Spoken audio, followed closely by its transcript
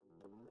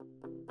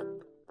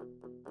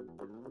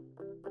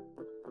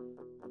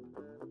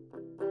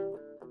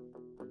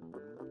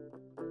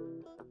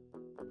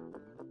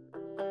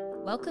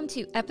Welcome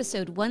to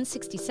episode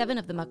 167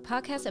 of the Muck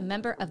Podcast, a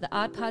member of the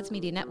Odd Pods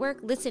Media Network.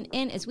 Listen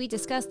in as we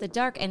discuss the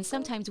dark and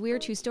sometimes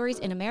weird true stories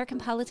in American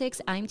politics.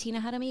 I'm Tina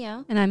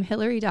Jaramillo. And I'm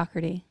Hillary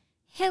Doherty.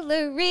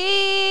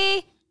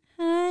 Hillary!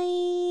 Hi.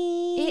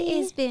 It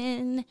has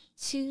been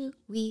 2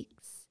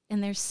 weeks,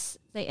 and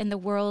the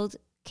world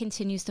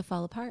continues to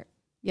fall apart.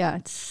 Yeah,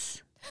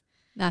 it's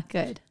not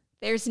good.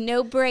 There's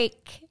no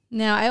break.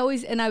 No, I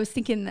was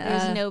thinking...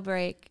 There's no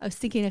break. I was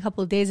thinking a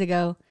couple of days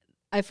ago,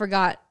 I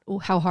forgot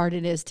how hard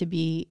it is to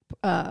be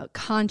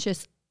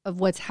conscious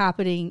of what's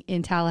happening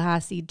in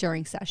Tallahassee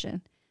during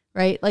session,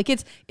 right? Like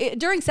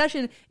during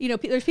session, you know,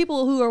 there's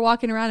people who are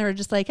walking around and are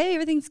just like, hey,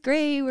 everything's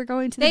great. We're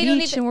going to the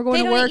beach and we're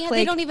going to work.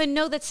 They don't even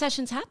know that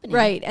session's happening.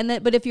 Right.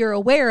 But if you're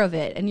aware of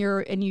it and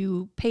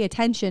you pay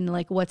attention,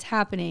 like what's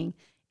happening,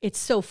 it's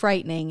so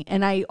frightening.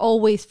 And I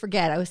always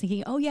forget. I was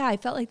thinking, oh yeah, I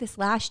felt like this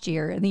last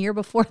year and the year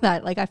before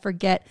that. Like I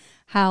forget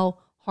how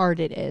hard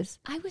it is.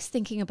 I was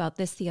thinking about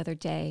this the other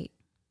day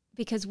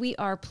because we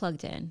are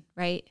plugged in,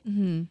 right?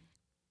 Mm-hmm.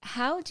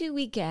 How do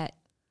we get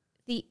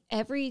the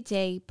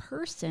everyday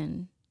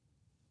person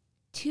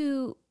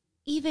to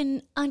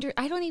even I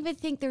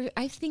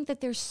think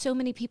that there's so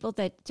many people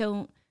that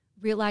don't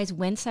realize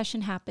when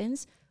session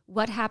happens,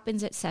 what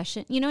happens at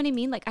session. You know what I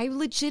mean? Like I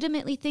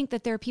legitimately think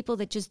that there are people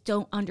that just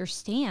don't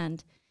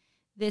understand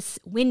this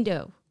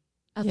window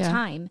of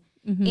time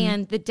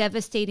and the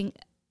devastating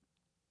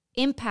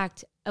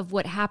impact of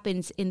what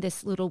happens in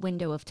this little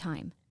window of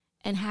time.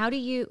 And how do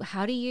you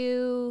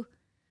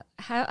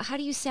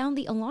sound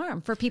the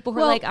alarm for people who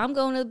are like, I'm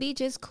going to the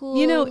beach, it's cool.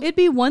 You know, it'd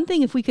be one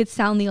thing if we could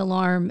sound the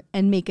alarm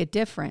and make a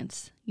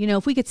difference. You know,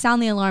 if we could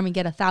sound the alarm and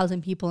get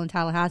 1,000 people in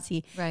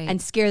Tallahassee and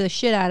scare the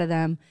shit out of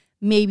them,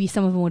 maybe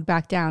some of them would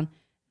back down.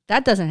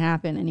 That doesn't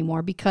happen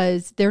anymore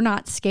because they're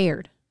not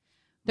scared.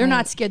 They're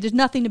not scared. There's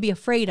nothing to be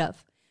afraid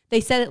of.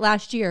 They said it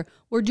last year.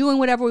 We're doing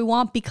whatever we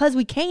want because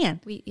we can.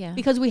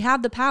 Because we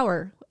have the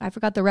power. I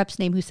forgot the rep's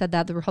name who said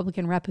that, the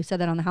Republican rep who said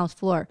that on the House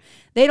floor.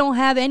 They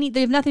have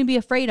nothing to be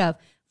afraid of.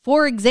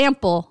 For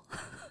example,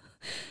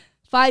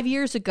 5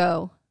 years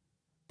ago,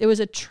 there was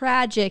a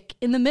tragic,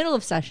 in the middle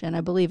of session,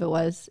 I believe it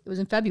was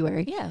in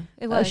February. Yeah,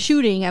 it was. A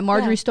shooting at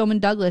Marjory Stoneman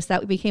Douglas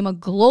that became a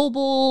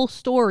global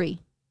story,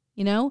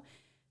 you know,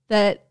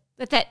 that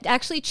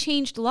actually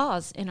changed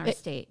laws in our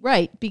state.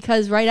 Right,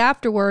 because right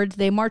afterwards,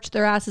 they marched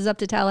their asses up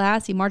to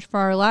Tallahassee, March for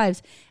Our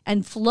Lives,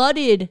 and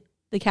flooded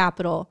the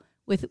Capitol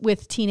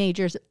with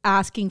teenagers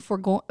asking for,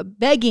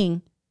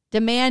 begging,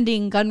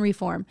 demanding gun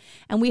reform.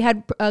 And we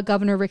had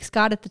Governor Rick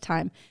Scott at the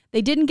time.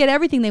 They didn't get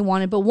everything they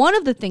wanted, but one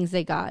of the things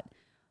they got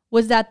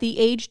was that the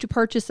age to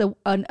purchase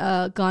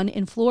a gun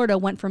in Florida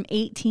went from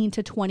 18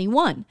 to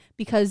 21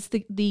 because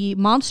the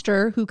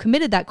monster who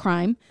committed that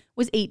crime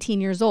was 18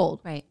 years old.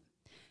 Right.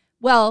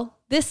 Well,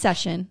 this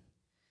session,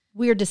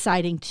 we're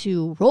deciding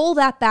to roll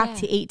that back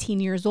to 18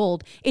 years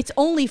old. It's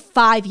only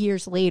 5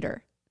 years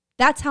later.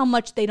 That's how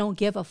much they don't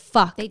give a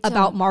fuck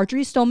about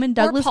Marjory Stoneman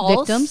Douglas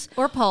victims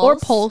or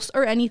Pulse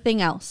or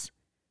anything else.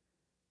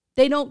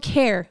 They don't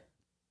care.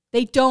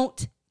 They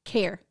don't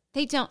care.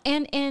 They don't.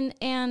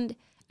 And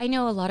I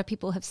know a lot of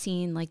people have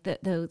seen like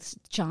those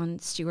Jon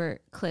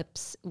Stewart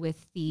clips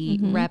with the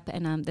rep,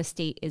 and the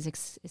state is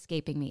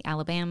escaping me,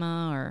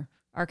 Alabama or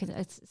Arkansas,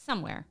 it's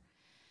somewhere.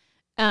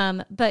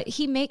 But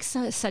he makes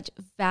such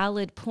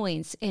valid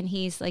points, and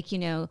he's like, you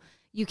know,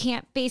 you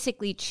can't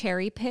basically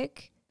cherry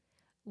pick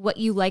what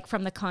you like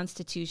from the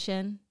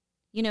Constitution.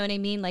 You know what I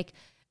mean? Like,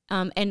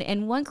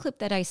 and one clip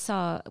that I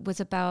saw was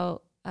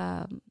about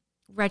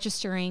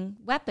registering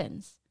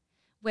weapons,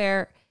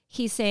 where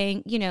he's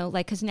saying, you know,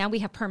 like, because now we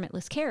have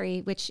permitless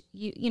carry, which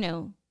you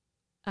don't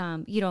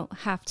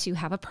have to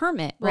have a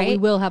permit, right? Well, we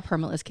will have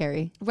permitless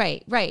carry.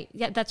 Right.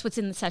 Yeah, that's what's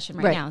in the session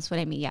right now. Is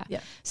what I mean. Yeah.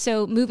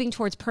 So moving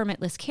towards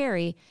permitless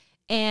carry,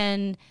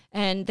 and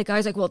the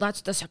guy's like, well, that's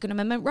the Second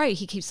Amendment right.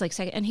 He keeps like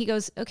saying, and he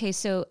goes, okay,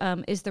 so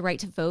is the right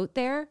to vote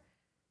there?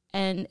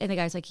 And the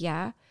guy's like,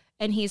 yeah.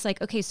 And he's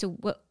like, okay, so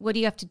what do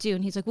you have to do?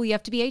 And he's like, well, you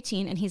have to be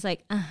 18. And he's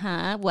like,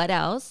 what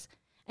else?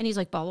 And he's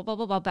like, blah, blah, blah,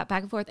 blah, blah,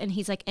 back and forth. And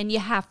he's like, and you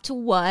have to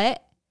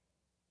what?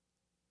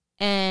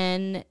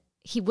 And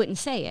he wouldn't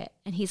say it.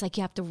 And he's like,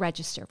 you have to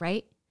register,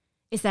 right?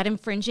 Is that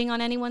infringing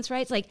on anyone's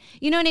rights? Like,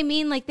 you know what I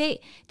mean? Like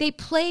they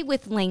play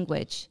with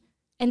language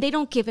and they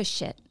don't give a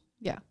shit.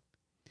 Yeah.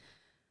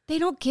 They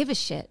don't give a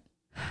shit.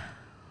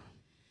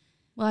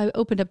 Well, I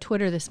opened up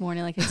Twitter this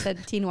morning. Like I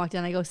said, Tina walked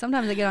in. I go,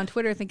 sometimes I get on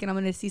Twitter thinking I'm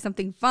going to see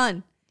something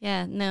fun.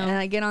 Yeah, no. And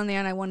I get on there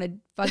and I want to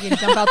fucking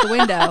jump out the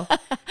window.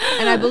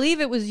 And I believe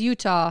it was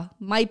Utah,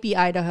 might be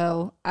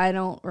Idaho. I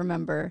don't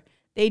remember.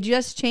 They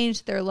just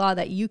changed their law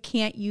that you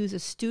can't use a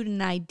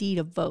student ID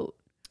to vote.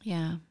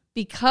 Yeah.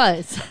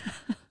 Because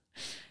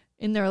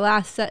they're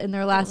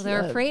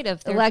afraid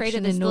of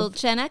these little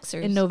Gen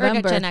Xers. In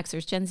November. Gen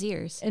Xers, Gen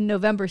Zers. In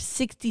November,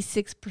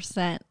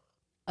 66%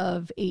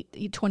 of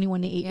 18 to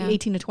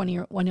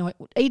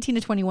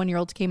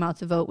 21-year-olds came out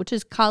to vote, which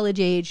is college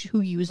age who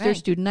use their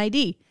student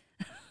ID.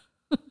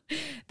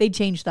 They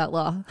changed that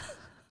law.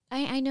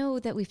 I know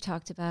that we've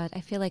talked about,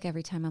 I feel like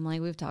every time I'm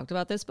like, we've talked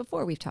about this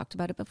before,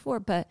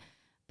 but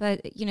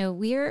But, you know,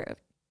 we're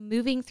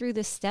moving through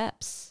the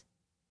steps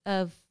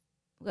of,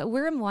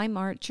 we're in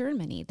Weimar,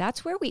 Germany.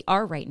 That's where we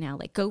are right now.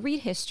 Like, go read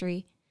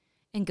history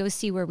and go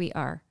see where we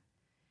are.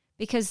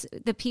 Because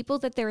the people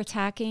that they're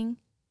attacking,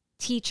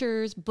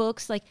 teachers,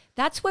 books, like,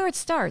 that's where it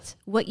starts.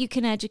 What you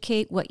can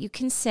educate, what you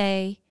can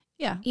say.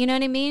 Yeah. You know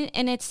what I mean?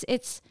 And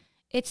it's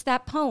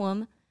that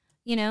poem,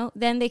 you know,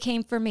 then they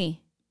came for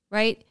me,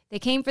 right? They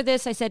came for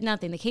this, I said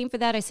nothing. They came for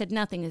that, I said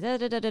nothing. Da,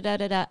 da, da, da, da,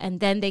 da, da, and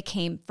then they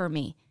came for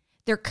me.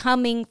 They're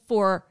coming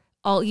for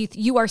all you.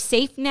 You are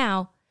safe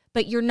now,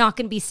 but you're not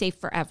going to be safe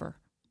forever.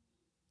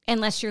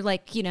 Unless you're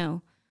like, you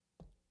know,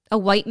 a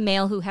white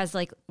male who has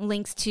like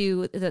links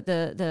to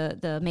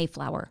the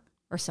Mayflower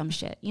or some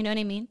shit. You know what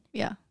I mean?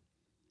 Yeah.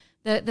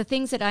 The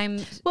things that I'm...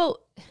 Well,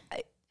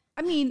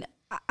 I mean,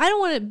 I don't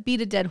want to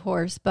beat a dead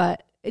horse,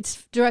 but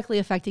it's directly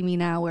affecting me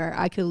now where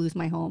I could lose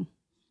my home.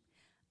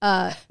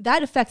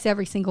 That affects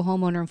every single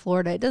homeowner in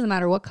Florida. It doesn't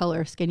matter what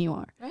color of skin you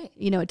are. Right.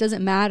 You know, it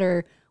doesn't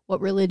matter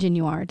what religion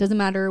you are. It doesn't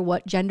matter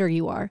what gender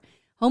you are.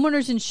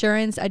 Homeowners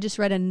insurance, I just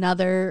read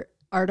another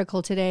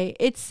article today.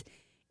 It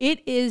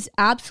is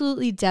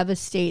absolutely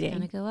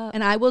devastating. It's gonna go up.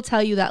 And I will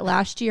tell you that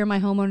last year my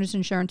homeowner's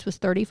insurance was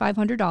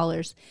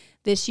 $3,500.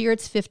 This year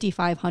it's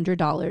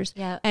 $5,500.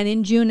 Yeah. And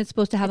in June it's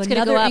supposed to have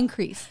another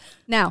increase.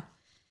 Now,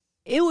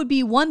 it would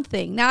be one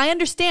thing. Now, I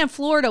understand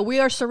Florida, we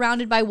are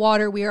surrounded by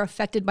water. We are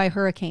affected by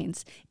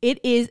hurricanes.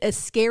 It is a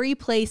scary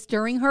place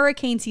during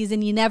hurricane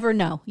season. You never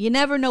know. You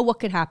never know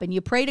what could happen.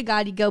 You pray to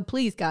God. You go,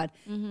 please, God,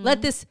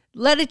 let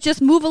it just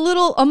move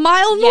a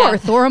mile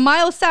north or a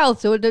mile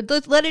south. So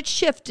let it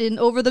shift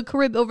over the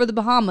Caribbean, over the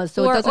Bahamas,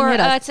 so it doesn't hit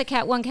us. It's a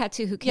cat 1, cat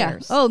 2. Who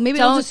cares? Yeah. Oh, maybe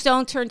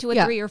don't turn to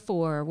a 3 or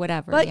 4 or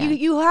whatever. But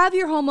you have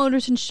your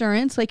homeowner's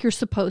insurance like you're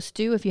supposed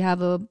to if you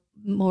have a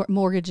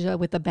mortgage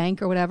with a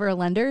bank or whatever, a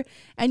lender,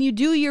 and you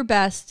do your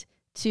best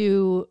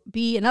to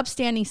be an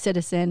upstanding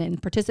citizen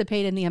and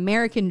participate in the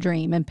American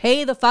dream and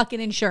pay the fucking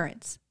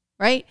insurance,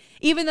 right?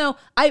 Even though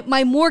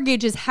my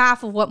mortgage is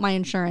half of what my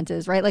insurance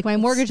is, right? Like my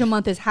mortgage a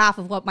month is half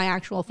of what my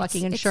actual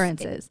fucking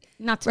insurance is.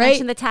 Not to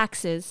mention the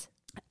taxes.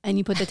 And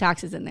you put the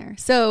taxes in there.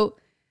 So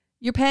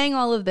you're paying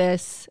all of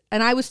this.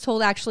 And I was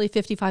told actually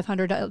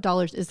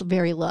 $5,500 is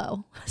very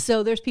low.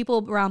 So there's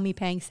people around me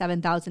paying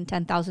 $7,000,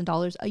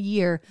 $10,000 a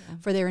year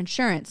for their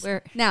insurance.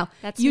 Now,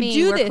 that's you me.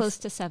 do We're this. Close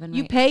to 7.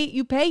 You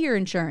pay your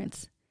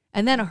insurance.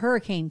 And then a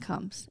hurricane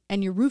comes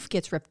and your roof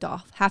gets ripped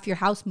off. Half your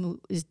house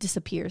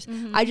disappears.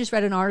 Mm-hmm. I just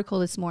read an article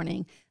this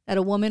morning that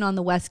a woman on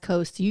the West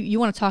Coast, you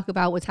want to talk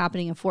about what's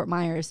happening in Fort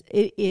Myers.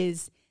 It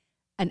is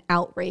an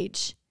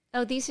outrage.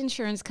 Oh, these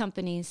insurance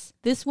companies.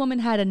 This woman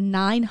had a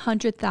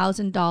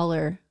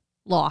 $900,000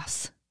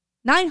 loss.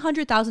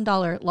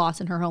 $900,000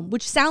 loss in her home,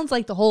 which sounds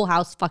like the whole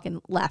house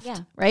fucking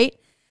left, right?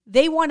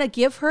 They want to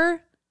give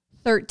her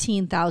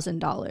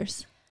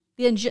 $13,000.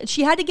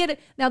 She had to get it.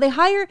 Now they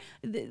hire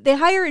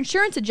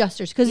insurance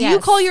adjusters because you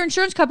call your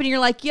insurance company. You're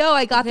like, yo,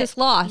 I got this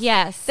loss.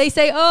 Yes. They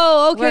say,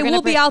 oh, okay,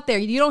 we'll be out there.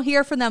 You don't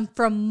hear from them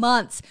for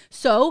months.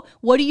 So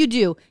what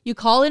do? You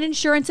call an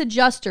insurance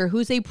adjuster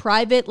who's a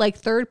private, like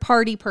third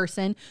party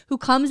person who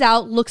comes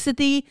out, looks at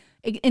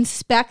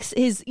inspects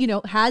his,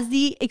 has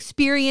the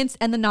experience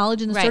and the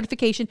knowledge and the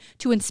certification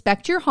to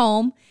inspect your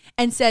home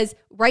and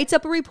writes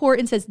up a report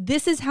and says,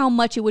 this is how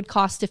much it would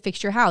cost to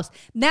fix your house.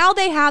 Now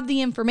they have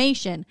the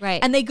information. Right.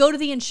 And they go to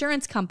the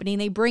insurance company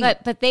and they bring it.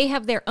 But they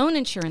have their own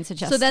insurance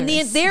adjuster. So then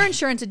their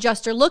insurance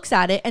adjuster looks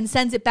at it and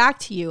sends it back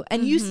to you.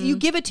 And you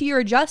give it to your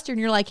adjuster and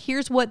you're like,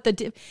 here's what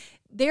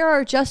there are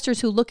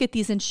adjusters who look at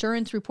these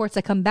insurance reports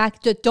that come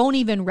back that don't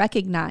even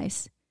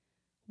recognize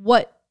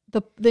what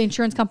the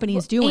insurance company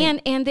is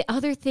doing. And the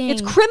other thing,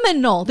 it's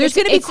criminal. There's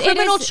going to be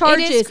criminal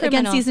charges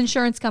against these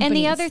insurance companies. And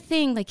the other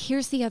thing, like,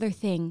 here's the other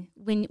thing.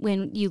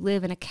 When you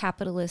live in a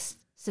capitalist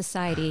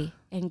society,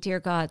 and dear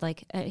God,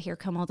 like, here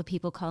come all the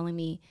people calling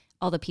me,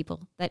 all the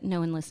people that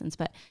no one listens,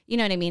 but you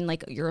know what I mean?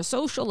 Like, you're a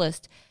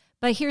socialist.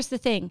 But here's the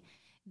thing.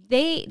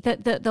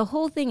 The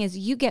whole thing is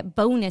you get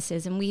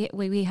bonuses, and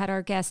we had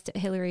our guest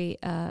Hillary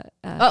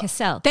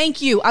Cassell.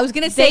 Thank you. I was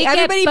going to say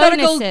everybody better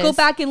go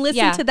back and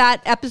listen to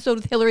that episode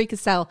with Hillary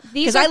Cassell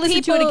because I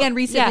listened to it again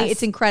recently. Yes,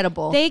 it's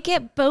incredible. They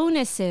get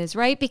bonuses,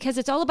 right? Because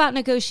it's all about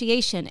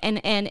negotiation,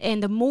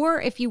 and the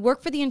more, if you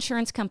work for the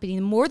insurance company,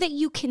 the more that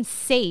you can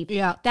save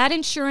that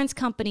insurance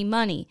company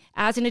money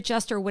as an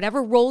adjuster,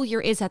 whatever role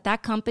you're is at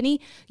that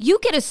company, you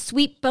get a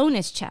sweet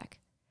bonus check.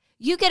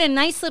 You get a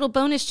nice little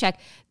bonus check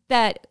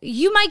that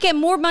you might get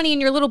more money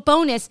in your little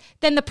bonus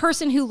than the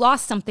person who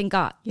lost something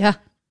got. Yeah.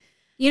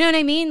 You know what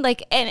I mean?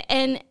 Like,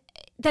 and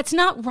that's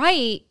not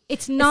right.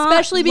 It's not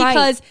especially right.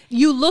 Because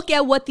you look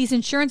at what these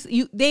insurance,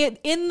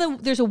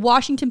 there's a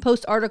Washington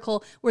Post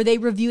article where they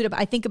reviewed,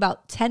 I think,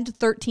 about 10 to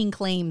 13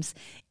 claims.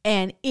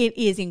 And it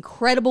is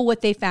incredible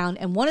what they found.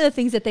 And one of the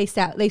things that they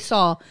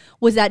saw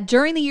was that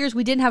during the years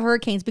we didn't have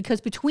hurricanes,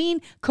 because between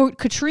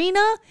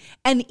Katrina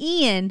and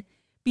Ian,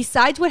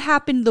 besides what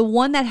happened, the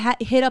one that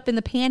hit up in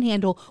the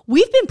Panhandle,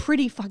 we've been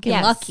pretty fucking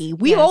lucky.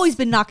 We've always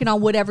been knocking on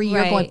wood every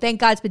year going, thank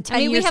God it's been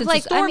 10 years since the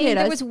storm hit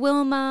us. There was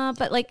Wilma,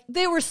 but like...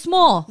 They were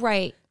small.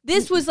 Right.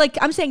 This was like,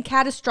 I'm saying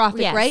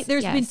catastrophic, yes, right?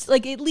 There's been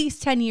like at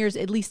least 10 years,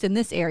 at least in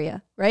this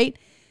area, right?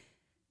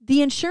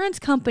 The insurance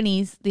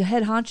companies, the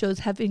head honchos,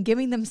 have been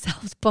giving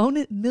themselves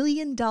 $1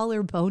 million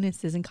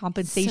bonuses and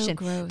compensation.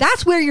 So gross.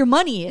 That's where your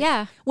money is.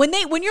 Yeah. When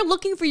you're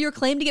looking for your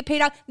claim to get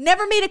paid out,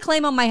 never made a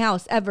claim on my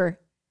house ever,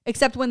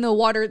 except when the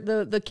water,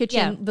 the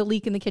kitchen, the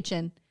leak in the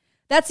kitchen.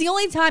 That's the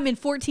only time in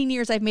 14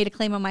 years I've made a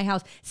claim on my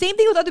house. Same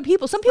thing with other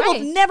people. Some people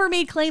have never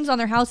made claims on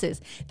their houses.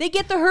 They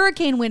get the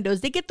hurricane windows.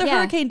 They get the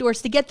hurricane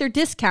doors to get their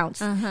discounts.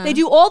 They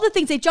do all the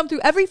things. They jump through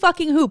every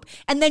fucking hoop.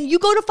 And then you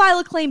go to file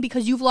a claim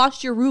because you've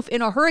lost your roof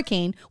in a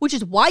hurricane, which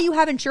is why you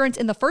have insurance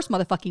in the first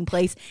motherfucking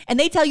place. And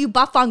they tell you,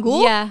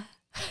 bafangul? Yeah.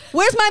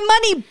 Where's my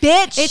money,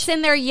 bitch? It's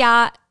in their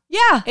yacht.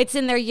 Yeah. It's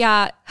in their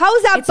yacht. How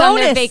is that it's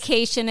bonus? On their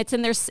vacation. It's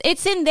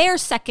in their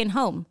second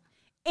home.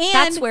 And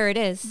that's where it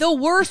is. The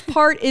worst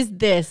part is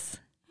this.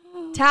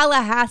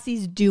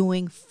 Tallahassee's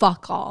doing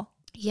fuck all.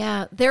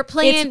 Yeah, they're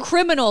playing. It's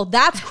criminal.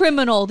 That's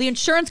criminal. The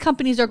insurance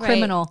companies are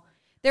criminal.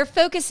 They're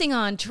focusing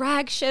on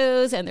drag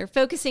shows and they're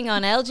focusing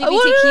on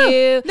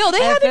LGBTQ. No,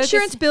 they have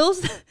insurance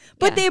bills,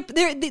 but they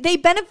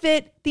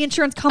benefit the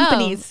insurance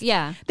companies. Oh,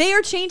 yeah. They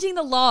are changing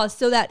the laws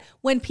so that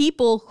when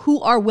people who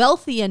are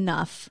wealthy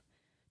enough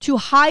to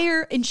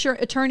hire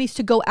attorneys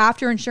to go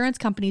after insurance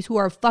companies who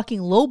are fucking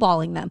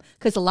lowballing them,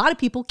 because a lot of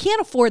people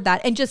can't afford that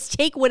and just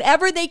take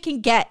whatever they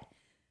can get.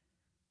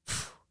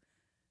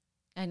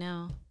 I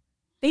know.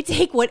 They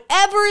take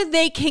whatever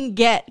they can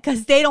get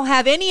because they don't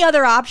have any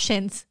other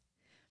options.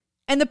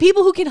 And the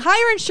people who can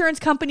hire insurance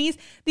companies,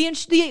 the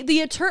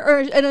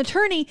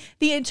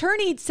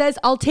attorney says,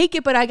 "I'll take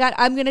it, but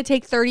I'm going to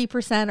take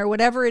 30% or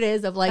whatever it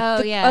is of like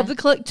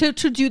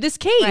to do this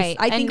case. Right.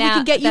 I think we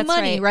can get you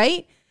money,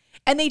 right?"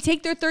 And they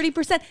take their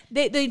 30%.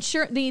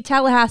 The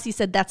Tallahassee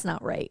said that's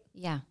not right.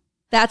 Yeah.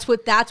 That's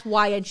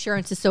why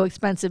insurance is so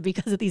expensive,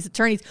 because of these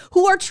attorneys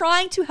who are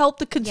trying to help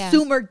the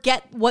consumer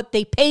get what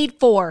they paid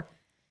for.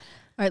 All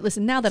right,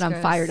 listen, now that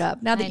I'm fired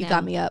up, now that you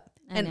got me up.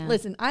 And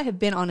listen, I have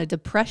been on a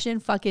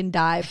depression fucking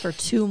dive for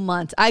 2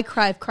 months. I've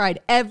cried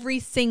every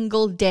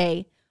single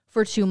day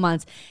for 2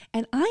 months.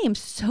 And I am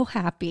so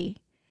happy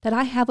that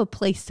I have a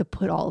place to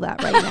put all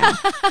that right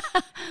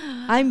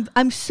now.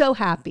 I'm so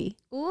happy.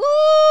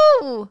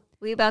 Ooh,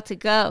 we about to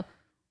go.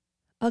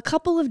 A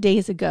couple of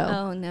days ago.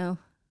 Oh, no.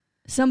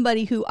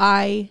 Somebody who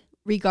I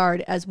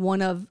regard as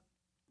one of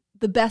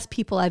the best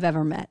people I've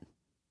ever met.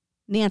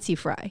 Nancy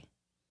Fry.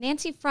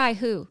 Nancy Fry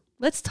who?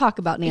 Let's talk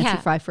about Nancy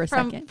Fry for a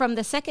second. From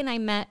the second I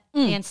met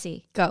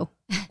Nancy. Go.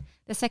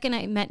 The second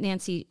I met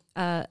Nancy,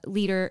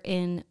 leader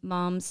in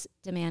Moms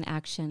Demand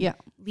Action. Yeah.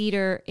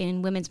 Leader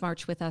in Women's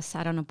March with Us,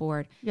 sat on a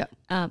board. Yeah.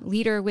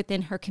 Leader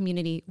within her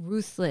community,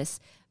 ruthless.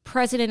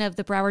 President of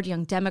the Broward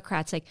Young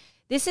Democrats. Like,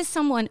 this is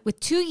someone with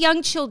 2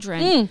 young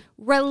children,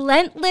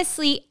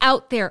 relentlessly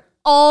out there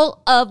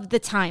all of the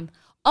time.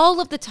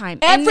 All of the time.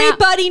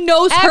 Everybody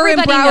knows her in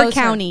Broward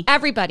County.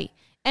 Everybody.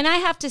 And I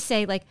have to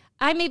say, like,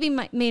 I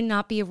may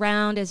not be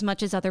around as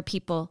much as other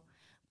people,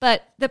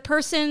 but the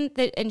person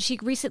and she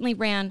recently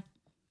ran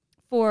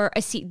for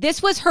a seat.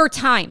 This was her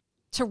time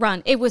to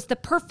run. It was the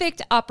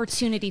perfect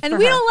opportunity for her. And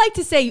we don't like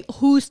to say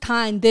whose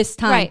time this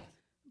time. Right.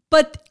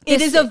 But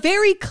it's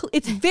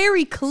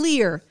very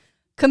clear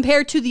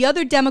compared to the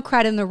other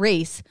Democrat in the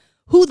race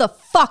who the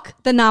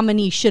fuck the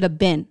nominee should have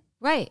been.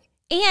 Right.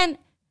 And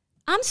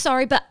I'm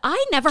sorry, but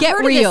I never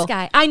heard of this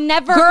guy. I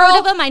never Girl, heard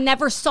of him. I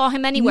never saw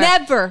him anywhere.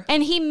 Never.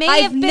 And he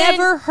I've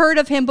never heard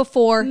of him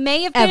before.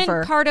 May have been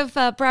part of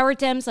Broward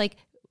Dems, like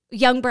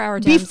young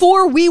Broward Dems.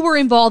 Before we were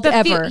involved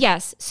ever.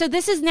 Yes. So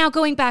this is now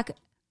going back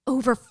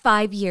over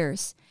 5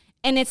 years.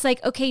 And it's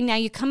like, okay, now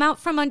you come out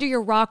from under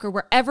your rock or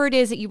wherever it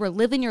is that you were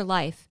living your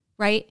life,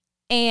 right?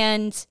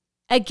 And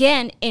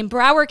again, in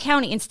Broward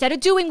County, instead of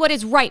doing what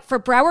is right for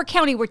Broward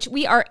County, which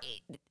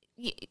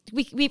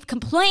we've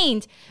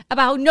complained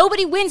about how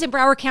nobody wins in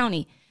Broward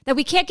County, that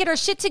we can't get our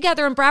shit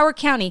together in Broward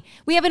County.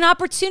 We have an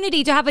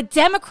opportunity to have a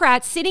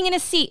Democrat sitting in a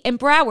seat in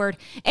Broward,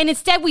 and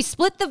instead we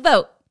split the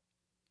vote.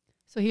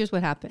 So here's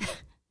what happened.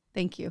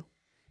 Thank you.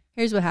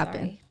 Here's what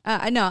happened.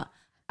 I know.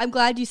 I'm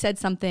glad you said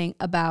something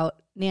about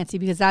Nancy,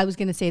 because I was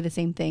going to say the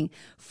same thing.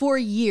 For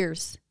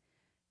years,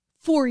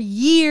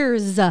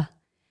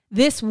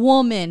 this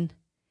woman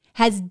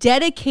has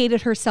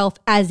dedicated herself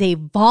as a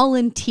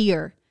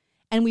volunteer.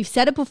 And we've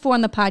said it before on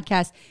the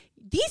podcast.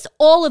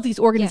 All of these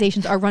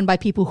organizations are run by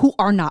people who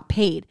are not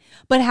paid,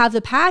 but have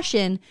the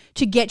passion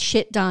to get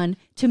shit done,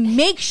 to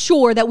make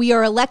sure that we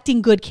are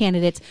electing good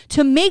candidates,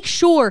 to make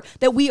sure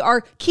that we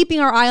are keeping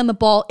our eye on the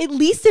ball, at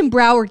least in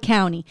Broward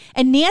County.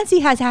 And Nancy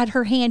has had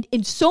her hand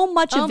in so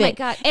much of it. Oh my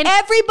God. And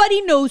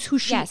everybody knows who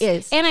she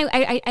is. And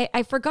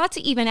I forgot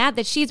to even add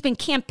that she's been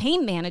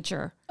campaign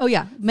manager. Oh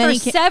yeah. For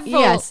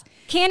several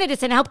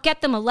candidates and help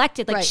get them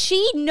elected. Like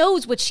she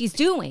knows what she's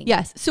doing.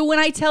 Yes. So when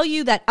I tell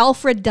you that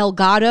Alfred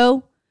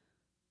Delgado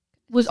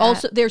was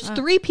also, there's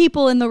 3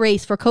 people in the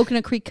race for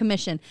Coconut Creek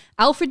Commission.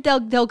 Alfred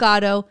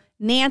Delgado,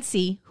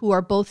 Nancy, who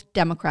are both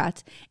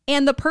Democrats,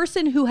 and the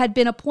person who had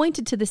been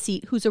appointed to the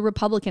seat, who's a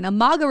Republican, a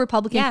MAGA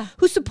Republican,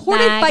 who's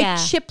supported by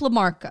Chip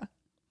LaMarca,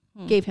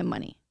 gave him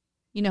money.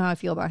 You know how I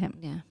feel about him.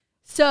 Yeah.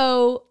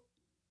 So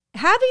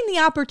having the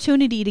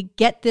opportunity to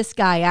get this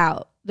guy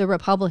out, the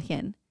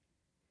Republican,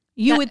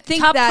 you would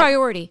think top that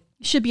priority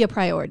should be a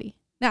priority.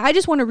 Now, I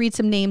just want to read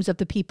some names of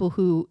the people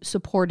who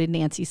supported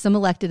Nancy, some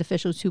elected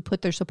officials who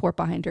put their support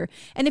behind her.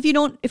 And if you're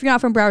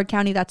not from Broward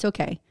County, that's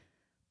okay.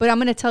 But I'm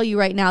going to tell you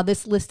right now,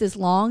 this list is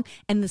long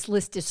and this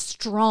list is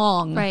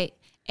strong. Right.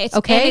 It's,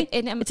 okay?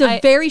 It's a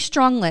very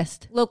strong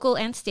list. Local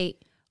and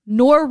state.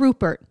 Nora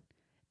Rupert,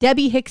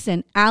 Debbie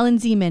Hickson, Alan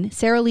Zeman,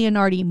 Sarah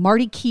Leonardi,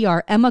 Marty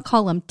Kiar, Emma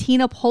Cullum,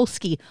 Tina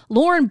Polsky,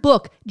 Lauren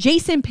Book,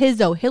 Jason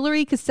Pizzo,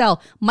 Hillary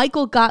Cassell,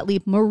 Michael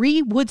Gottlieb,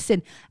 Marie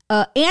Woodson,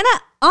 Anna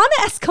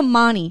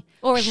Escamani,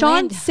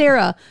 Sean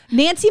Sarah,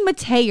 Nancy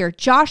Mateer,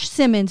 Josh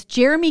Simmons,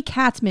 Jeremy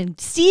Katzman,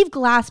 Steve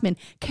Glassman,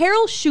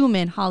 Carol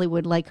Schumann,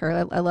 Hollywood, like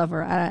her, I love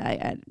her,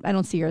 I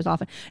don't see her as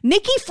often,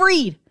 Nikki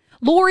Fried,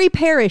 Lori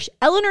Parrish,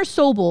 Eleanor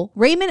Sobel,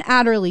 Raymond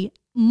Adderley,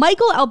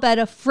 Michael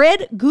Albetta,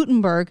 Fred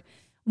Gutenberg,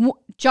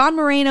 John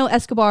Moreno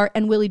Escobar,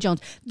 and Willie Jones.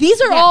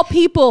 These are all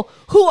people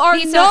who are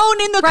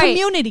known in the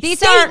community.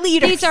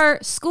 These are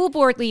school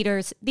board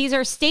leaders. These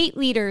are state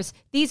leaders.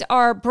 These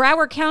are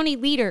Broward County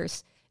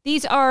leaders.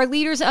 These are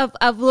leaders of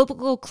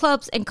local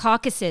clubs and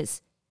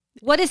caucuses.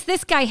 What does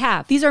this guy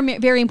have? These are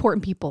very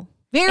important people.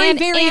 Very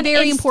important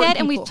people.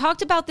 And we've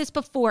talked about this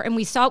before, and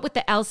we saw it with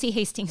the Elsie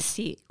Hastings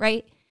seat,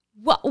 right?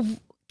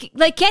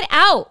 Like, get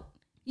out.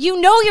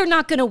 You know you're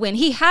not going to win.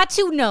 He had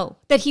to know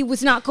that he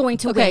was not going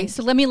to win. Okay,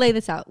 so let me lay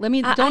this out. Let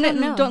me just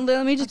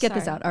get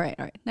this out. All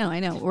right. No, I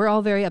know. We're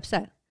all very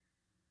upset.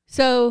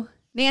 So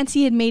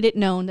Nancy had made it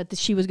known that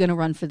she was going to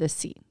run for this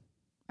seat.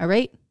 All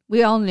right?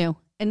 We all knew,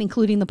 and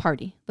including the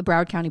party, the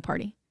Broward County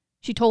party.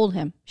 She told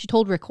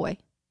Rick Hoy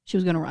she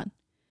was going to run.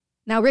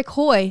 Now, Rick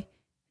Hoy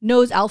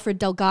knows Alfred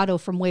Delgado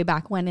from way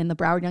back when in the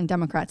Broward Young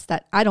Democrats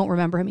that I don't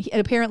remember him.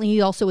 Apparently,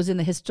 he also was in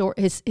the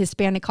his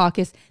Hispanic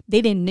caucus.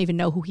 They didn't even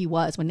know who he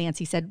was when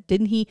Nancy said,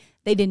 didn't he?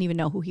 They didn't even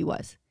know who he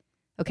was.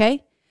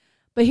 Okay?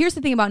 But here's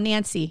the thing about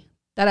Nancy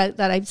that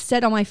I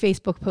said on my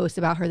Facebook post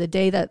about her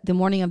the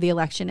morning of the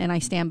election, and I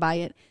stand by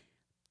it.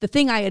 The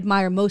thing I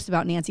admire most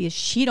about Nancy is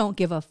she don't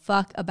give a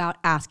fuck about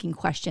asking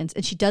questions.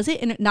 And she does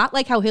it in not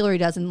like how Hillary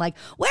does and like,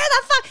 where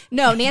the fuck?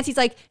 No, Nancy's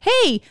like,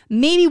 hey,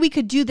 maybe we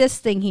could do this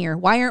thing here.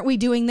 Why aren't we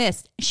doing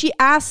this? She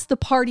asks the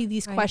party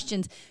these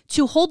questions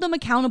to hold them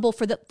accountable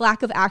for the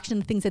lack of action,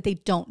 the things that they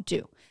don't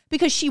do.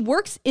 Because she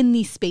works in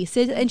these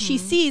spaces and she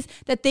sees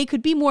that they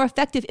could be more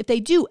effective if they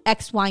do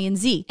X, Y, and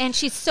Z. And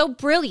she's so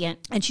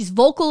brilliant. And she's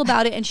vocal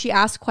about it and she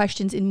asks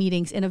questions in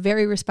meetings in a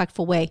very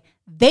respectful way.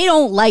 They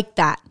don't like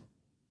that.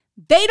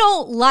 They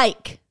don't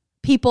like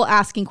people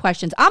asking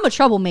questions. I'm a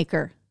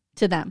troublemaker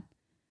to them.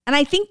 And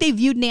I think they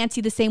viewed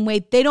Nancy the same way.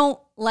 They don't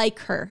like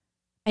her.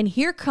 And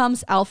here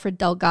comes Alfred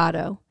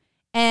Delgado.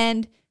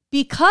 And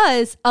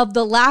because of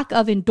the lack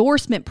of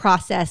endorsement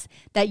process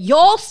that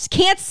y'all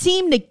can't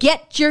seem to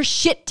get your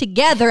shit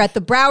together at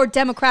the Broward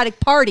Democratic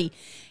Party,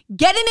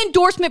 get an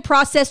endorsement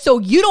process so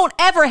you don't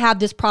ever have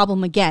this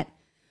problem again.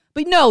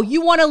 But no,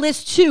 you want to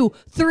list 2,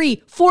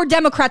 3, 4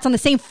 Democrats on the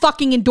same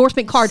fucking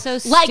endorsement card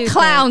like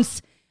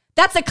clowns.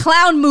 That's a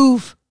clown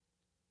move.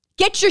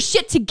 Get your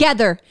shit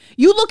together.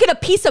 You look at a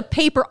piece of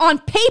paper. On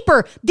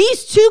paper,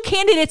 these 2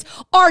 candidates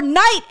are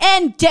night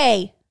and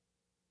day.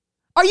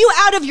 Are you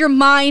out of your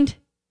mind?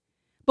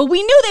 But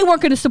we knew they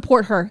weren't going to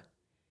support her,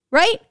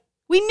 right?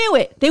 We knew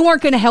it. They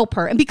weren't going to help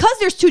her. And because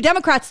there's 2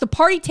 Democrats, the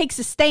party takes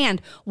a stand.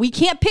 We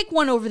can't pick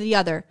one over the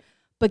other.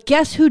 But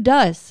guess who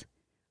does?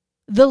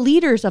 The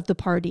leaders of the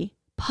party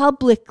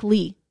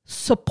publicly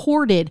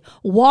supported,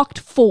 walked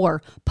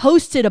for,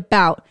 posted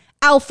about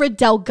Alfred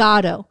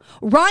Delgado.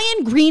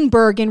 Ryan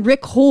Greenberg and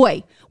Rick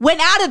Hoy went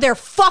out of their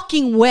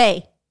fucking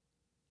way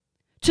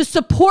to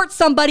support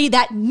somebody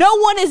that no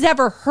one has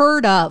ever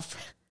heard of.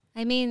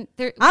 I mean,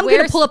 I'm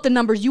going to pull up the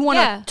numbers. You want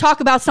to talk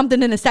about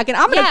something in a second?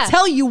 I'm going to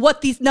tell you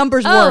what these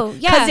numbers were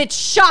because it's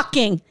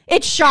shocking.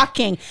 It's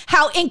shocking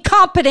how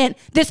incompetent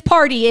this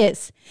party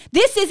is.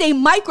 This is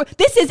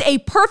a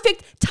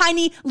perfect,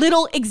 tiny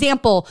little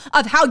example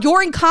of how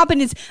your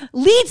incompetence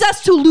leads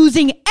us to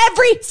losing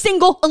every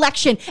single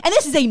election. And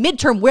this is a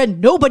midterm where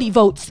nobody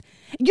votes.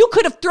 You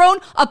could have thrown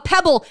a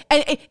pebble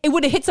and it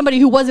would have hit somebody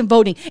who wasn't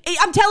voting.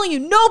 I'm telling you,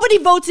 nobody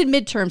votes in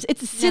midterms.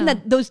 It's a sin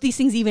that these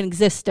things even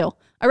exist still.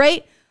 All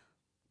right?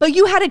 But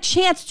you had a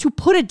chance to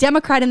put a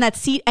Democrat in that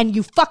seat and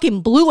you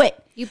fucking blew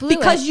it. You blew it.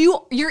 Because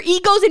your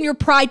egos and your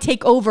pride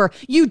take over.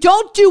 You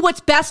don't do what's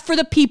best for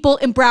the people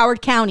in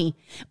Broward County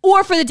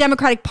or for the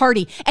Democratic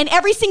Party. And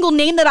every single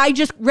name that I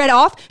just read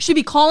off should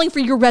be calling for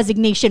your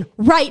resignation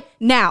right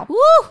now.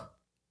 Woo!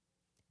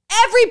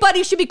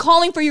 Everybody should be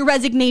calling for your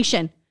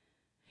resignation.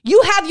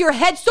 You have your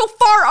head so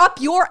far up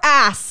your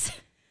ass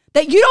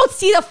that you don't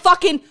see the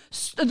fucking,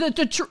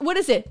 what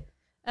is it?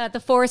 The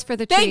forest for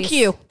the trees. Thank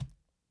you.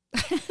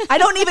 I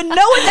don't even know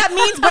what that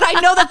means, but I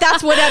know that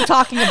that's what I'm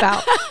talking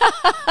about.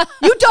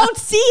 You don't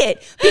see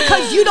it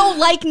because you don't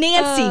like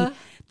Nancy.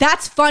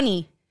 That's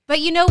funny.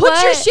 But you know Put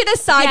what? your shit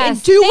aside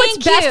and do what's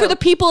best for the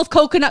people of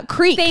Coconut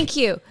Creek. Thank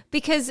you.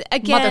 Because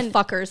again,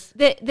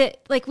 motherfuckers,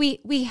 like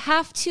we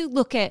have to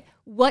look at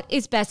what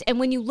is best. And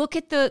when you look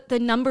at the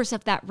numbers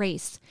of that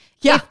race,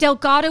 if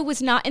Delgado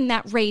was not in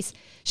that race,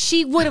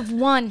 she would have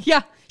won.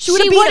 Yeah. She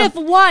would have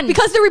won.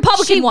 Because the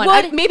Republican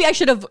won. Maybe I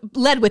should have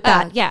led with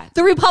that. Yeah.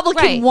 The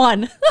Republican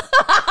won.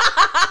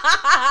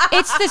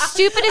 It's the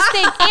stupidest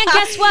thing. And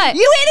guess what?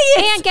 You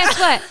idiots. And guess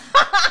what?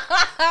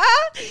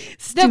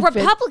 The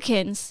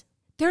Republicans,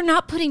 they're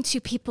not putting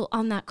two people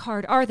on that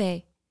card, are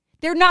they?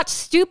 They're not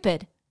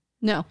stupid.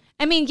 No.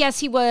 I mean, yes,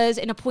 he was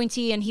an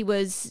appointee and he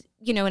was,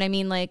 you know what I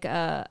mean? Like,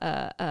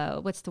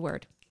 what's the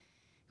word?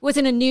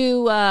 Wasn't a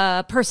new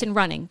person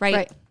running, right?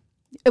 Right.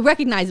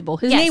 Recognizable.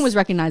 His name was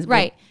recognizable.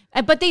 Right.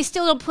 But they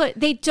still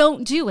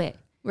don't do it.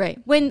 Right.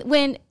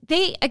 When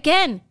they,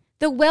 again,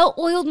 the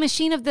well-oiled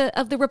machine of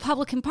the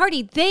Republican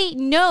Party, they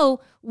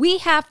know we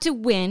have to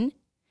win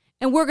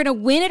and we're going to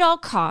win at all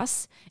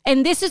costs.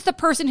 And this is the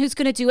person who's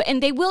going to do it.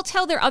 And they will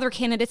tell their other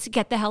candidates to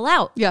get the hell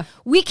out. Yeah.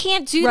 We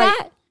can't do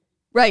that.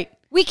 Right.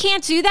 We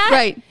can't do that.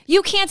 Right.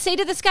 You can't say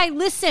to this guy,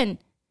 listen,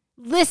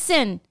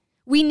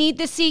 we need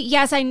to see,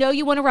 yes, I know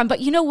you want to run, but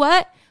you know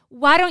what?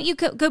 Why don't you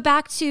go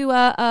back to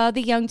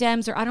the Young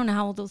Dems, or I don't know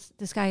how old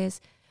this guy is,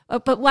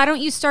 but why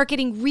don't you start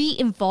getting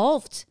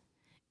re-involved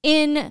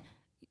in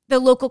the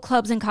local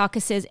clubs and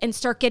caucuses and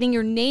start getting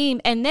your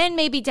name, and then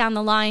maybe down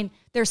the line,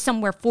 there's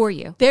somewhere for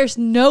you. There's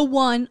no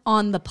one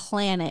on the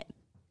planet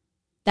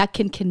that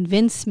can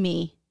convince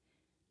me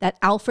that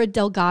Alfred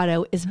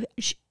Delgado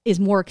is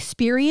more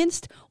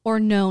experienced or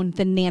known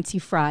than Nancy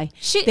Fry.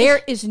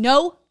 There is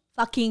no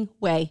fucking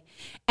way.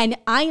 And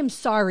I am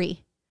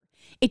sorry.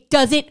 It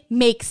doesn't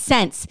make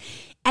sense.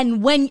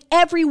 And when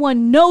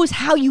everyone knows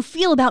how you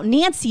feel about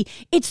Nancy,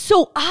 it's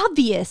so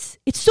obvious.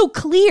 It's so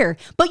clear.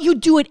 But you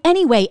do it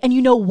anyway. And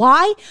you know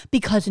why?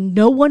 Because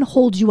no one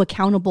holds you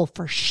accountable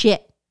for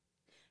shit.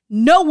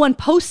 No one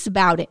posts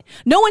about it.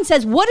 No one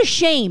says, what a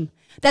shame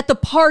that the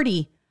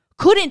party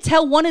couldn't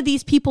tell one of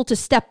these people to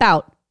step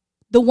out,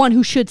 the one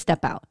who should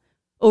step out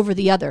over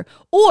the other.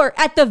 Or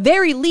at the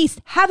very least,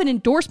 have an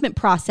endorsement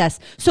process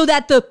so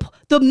that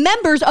the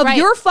members of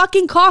your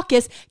fucking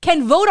caucus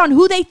can vote on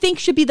who they think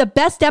should be the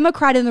best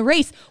Democrat in the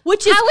race,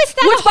 which is, how is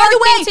that a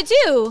hard thing to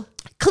do?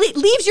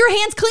 Leaves your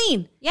hands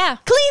clean. Yeah.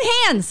 Clean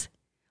hands.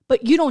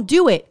 But you don't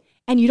do it.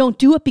 And you don't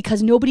do it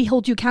because nobody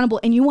holds you accountable.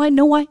 And you want to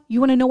know why? You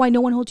want to know why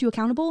no one holds you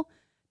accountable?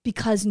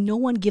 Because no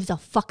one gives a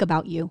fuck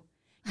about you.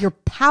 You're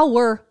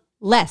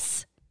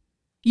powerless.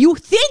 You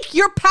think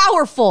you're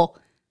powerful,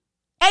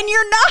 and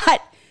you're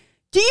not.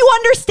 Do you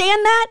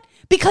understand that?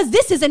 Because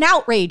this is an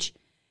outrage.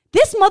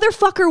 This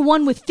motherfucker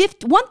won with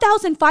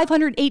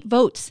 1,508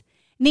 votes.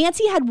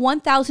 Nancy had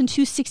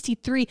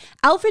 1,263.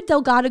 Alfred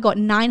Delgado got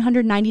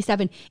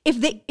 997.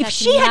 If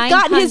she had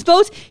gotten his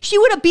votes, she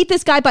would have beat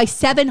this guy by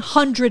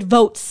 700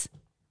 votes.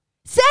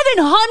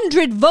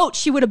 700 votes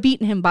she would have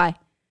beaten him by.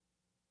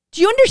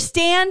 Do you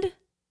understand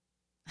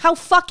how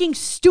fucking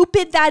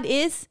stupid that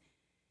is?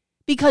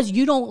 Because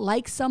you don't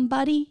like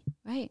somebody?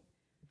 Right.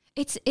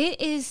 It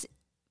is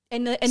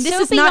and this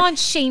so is beyond not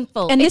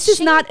shameful. And this is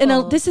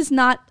shameful. This is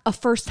not a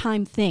first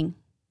time thing.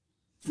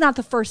 It's not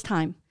the first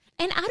time.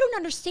 And I don't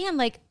understand,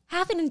 like,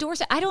 have an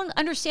endorsement. I don't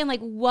understand,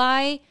 like,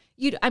 why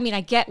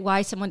I get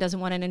why someone doesn't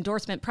want an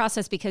endorsement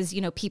process because,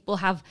 you know, people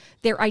have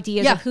their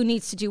ideas of who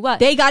needs to do what.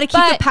 They got to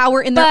keep the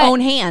power in their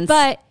own hands.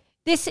 But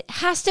this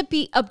has to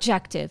be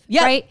objective,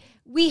 right?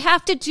 We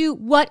have to do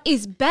what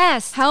is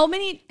best. How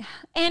many?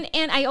 And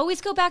I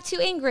always go back to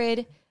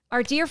Ingrid,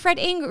 our dear friend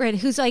Ingrid,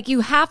 who's like,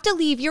 you have to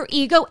leave your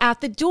ego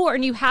at the door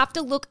and you have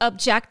to look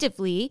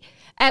objectively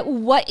at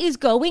what is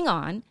going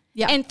on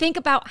and think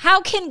about how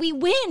can we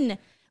win?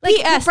 Like,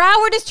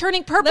 Broward is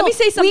turning purple. Let me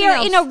say something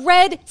else. We are in a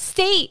red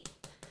state.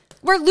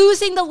 We're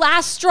losing the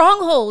last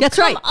stronghold. That's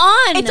right. Come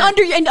on. It's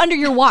under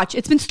your watch.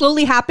 It's been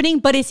slowly happening,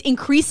 but it's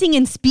increasing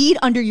in speed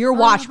under your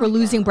watch. We're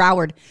losing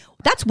Broward.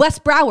 That's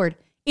West Broward.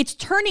 It's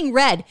turning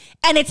red,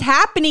 and it's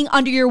happening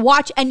under your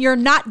watch, and you're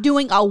not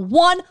doing a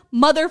one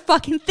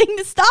motherfucking thing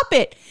to stop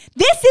it.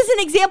 This is an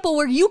example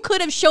where you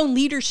could have shown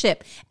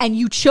leadership, and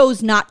you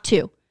chose not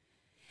to.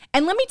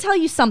 And let me tell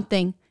you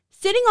something.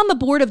 Sitting on the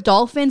board of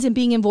Dolphins and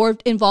being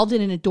involved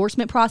in an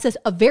endorsement process,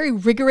 a very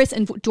rigorous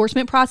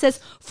endorsement process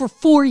for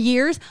 4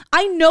 years,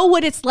 I know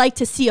what it's like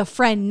to see a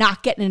friend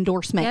not get an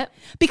endorsement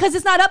because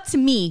it's not up to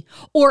me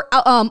or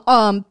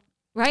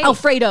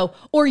Alfredo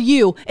or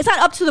you. It's not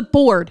up to the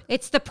board.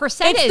 It's the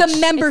percentage. It's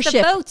the membership.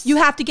 It's the votes. You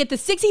have to get the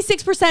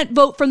 66%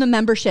 vote from the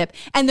membership.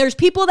 And there's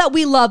people that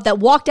we love that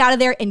walked out of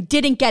there and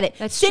didn't get it.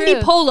 That's Cindy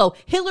true. Polo,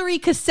 Hillary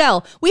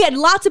Cassell. We had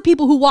lots of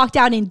people who walked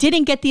out and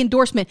didn't get the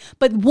endorsement,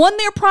 but won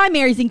their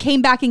primaries and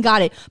came back and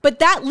got it. But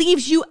that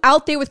leaves you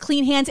out there with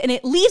clean hands, and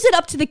it leaves it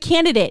up to the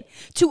candidate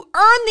to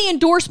earn the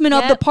endorsement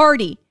of the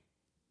party.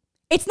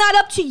 It's not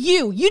up to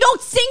you. You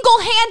don't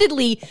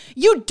single-handedly,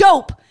 you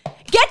dope,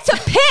 get to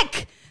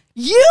pick.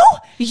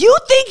 You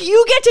think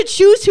you get to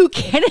choose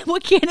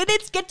what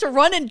candidates get to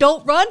run and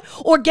don't run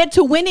or get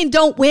to win and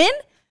don't win?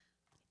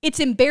 It's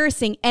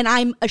embarrassing, and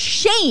I'm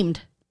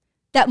ashamed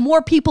that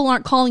more people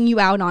aren't calling you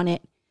out on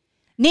it.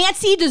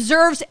 Nancy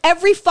deserves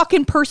every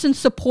fucking person's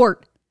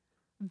support.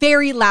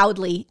 very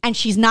loudly and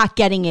she's not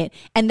getting it.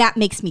 And that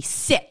makes me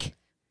sick.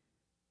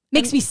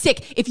 Makes me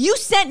sick. If you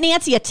sent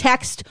Nancy a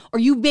text or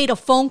you made a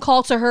phone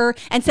call to her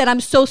and said, I'm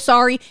so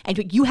sorry,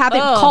 and you haven't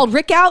called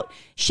Rick out,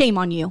 shame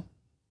on you.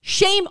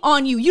 Shame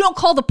on you. You don't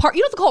call the party.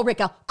 You don't have to call Rick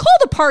out. Call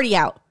the party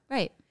out.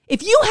 Right.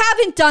 If you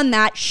haven't done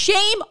that,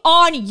 shame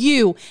on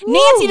you. Ooh.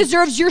 Nancy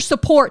deserves your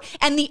support.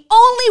 And the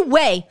only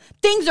way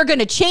things are going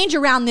to change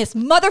around this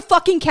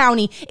motherfucking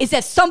county is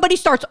that somebody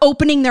starts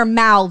opening their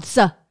mouths.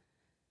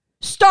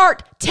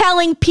 Start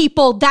telling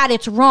people that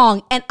it's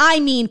wrong. And I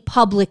mean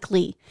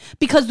publicly.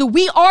 Because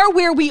we are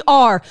where we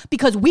are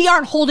because we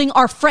aren't holding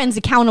our friends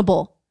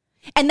accountable.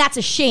 And that's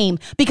a shame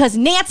because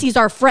Nancy's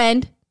our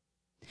friend.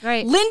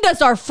 Right.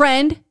 Linda's our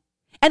friend.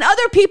 And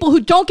other people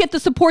who don't get the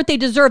support they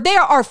deserve, they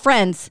are our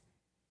friends.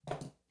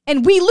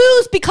 And we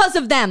lose because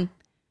of them.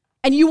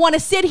 And you want to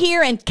sit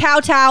here and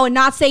kowtow and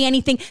not say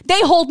anything.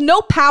 They hold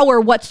no power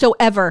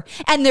whatsoever.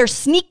 And they're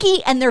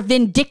sneaky and they're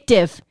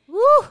vindictive.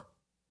 Woo.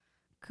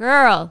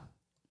 Girl.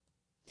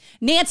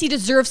 Nancy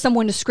deserves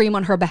someone to scream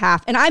on her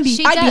behalf. And I'd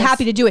be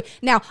happy to do it.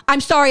 Now,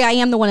 I'm sorry I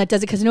am the one that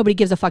does it because nobody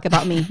gives a fuck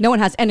about me. No one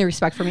has any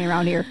respect for me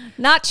around here.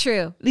 Not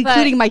true.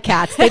 Including my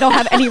cats. They don't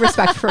have any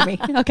respect for me.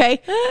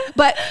 Okay?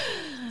 But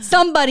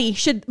somebody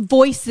should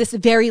voice this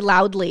very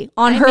loudly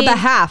on her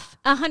behalf.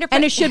 100%.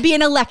 And it should be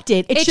an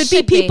elected. It should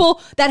be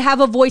people that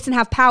have a voice and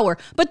have power.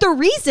 But the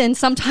reason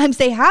sometimes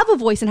they have a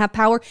voice and have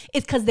power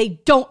is because they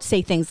don't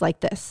say things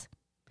like this.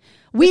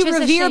 We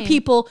revere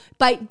people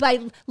by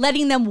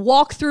letting them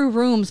walk through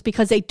rooms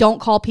because they don't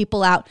call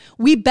people out.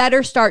 We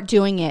better start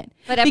doing it.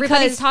 But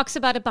everybody talks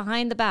about it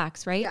behind the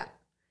backs, right? Yeah.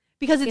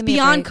 Because it's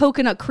beyond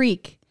Coconut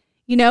Creek.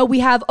 You know, we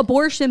have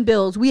abortion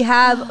bills. We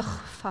have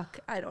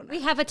I don't know.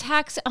 We have a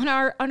tax on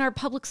our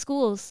public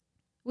schools.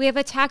 We have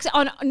a tax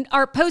on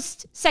our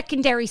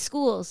post-secondary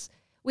schools.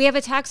 We have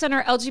a tax on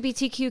our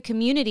LGBTQ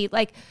community.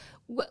 Like,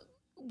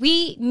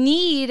 we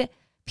need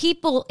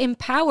people in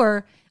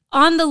power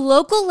on the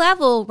local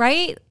level,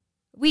 right?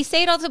 We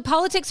say it all the time,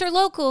 politics are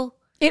local.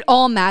 It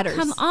all matters.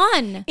 Come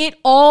on. It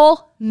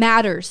all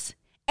matters.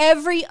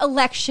 Every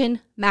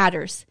election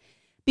matters.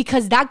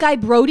 Because that guy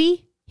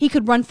Brody, he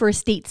could run for a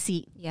state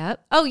seat.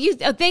 Yep. Oh,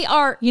 they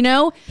are. You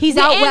know, he's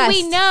out west.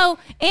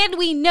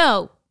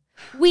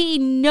 We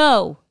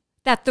know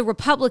that the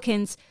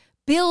Republicans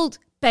build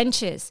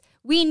benches.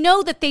 We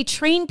know that they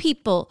train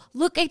people.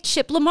 Look at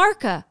Chip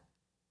LaMarca,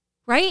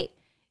 right?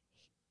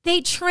 They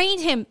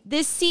trained him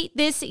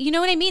you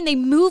know what I mean? They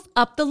move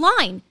up the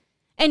line.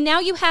 And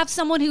now you have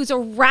someone who's a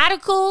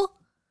radical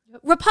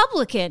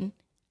Republican.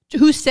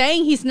 Who's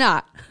saying he's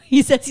not.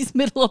 He says he's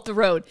middle of the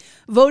road,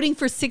 voting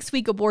for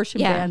 6-week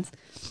abortion bans.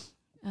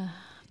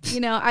 You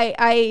know,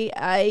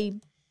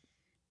 I'm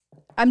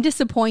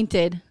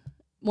disappointed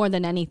more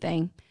than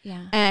anything.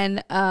 Yeah.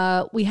 And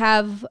we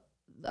have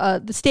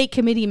the state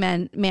committee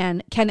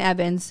man, Ken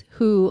Evans,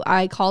 who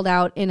I called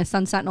out in a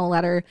Sun Sentinel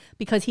letter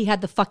because he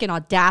had the fucking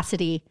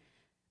audacity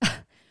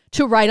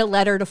to write a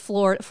letter to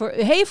Florida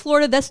hey,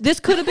 Florida, this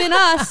could have been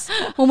us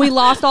when we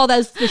lost all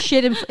the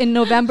shit in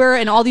November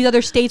and all these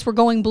other states were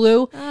going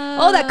blue.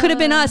 That could have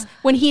been us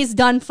when he's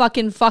done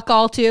fucking fuck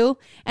all too.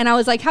 And I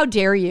was like, how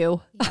dare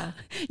you? Yeah.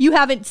 You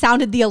haven't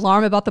sounded the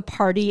alarm about the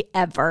party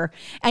ever.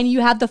 And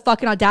you have the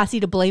fucking audacity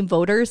to blame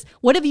voters.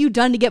 What have you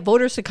done to get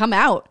voters to come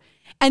out?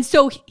 And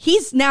so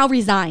he's now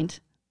resigned,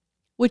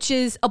 which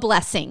is a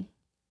blessing.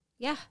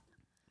 Yeah.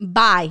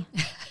 Bye.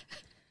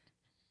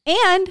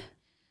 And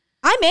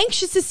I'm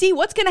anxious to see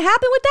what's going to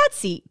happen with that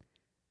seat.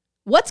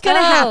 What's going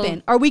to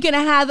happen? Are we going to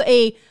have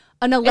an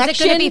election?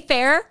 Is it going to be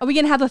fair? Are we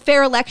going to have a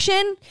fair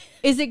election?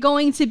 Is it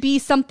going to be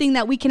something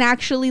that we can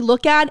actually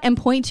look at and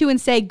point to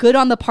and say, good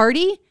on the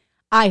party?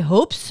 I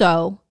hope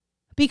so.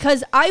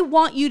 Because I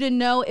want you to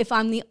know, if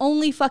I'm the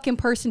only fucking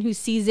person who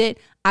sees it,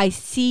 I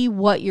see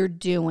what you're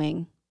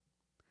doing.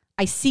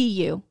 I see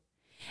you.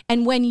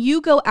 And when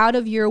you go out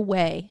of your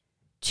way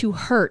to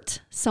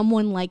hurt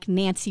someone like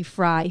Nancy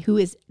Fry, who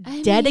is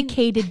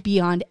dedicated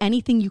beyond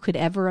anything you could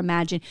ever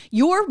imagine.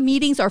 Your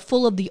meetings are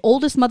full of the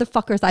oldest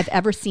motherfuckers I've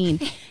ever seen.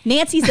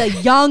 Nancy's a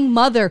young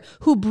mother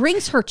who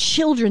brings her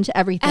children to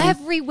everything.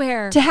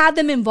 Everywhere. To have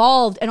them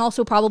involved, and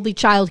also probably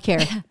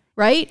childcare,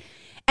 right?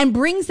 And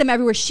brings them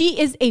everywhere.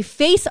 She is a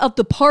face of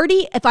the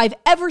party if I've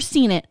ever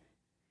seen it.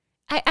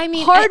 I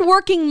mean,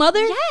 hardworking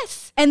mother.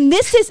 Yes. And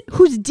this is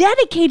who's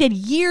dedicated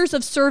years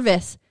of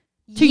service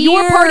to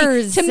your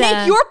party, to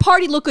make your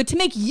party look good, to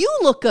make you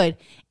look good.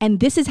 And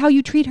this is how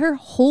you treat her?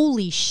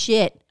 Holy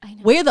shit. I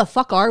know. Where the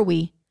fuck are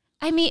we?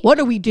 I mean, what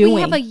are we doing?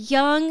 We have a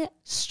young,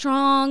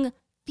 strong,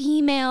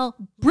 female,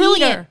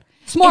 brilliant, leader.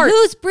 Smart. And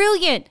who's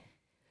brilliant?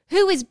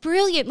 Who is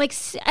brilliant? Like,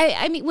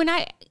 I mean, when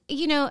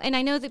and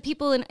I know that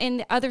people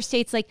in other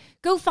states, like,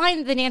 go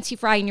find the Nancy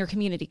Fry in your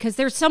community, because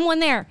there's someone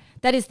there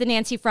that is the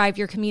Nancy Fry of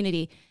your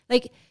community.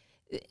 Like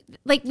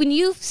when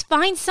you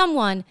find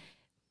someone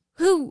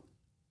who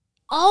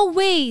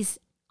always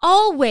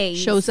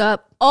shows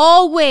up,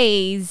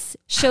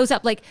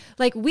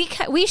 like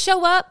we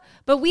show up,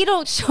 but we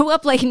don't show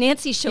up like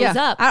Nancy shows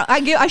up.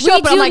 I show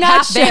up, but I'm like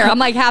half there. I'm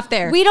like half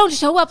there. We don't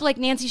show up like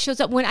Nancy shows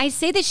up. When I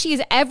say that she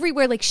is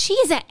everywhere, like she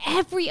is at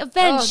every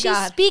event. She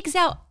speaks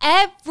out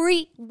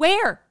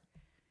everywhere.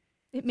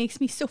 It makes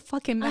me so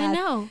fucking mad. I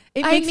know.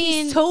 It makes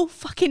me so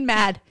fucking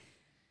mad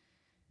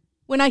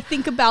when I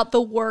think about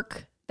the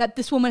work that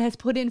this woman has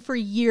put in for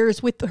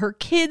years with her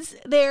kids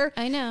there.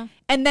 I know.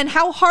 And then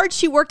how hard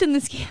she worked in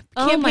this campaign.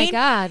 Oh my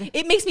God.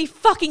 It makes me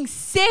fucking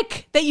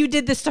sick that you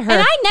did this to her.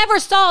 And I never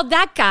saw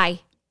that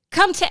guy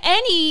come to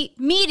any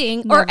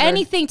meeting or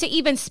anything to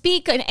even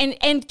speak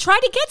and try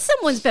to get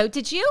someone's vote.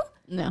 Did you?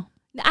 No.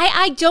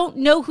 I don't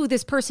know who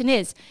this person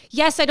is.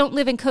 Yes, I don't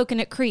live in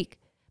Coconut Creek,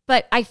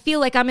 but I feel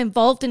like I'm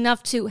involved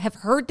enough to have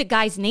heard the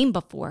guy's name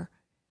before.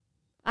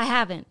 I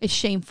haven't. It's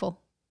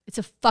shameful. It's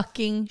a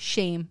fucking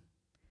shame.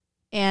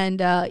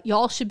 And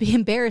y'all should be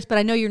embarrassed, but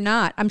I know you're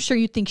not. I'm sure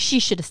you think she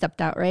should have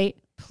stepped out, right?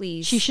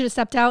 Please. She should have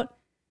stepped out.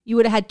 You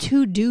would have had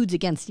two dudes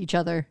against each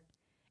other.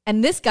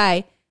 And this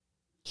guy...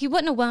 He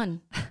wouldn't have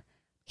won.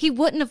 He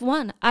wouldn't have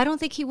won. I don't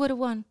think he would have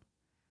won.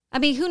 I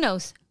mean, who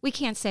knows? We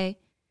can't say.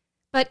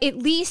 But at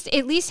least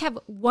have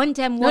one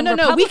Dem, one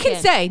Republican. No. We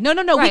can say. No.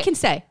 Right. We can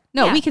say.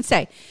 No, yeah. We can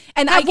say.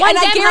 And I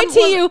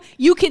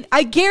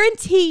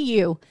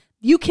guarantee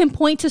you can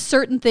point to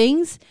certain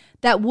things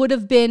that would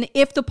have been,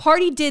 if the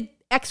party did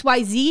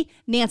XYZ,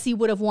 Nancy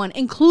would have won,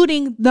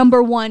 including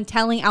number one,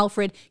 telling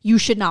Alfred, you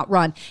should not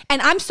run.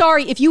 And I'm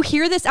sorry, if you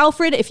hear this,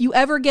 Alfred, if you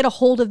ever get a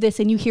hold of this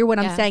and you hear what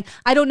I'm saying,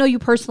 I don't know you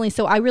personally,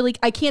 so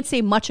I can't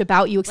say much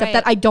about you except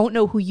that I don't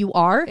know who you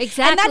are.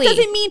 Exactly.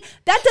 And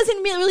that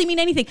doesn't really mean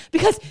anything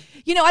because,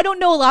 I don't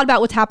know a lot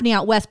about what's happening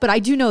out west, but I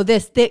do know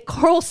this, that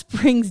Coral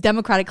Springs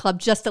Democratic Club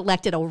just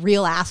elected a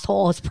real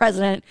asshole as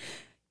president.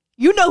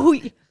 You know who,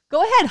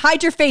 go ahead,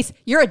 hide your face.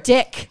 You're a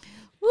dick.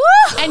 Woo!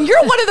 And you're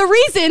one of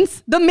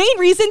the main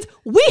reasons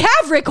we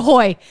have Rick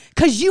Hoy,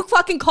 because you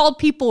fucking called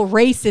people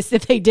racist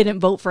if they didn't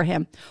vote for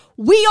him.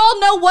 We all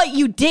know what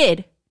you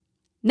did.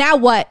 Now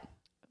what?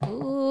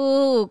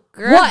 Ooh,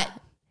 girl. What?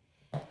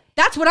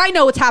 That's what I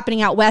know what's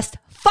happening out west.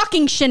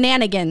 Fucking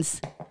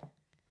shenanigans.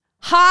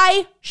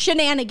 High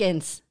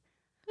shenanigans.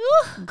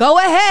 Ooh. Go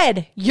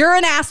ahead. You're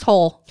an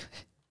asshole.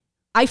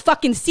 I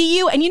fucking see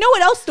you. And you know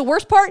what else? The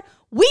worst part?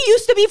 We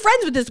used to be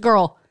friends with this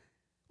girl.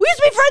 We used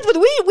to be friends with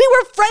her. We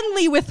were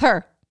friendly with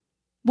her.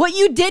 What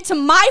you did to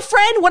my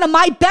friend, one of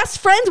my best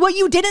friends, what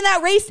you did in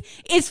that race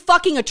is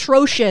fucking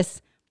atrocious.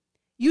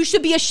 You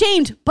should be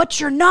ashamed, but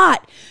you're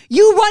not.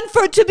 You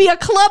run to be a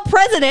club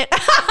president.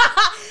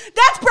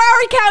 That's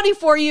Broward County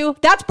for you.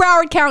 That's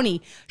Broward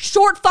County.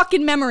 Short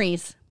fucking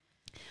memories.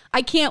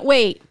 I can't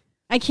wait.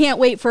 I can't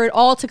wait for it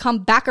all to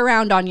come back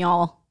around on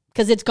y'all,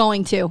 because it's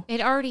going to. It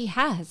already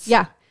has.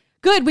 Yeah.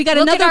 Good. We got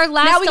now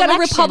we got a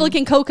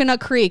Republican Coconut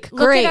Creek.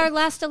 Great. Look at our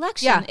last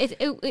election.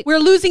 Yeah. We're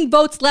losing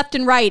votes left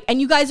and right, and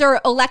you guys are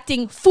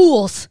electing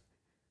fools.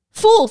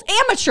 Fools.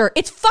 Amateur.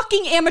 It's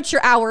fucking amateur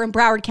hour in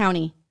Broward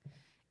County.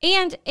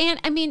 And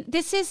I mean,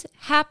 this is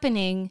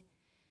happening.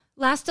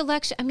 Last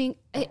election, I mean,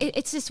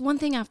 it's just one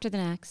thing after the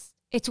next.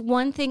 It's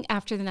one thing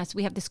after the next.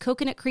 We have this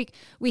Coconut Creek.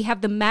 We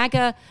have the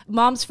MAGA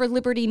Moms for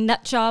Liberty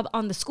nut job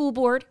on the school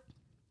board.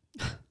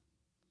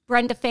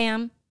 Brenda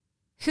Pham,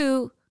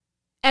 who...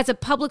 as a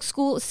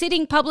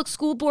sitting public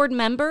school board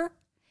member,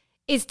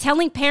 is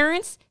telling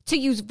parents to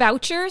use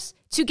vouchers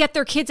to get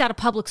their kids out of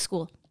public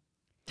school.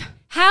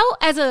 How,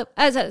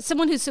 as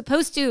someone who's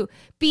supposed to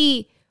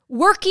be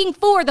working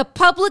for the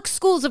public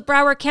schools of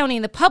Broward County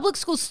and the public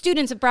school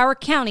students of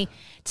Broward County,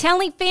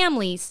 telling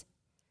families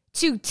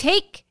to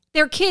take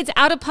their kids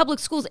out of public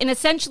schools and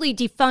essentially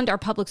defund our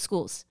public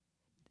schools?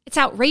 It's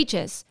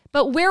outrageous.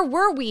 But where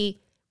were we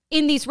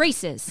in these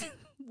races?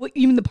 What,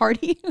 you mean the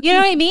party? You know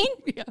what I mean?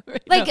 Yeah,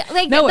 right.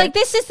 Like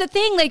this is the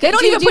thing. Like they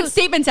don't even put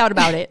statements out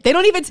about it. They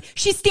don't even.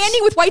 She's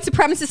standing with white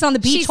supremacists on the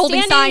beach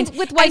holding signs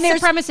with white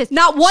supremacists.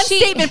 Not one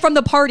statement from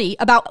the party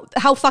about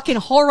how fucking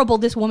horrible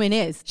this woman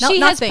is. She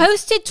has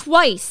posted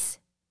twice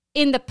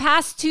in the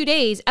past 2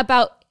 days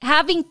about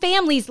having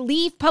families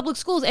leave public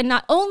schools, and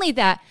not only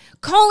that,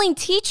 calling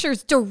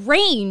teachers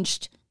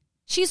deranged.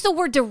 She used the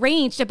word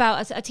deranged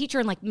about a teacher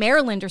in like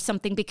Maryland or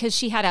something because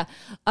she had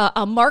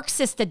a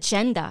Marxist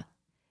agenda.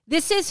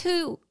 This is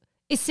who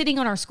is sitting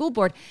on our school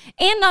board.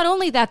 And not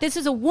only that, this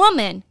is a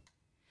woman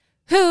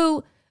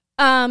who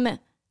who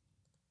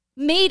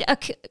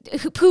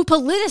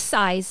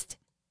politicized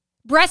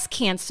breast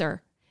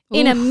cancer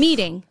in a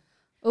meeting.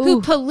 Oof.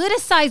 Who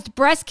politicized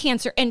breast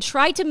cancer and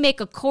tried to make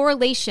a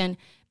correlation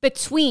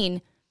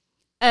between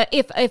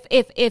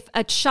if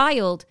a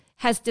child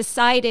has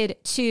decided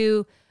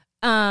to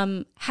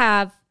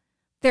have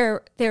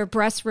their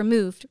breasts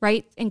removed,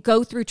 right, and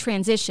go through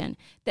transition,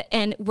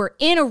 and we're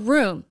in a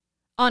room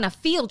on a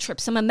field trip,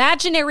 some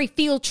imaginary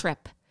field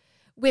trip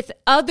with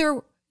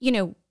other,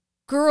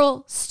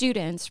 girl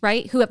students,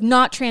 right, who have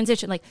not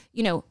transitioned, like,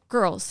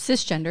 girls,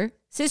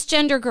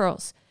 cisgender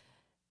girls,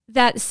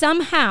 that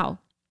somehow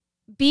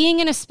being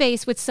in a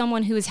space with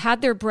someone who has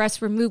had their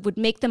breasts removed would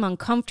make them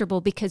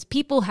uncomfortable because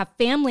people have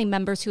family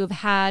members who have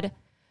had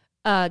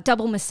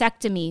double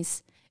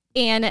mastectomies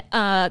and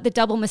the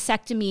double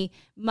mastectomy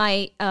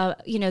might,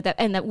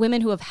 and that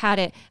women who have had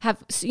it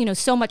have,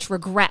 so much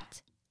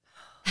regret.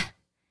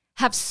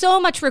 Have so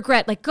much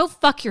regret. Like, go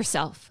fuck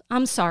yourself.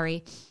 I'm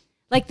sorry.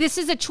 Like, this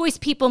is a choice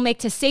people make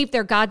to save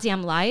their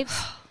goddamn lives.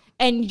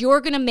 And you're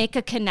going to make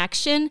a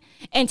connection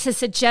and to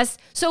suggest,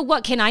 so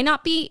what, can I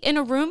not be in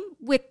a room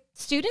with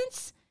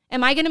students?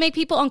 Am I going to make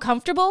people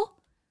uncomfortable?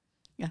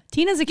 Yeah.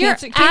 Tina's a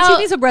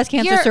Tina's a breast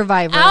cancer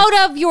survivor.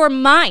 Out of your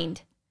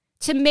mind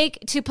to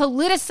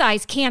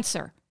politicize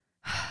cancer.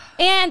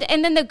 And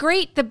then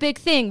the big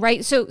thing,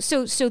 right? So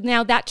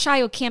now that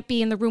child can't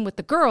be in the room with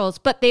the girls,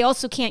 but they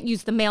also can't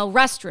use the male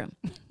restroom.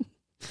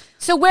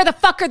 So where the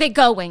fuck are they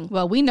going?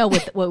 Well, we know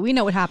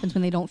what happens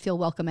when they don't feel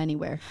welcome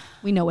anywhere.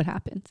 We know what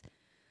happens.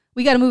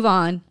 We got to move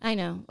on. I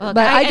know, but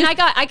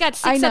I got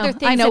six other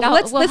things. I know.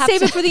 Let's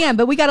save it for the end.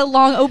 But we got a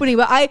long opening.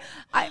 But I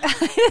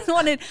just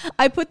wanted.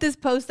 I put this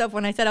post up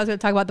when I said I was going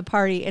to talk about the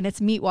party, and it's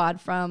Meatwad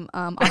from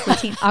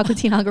Aqua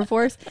Teen Hunger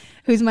Force,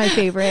 who's my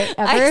favorite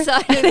ever. I saw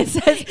it. It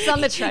says it's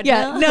on the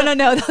treadmill. Yeah,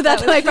 no.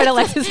 That's my friend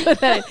Alexis put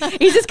that in.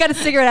 He's just got a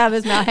cigarette out of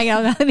his mouth, hanging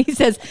out, and he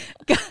says,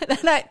 God,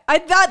 and I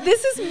thought,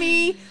 this is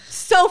me.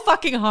 So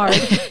fucking hard.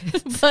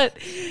 But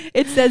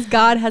it says,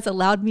 God has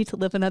allowed me to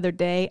live another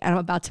day and I'm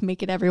about to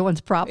make it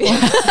everyone's problem.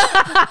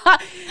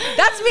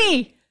 That's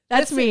me.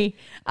 That's me.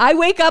 I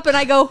wake up and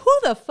I go, who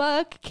the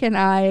fuck can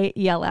I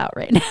yell out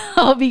right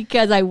now?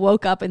 Because I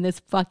woke up in this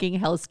fucking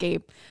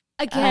hellscape.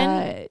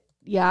 Again.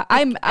 Yeah,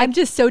 I'm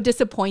just so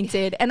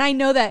disappointed. And I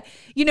know that,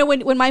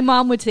 when my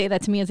mom would say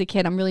that to me as a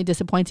kid, I'm really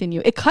disappointed in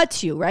you. It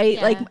cuts you, right?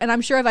 Yeah. Like, and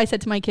I'm sure if I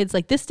said to my kids,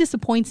 like, this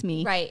disappoints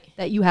me, right,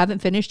 that you haven't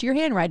finished your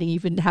handwriting.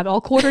 You've been have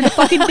all quarter to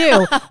fucking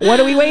do.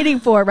 What are we waiting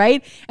for,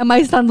 right? And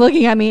my son's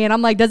looking at me and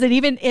I'm like, does it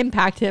even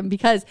impact him?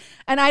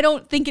 And I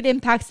don't think it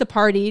impacts the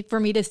party for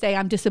me to say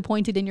I'm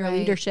disappointed in your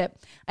leadership.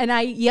 And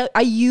I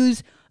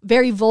use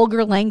very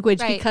vulgar language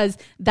because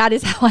that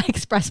is how I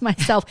express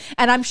myself.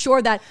 And I'm sure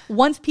that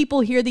once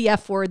people hear the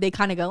F word, they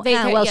kind of go,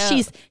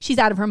 she's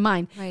out of her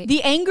mind. Right.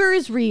 The anger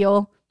is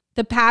real.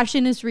 The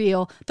passion is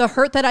real. The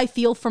hurt that I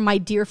feel from my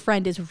dear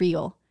friend is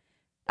real.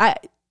 And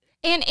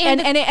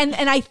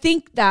I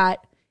think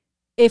that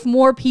if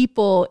more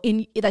people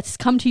that's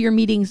come to your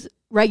meetings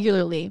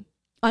regularly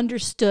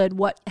understood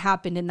what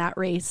happened in that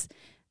race,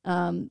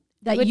 that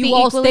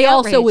they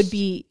also would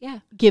be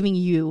giving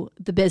you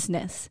the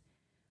business.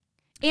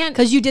 And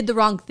because you did the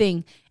wrong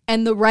thing,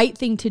 and the right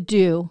thing to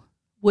do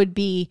would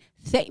be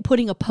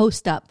putting a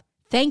post up,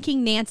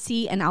 thanking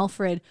Nancy and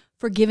Alfred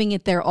for giving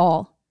it their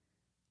all,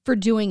 for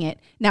doing it.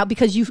 Now,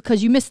 because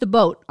you missed the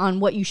boat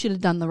on what you should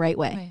have done the right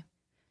way. Right.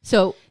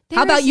 So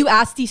how about you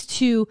ask these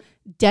two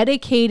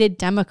dedicated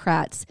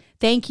Democrats,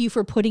 thank you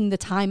for putting the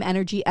time,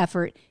 energy,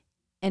 effort,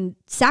 and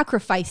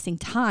sacrificing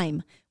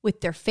time with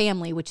their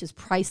family, which is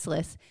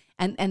priceless,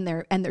 and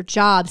their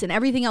jobs and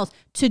everything else,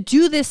 to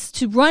do this,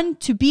 to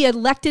be an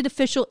elected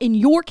official in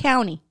your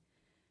county,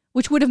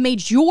 which would have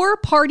made your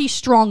party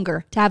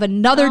stronger to have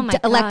another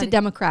elected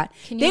Democrat.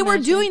 They were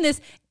doing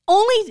this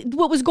only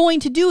what was going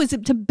to do is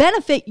to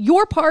benefit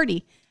your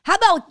party. How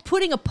about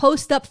putting a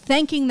post up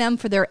thanking them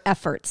for their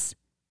efforts?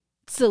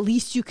 It's the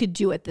least you could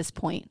do at this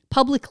point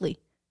publicly,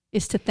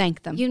 is to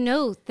thank them. You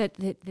know that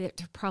they're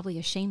probably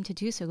ashamed to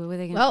do so. What are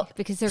they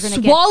because they're going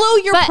to swallow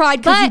your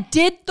pride because you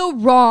did the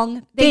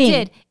wrong thing. They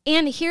did.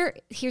 And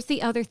here's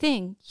the other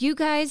thing. You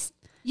guys,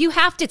 you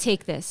have to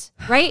take this,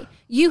 right?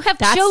 You have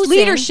chosen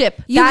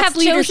leadership.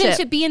 Chosen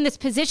to be in this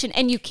position,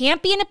 and you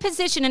can't be in a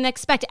position and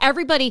expect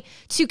everybody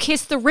to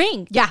kiss the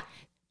ring. Yeah.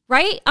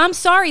 Right? I'm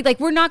sorry. Like,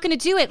 we're not going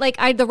to do it. Like,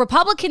 the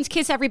Republicans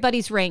kiss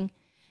everybody's ring,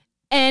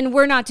 and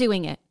we're not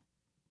doing it.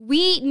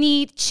 We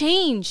need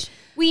change.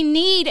 We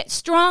need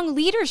strong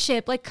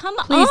leadership. Like, come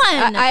on.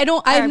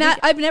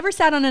 I've never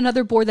sat on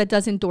another board that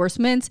does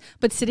endorsements,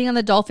 but sitting on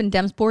the Dolphin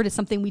Dems board is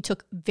something we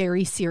took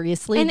very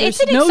seriously. And there's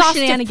it's an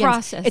exhaustive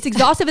process. It's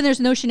exhaustive and there's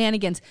no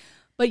shenanigans.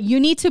 But you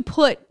need to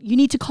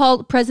call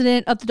the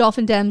president of the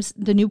Dolphin Dems,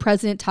 the new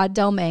president, Todd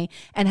Delmay,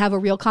 and have a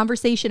real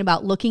conversation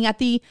about looking at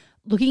the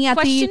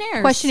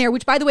questionnaire,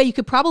 which, by the way, you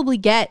could probably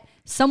get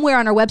somewhere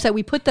on our website.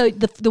 We put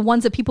the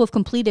ones that people have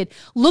completed.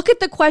 Look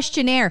at the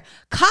questionnaire.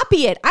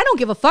 Copy it. I don't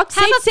give a fuck.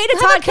 Say to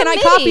Todd, can I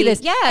copy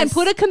this? Yes. And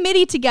put a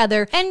committee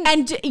together.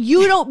 And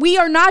we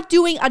are not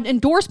doing an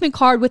endorsement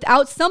card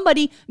without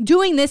somebody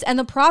doing this and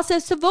the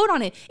process to vote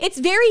on it.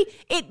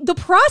 The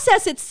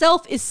process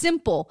itself is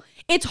simple.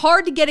 It's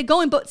hard to get it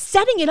going, but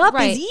setting it up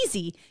is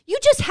easy. You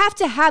just have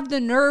to have the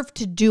nerve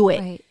to do it.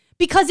 Right.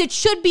 Because it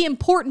should be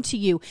important to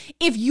you.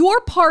 If your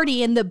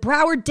party and the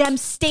Broward Dems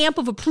stamp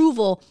of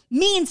approval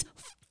means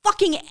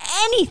fucking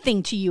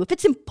anything to you, if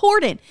it's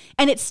important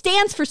and it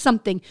stands for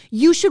something,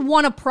 you should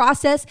want a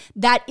process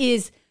that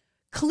is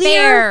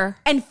clear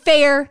and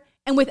fair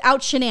and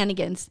without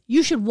shenanigans.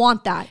 You should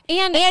want that.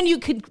 And you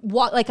could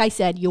walk, like I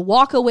said, you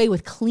walk away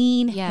with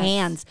clean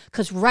hands.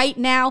 Because right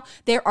now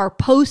there are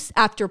posts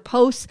after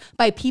posts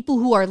by people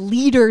who are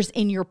leaders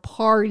in your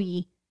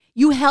party.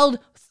 You held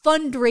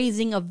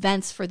fundraising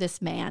events for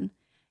this man.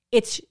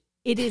 It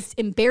is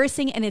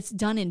embarrassing and it's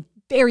done in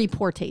very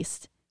poor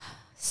taste.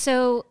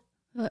 So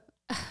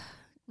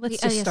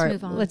Let's just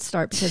start. Let's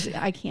start because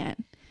I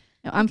can't.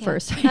 No, I'm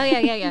first. Oh,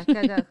 yeah.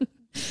 Go.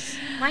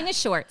 Mine is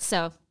short,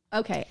 so.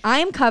 Okay.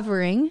 I'm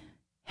covering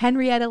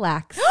Henrietta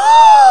Lacks. This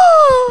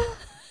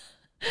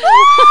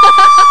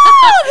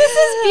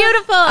is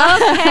beautiful.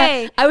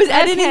 Okay. I was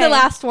editing the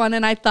last one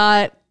and I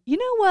thought, you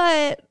know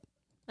what?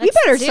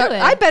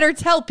 I better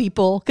tell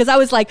people because I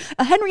was like,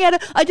 Henrietta,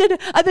 I did, and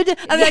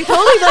I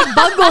totally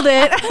bungled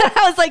it.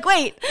 I was like,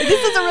 wait,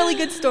 this is a really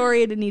good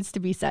story and it needs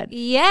to be said.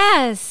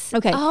 Yes.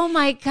 Okay. Oh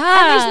my God.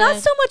 And there's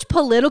not so much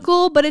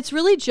political, but it's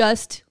really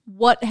just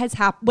what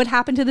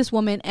happened to this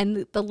woman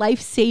and the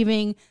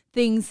life-saving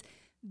things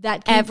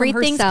that came from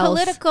her cells. Everything's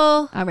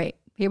political. All right,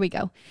 here we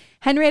go.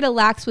 Henrietta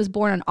Lacks was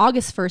born on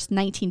August 1st,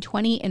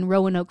 1920 in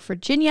Roanoke,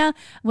 Virginia.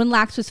 When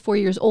Lacks was 4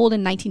 years old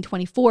in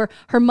 1924,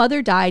 her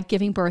mother died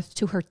giving birth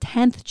to her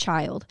 10th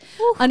child.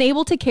 Ooh.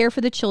 Unable to care for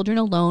the children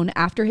alone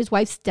after his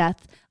wife's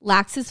death,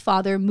 Lacks's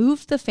father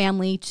moved the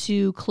family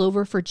to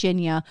Clover,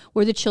 Virginia,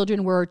 where the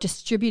children were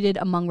distributed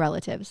among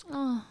relatives.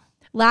 Oh.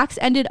 Lacks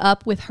ended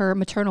up with her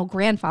maternal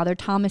grandfather,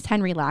 Thomas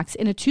Henry Lacks,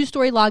 in a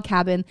 2-story log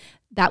cabin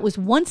that was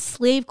once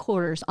slave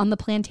quarters on the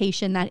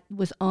plantation that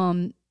was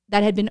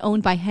that had been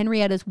owned by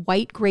Henrietta's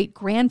white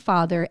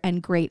great-grandfather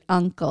and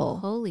great-uncle.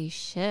 Holy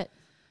shit.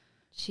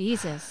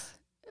 Jesus.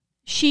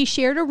 She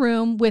shared a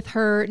room with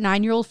her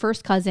 9-year-old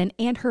first cousin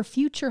and her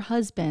future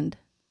husband,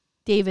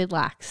 David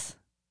Lacks.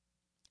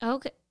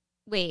 Okay.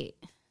 Wait.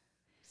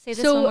 Say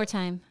this one more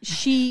time.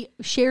 She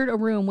shared a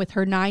room with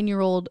her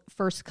 9-year-old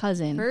first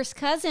cousin.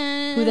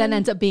 Who then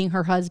ends up being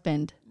her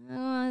husband.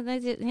 Oh,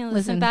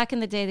 listen, back in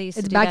the day, they used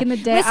to do back that. in the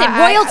day. Listen,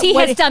 royalty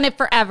has done it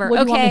forever.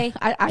 Okay,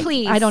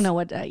 please. I don't know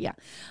what. Yeah,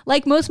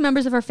 like most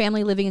members of her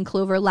family living in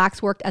Clover,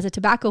 Lacks worked as a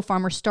tobacco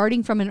farmer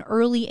starting from an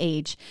early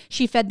age.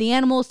 She fed the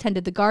animals,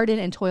 tended the garden,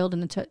 and toiled in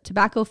the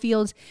tobacco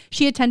fields.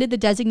 She attended the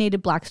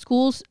designated black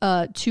schools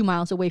 2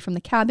 miles away from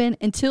the cabin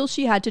until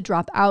she had to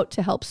drop out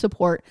to help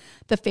support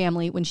the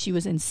family when she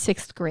was in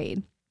 6th grade.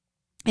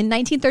 In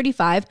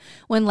 1935,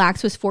 when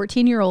Lacks was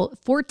 14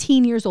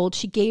 years old,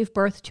 she gave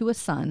birth to a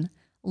son,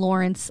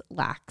 Lawrence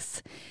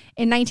Lacks.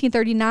 In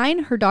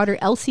 1939, her daughter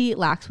Elsie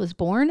Lacks was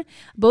born.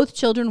 Both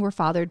children were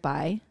fathered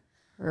by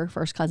her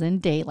first cousin,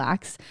 Day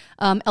Lacks.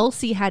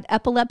 Elsie had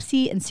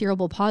epilepsy and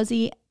cerebral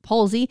palsy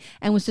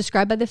and was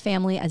described by the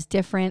family as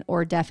different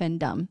or deaf and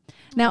dumb.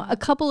 Now, a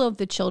couple of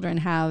the children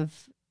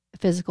have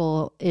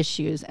physical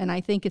issues, and I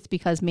think it's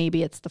because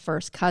maybe it's the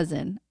first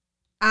cousin.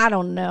 I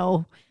don't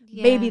know.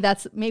 Yeah. Maybe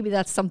that's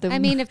something. I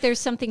mean, if there's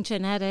something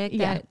genetic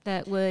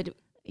that would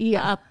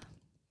up,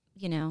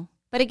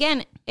 But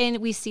again, and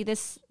we see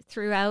this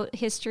throughout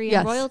history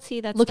and royalty.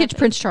 Look at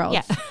Prince Charles.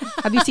 Yeah.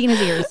 Have you seen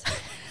his ears?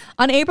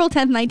 On April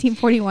 10th,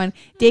 1941,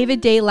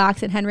 David Day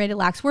Lacks and Henrietta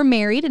Lacks were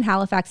married in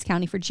Halifax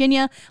County,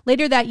 Virginia.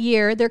 Later that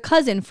year, their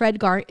cousin, Fred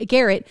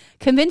Garrett,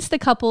 convinced the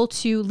couple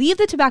to leave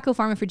the tobacco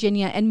farm in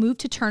Virginia and move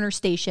to Turner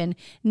Station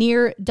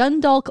near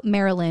Dundalk,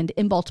 Maryland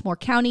in Baltimore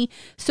County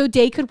so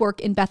Day could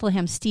work in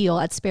Bethlehem Steel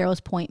at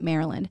Sparrows Point,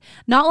 Maryland.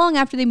 Not long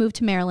after they moved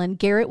to Maryland,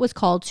 Garrett was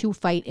called to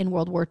fight in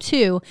World War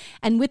II.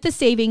 And with the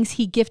savings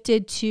he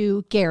gifted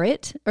to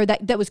Garrett, or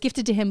that was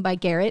gifted to him by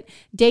Garrett,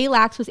 Day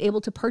Lacks was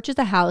able to purchase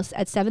a house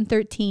at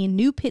 713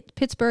 New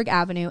Pittsburgh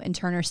Avenue in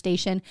Turner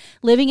Station.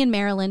 Living in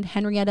Maryland,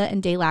 Henrietta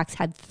and Day Lacks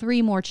had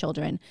 3 more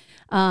children.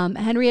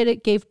 Henrietta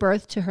gave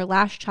birth to her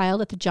last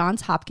child at the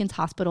Johns Hopkins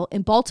Hospital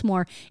in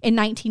Baltimore in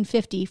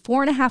 1950,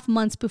 4.5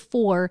 months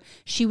before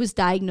she was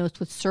diagnosed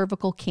with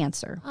cervical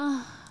cancer.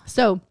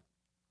 So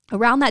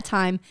around that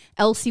time,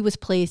 Elsie was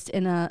placed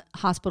in a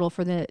hospital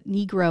for the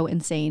Negro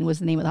Insane, was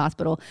the name of the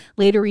hospital,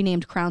 later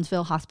renamed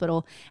Crownsville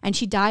Hospital, and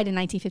she died in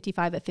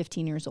 1955 at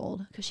 15 years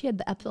old because she had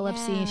the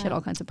epilepsy and she had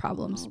all kinds of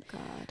problems. Oh,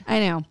 God. I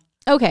know.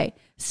 Okay,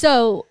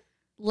 so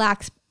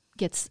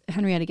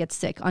Henrietta gets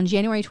sick. On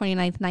January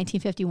 29th,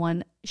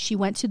 1951, she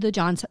went to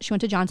Johns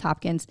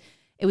Hopkins.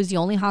 It was the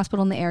only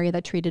hospital in the area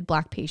that treated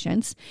Black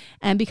patients,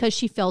 and because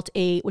she felt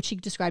what she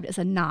described as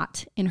a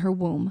knot in her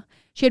womb.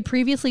 She had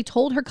previously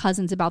told her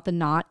cousins about the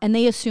knot, and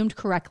they assumed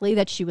correctly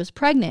that she was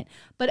pregnant.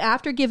 But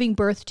after giving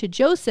birth to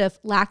Joseph,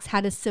 Lacks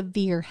had a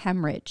severe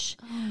hemorrhage.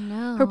 Oh,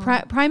 no. Her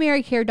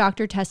primary care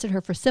doctor tested her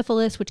for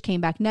syphilis, which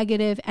came back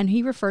negative, and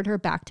he referred her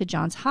back to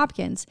Johns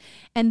Hopkins.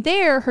 And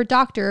there, her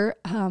doctor,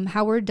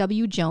 Howard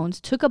W.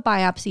 Jones, took a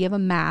biopsy of a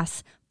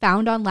mass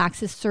found on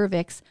Lacks's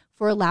cervix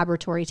for a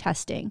laboratory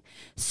testing.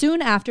 Soon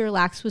after,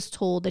 Lacks was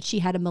told that she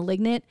had a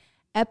malignant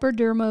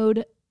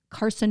epidermoid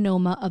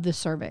carcinoma of the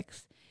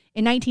cervix.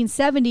 In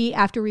 1970,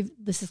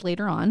 this is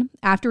later on,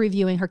 after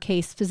reviewing her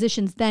case,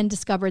 physicians then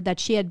discovered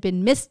that she had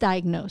been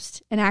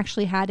misdiagnosed and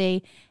actually had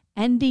a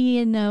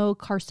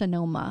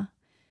adenocarcinoma.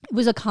 It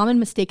was a common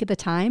mistake at the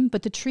time,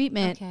 but the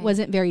treatment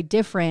wasn't very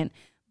different.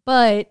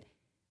 But,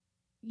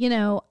 we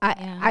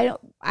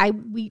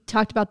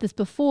talked about this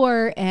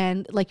before,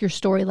 and like your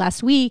story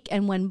last week,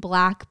 and when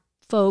Black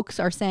folks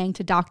are saying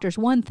to doctors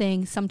one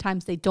thing,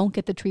 sometimes they don't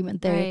get the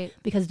treatment there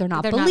because they're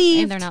not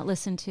believed. And they're not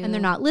listened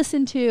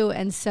to.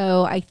 And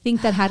so I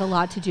think that had a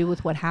lot to do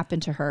with what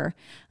happened to her.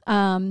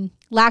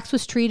 Lax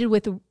was treated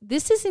with,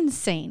 this is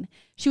insane.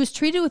 She was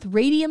treated with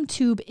radium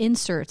tube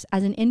inserts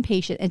as an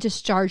inpatient and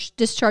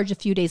discharged a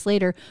few days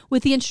later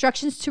with the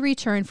instructions to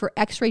return for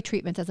x-ray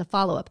treatments as a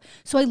follow-up.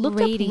 So I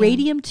looked up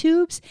radium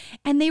tubes,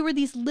 and they were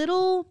these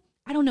little,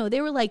 I don't know,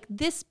 they were like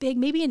this big,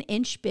 maybe an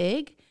inch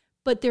big,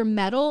 but they're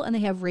metal and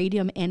they have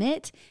radium in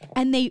it,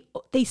 and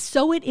they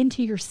sew it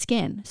into your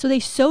skin. So they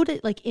sewed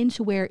it like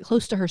into where,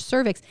 close to her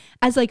cervix,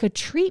 as like a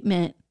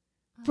treatment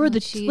for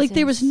like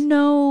there was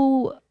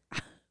no,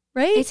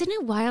 right? Isn't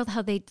it wild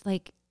how they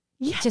like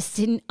just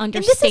didn't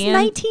understand? And this is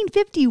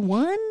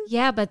 1951.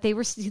 Yeah, but they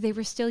were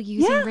still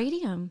using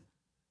radium.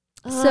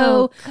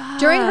 So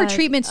during her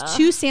treatments,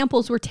 2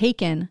 samples were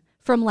taken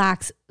from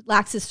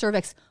Lax's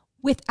cervix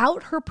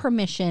without her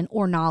permission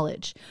or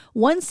knowledge.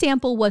 One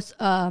sample was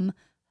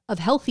of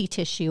healthy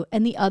tissue,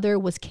 and the other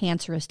was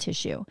cancerous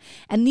tissue.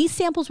 And these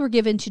samples were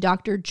given to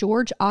Dr.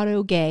 George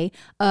Otto Gay,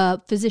 a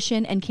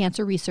physician and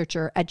cancer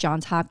researcher at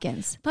Johns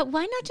Hopkins. But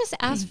why not just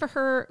ask for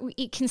her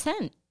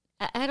consent?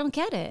 I don't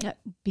get it.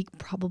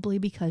 Probably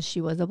because she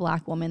was a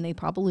black woman. They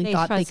probably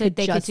thought they could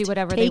do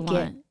whatever they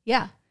want.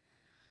 Yeah.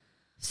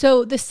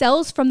 So the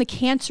cells from the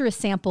cancerous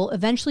sample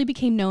eventually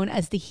became known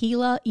as the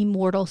Gila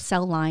immortal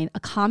cell line, a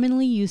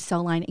commonly used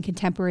cell line in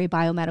contemporary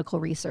biomedical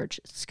research,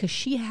 because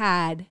she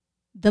had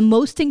the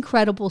most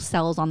incredible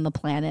cells on the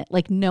planet.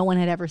 Like, no one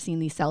had ever seen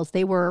these cells.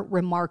 They were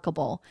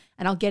remarkable.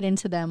 And I'll get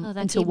into them,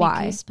 into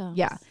why.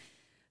 Yeah.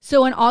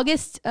 So on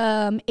August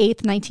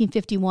 8th,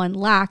 1951,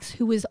 Lax,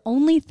 who was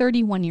only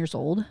 31 years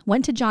old,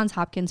 went to Johns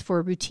Hopkins for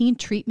a routine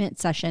treatment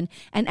session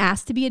and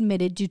asked to be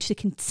admitted due to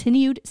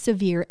continued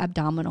severe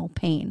abdominal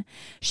pain.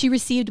 She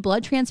received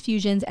blood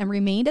transfusions and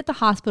remained at the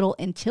hospital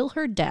until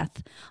her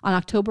death on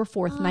October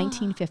 4th,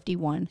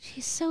 1951.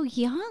 She's so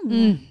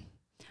young.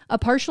 A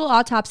partial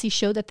autopsy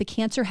showed that the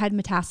cancer had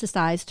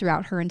metastasized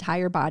throughout her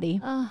entire body.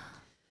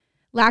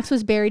 Lax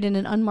was buried in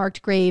an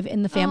unmarked grave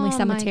in the family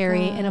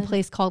cemetery in a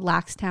place called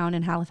Laxtown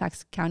in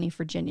Halifax County,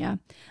 Virginia.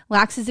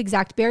 Lax's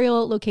exact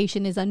burial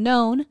location is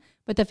unknown,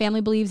 but the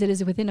family believes it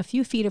is within a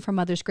few feet of her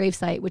mother's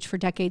gravesite, which for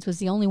decades was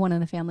the only one in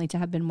the family to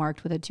have been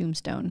marked with a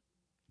tombstone.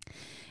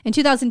 In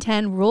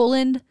 2010,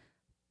 Roland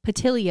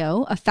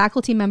Patilio, a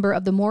faculty member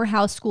of the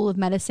Morehouse School of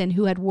Medicine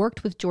who had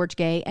worked with George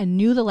Gay and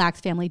knew the Lax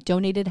family,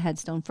 donated a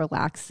headstone for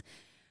Lax.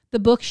 The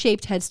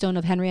book-shaped headstone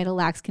of Henrietta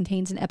Lax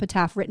contains an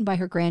epitaph written by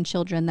her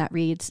grandchildren that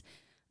reads,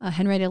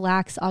 Henrietta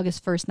Lax,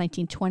 August 1st,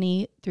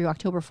 1920 through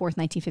October 4th,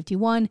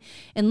 1951.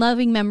 In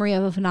loving memory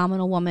of a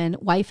phenomenal woman,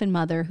 wife and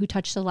mother who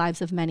touched the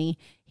lives of many,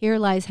 here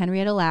lies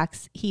Henrietta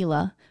Lax,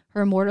 Gila.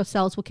 Her immortal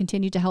cells will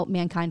continue to help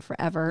mankind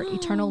forever.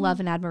 Eternal love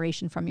and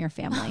admiration from your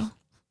family.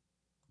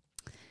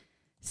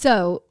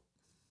 So,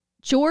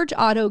 George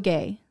Otto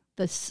Gay,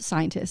 the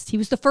scientist, he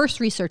was the first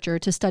researcher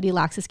to study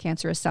Lax's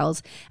cancerous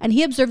cells, and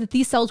he observed that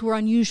these cells were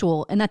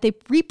unusual and that they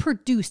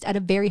reproduced at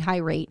a very high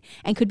rate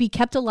and could be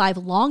kept alive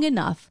long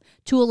enough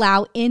to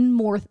allow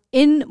more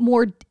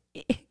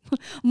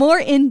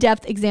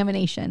in-depth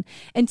examination.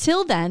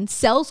 Until then,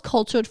 cells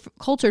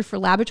cultured for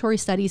laboratory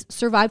studies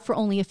survived for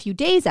only a few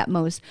days at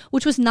most,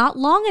 which was not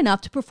long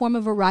enough to perform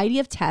a variety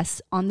of tests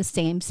on the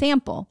same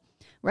sample,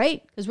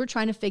 right? Because we're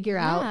trying to figure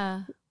out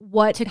how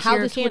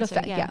this would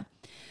affect. Yeah.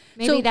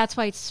 Maybe that's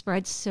why it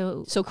spreads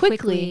so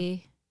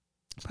quickly.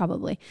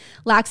 Probably.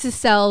 Lax's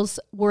cells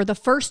were the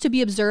first to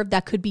be observed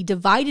that could be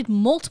divided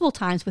multiple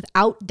times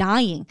without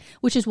dying,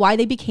 which is why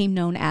they became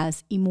known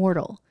as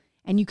immortal.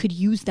 And you could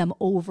use them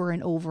over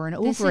and over and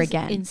over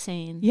again. This is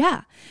insane.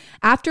 Yeah.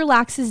 After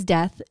Lax's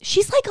death,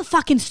 she's like a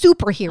fucking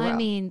superhero. I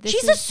mean,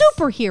 she's a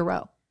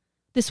superhero,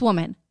 this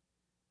woman.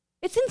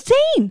 It's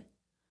insane.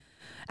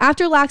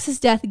 After Lax's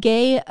death,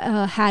 Gay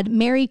had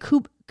Mary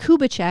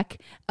Kubitschek,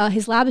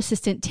 his lab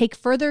assistant, take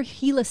further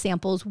Gila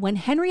samples when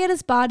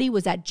Henrietta's body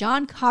was at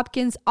Johns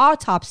Hopkins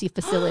autopsy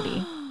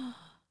facility.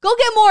 Go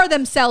get more of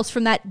them cells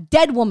from that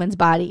dead woman's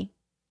body.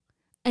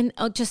 And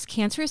just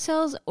cancerous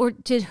cells, or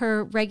did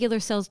her regular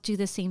cells do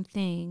the same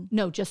thing?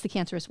 No, just the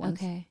cancerous ones.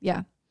 Okay.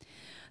 Yeah.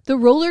 The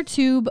roller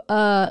tube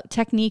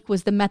technique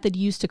was the method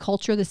used to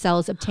culture the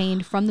cells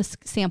obtained from the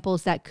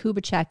samples that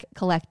Kubitschek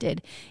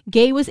collected.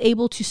 Gay was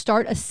able to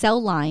start a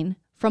cell line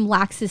from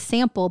Lax's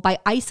sample by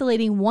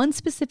isolating one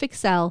specific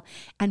cell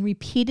and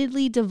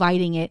repeatedly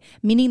dividing it,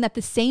 meaning that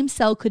the same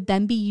cell could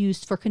then be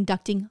used for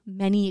conducting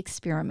many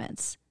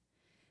experiments.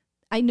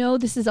 I know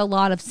this is a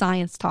lot of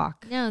science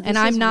talk, and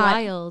I'm not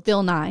wild.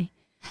 Bill Nye,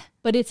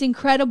 but it's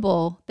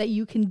incredible that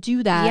you can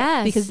do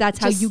that because that's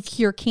how you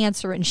cure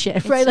cancer and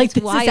shit, right? Like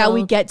this is how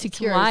we get to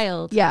cure.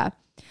 Wild. Yeah.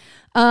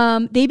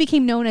 They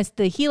became known as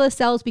the Gila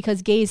cells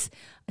because Gay's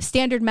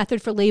standard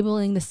method for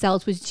labeling the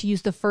cells was to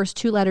use the first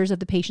 2 letters of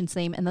the patient's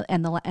name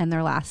and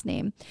their last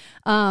name.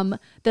 The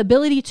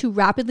ability to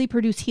rapidly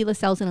produce Gila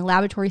cells in a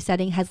laboratory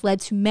setting has led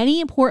to many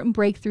important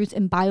breakthroughs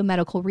in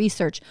biomedical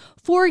research.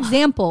 For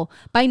example,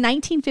 by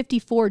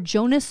 1954,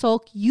 Jonas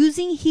Salk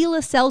using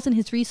Gila cells in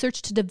his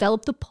research to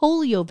develop the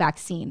polio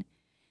vaccine.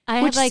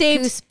 which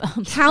saved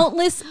goosebumps.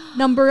 countless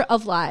number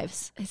of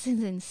lives. This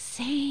is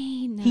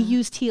insane. He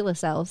used HeLa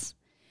cells.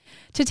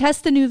 To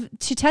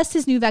test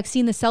his new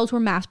vaccine, the cells were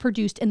mass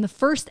produced in the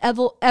first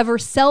ever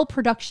cell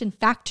production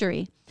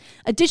factory.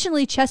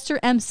 Additionally, Chester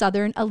M.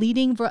 Southern, a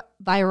leading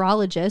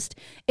virologist,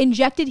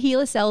 injected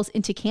HeLa cells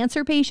into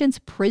cancer patients,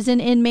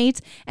 prison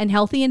inmates, and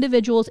healthy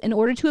individuals in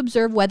order to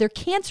observe whether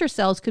cancer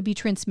cells could be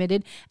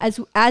transmitted,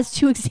 as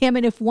to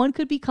examine if one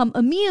could become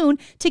immune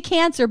to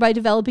cancer by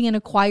developing an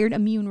acquired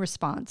immune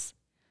response.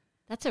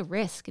 That's a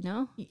risk,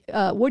 no?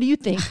 What do you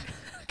think?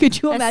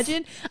 Could you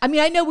imagine? I mean,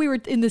 I know we were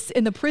in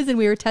the prison.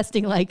 We were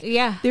testing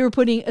they were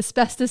putting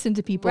asbestos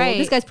into people. Right.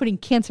 This guy's putting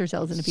cancer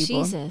cells into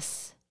people.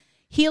 Jesus.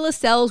 HeLa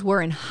cells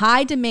were in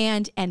high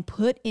demand and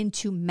put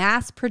into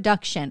mass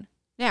production.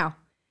 Now,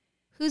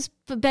 who's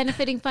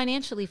benefiting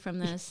financially from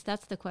this?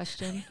 That's the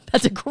question.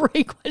 That's a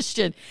great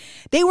question.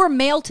 They were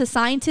mailed to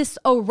scientists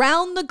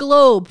around the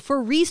globe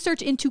for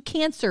research into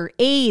cancer,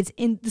 AIDS,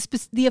 in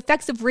the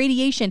effects of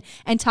radiation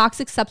and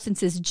toxic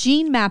substances,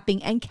 gene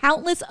mapping, and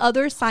countless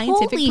other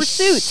scientific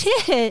pursuits.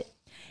 Shit.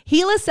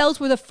 HeLa cells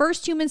were the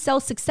first human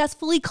cells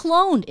successfully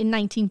cloned in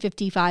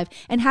 1955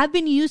 and have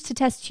been used to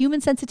test human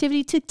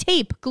sensitivity to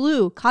tape,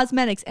 glue,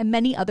 cosmetics, and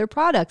many other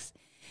products.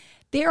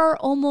 There are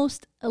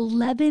almost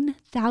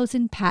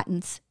 11,000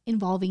 patents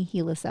involving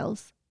HeLa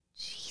cells.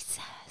 Jesus.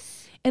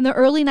 In the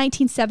early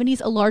 1970s,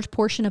 a large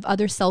portion of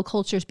other cell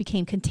cultures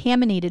became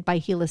contaminated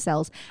by HeLa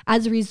cells.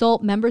 As a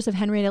result, members of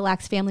Henrietta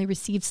Lacks' family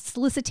received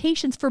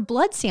solicitations for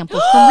blood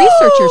samples from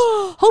researchers,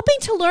 hoping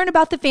to learn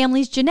about the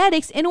family's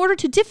genetics in order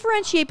to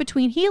differentiate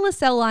between HeLa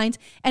cell lines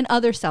and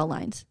other cell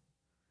lines.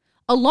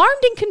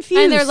 Alarmed and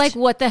confused. And they're like,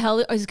 what the hell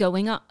is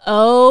going on?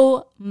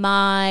 Oh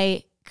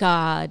my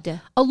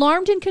God.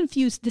 Alarmed and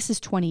confused, this is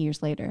 20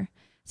 years later.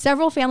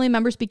 Several family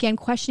members began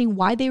questioning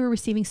why they were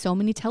receiving so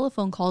many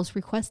telephone calls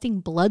requesting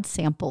blood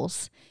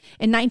samples.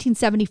 In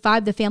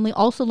 1975, the family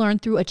also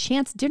learned through a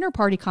chance dinner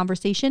party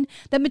conversation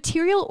that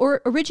material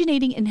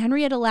originating in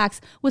Henrietta Lacks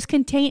was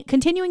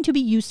continuing to be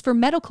used for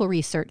medical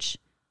research.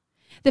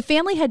 The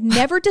family had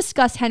never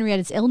discussed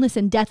Henrietta's illness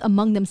and death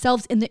among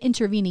themselves in the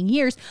intervening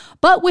years,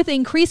 but with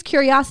increased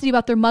curiosity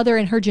about their mother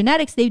and her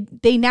genetics,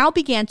 they now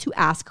began to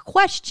ask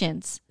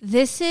questions.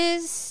 They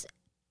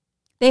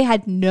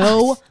had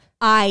no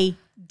idea.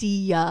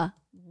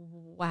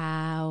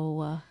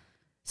 Wow.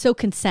 So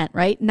consent,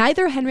 right?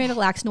 Neither Henrietta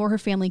Lacks nor her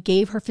family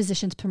gave her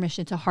physicians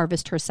permission to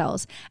harvest her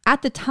cells.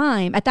 At that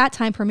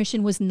time,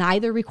 permission was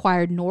neither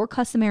required nor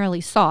customarily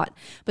sought,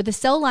 but the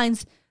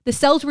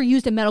cells were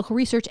used in medical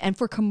research and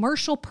for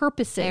commercial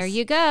purposes. There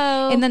you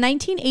go. In the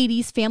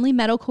 1980s, family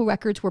medical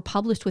records were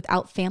published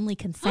without family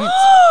consent.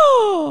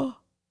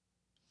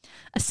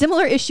 A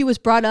similar issue was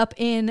brought up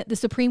in the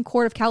Supreme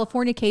Court of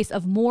California case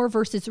of Moore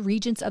versus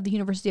Regents of the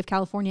University of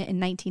California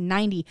in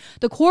 1990.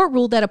 The court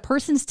ruled that a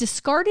person's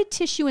discarded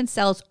tissue and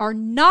cells are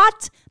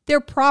not their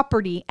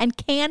property and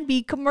can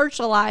be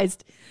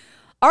commercialized.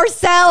 Our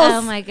cells.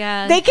 Oh my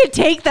God. They can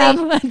take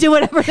them and do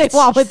whatever they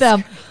want with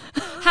them.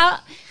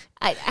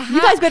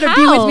 You guys better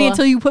be with me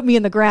until you put me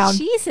in the ground.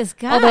 Jesus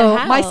God.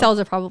 Although my cells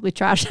are probably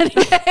trash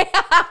anyway.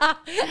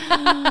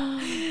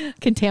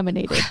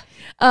 Contaminated.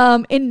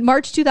 In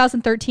March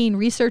 2013,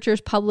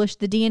 researchers published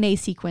the DNA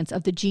sequence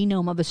of the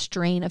genome of a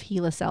strain of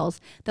HeLa cells.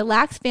 The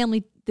Lacks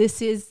family,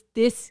 this is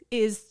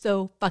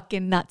so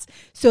fucking nuts.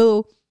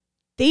 So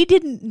they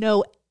didn't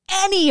know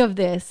any of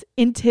this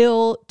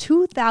until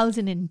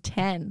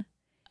 2010.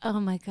 Oh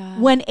my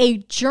God. When a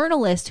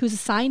journalist who's a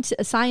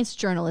science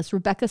journalist,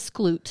 Rebecca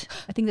Skloot,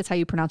 I think that's how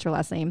you pronounce her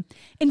last name,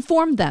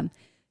 informed them.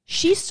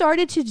 She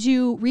started to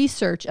do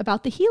research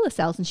about the HeLa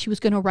cells and she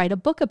was going to write a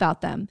book about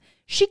them.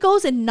 She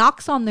goes and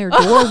knocks on their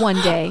door one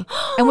day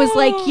and was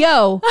like,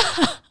 yo,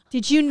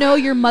 did you know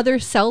your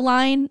mother's cell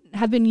line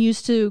have been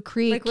used to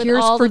create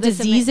cures for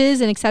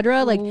diseases and et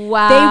cetera? Like,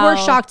 wow. They were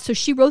shocked. So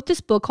she wrote this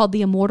book called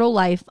The Immortal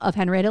Life of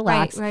Henrietta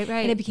Lacks. Right.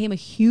 And it became a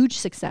huge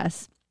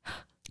success.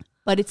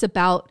 But it's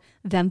about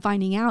them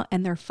finding out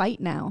and their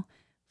fight now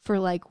for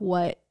like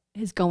what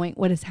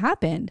has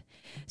happened.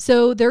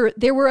 So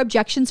there were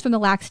objections from the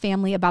Lacks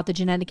family about the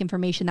genetic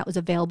information that was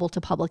available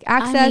to public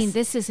access. I mean,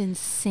 this is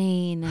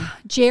insane.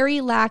 Jerry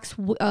Lacks,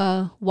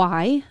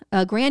 Y,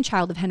 a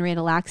grandchild of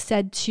Henrietta Lacks,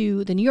 said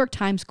to the New York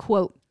Times,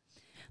 quote,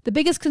 "The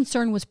biggest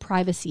concern was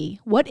privacy.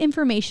 What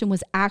information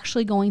was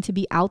actually going to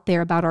be out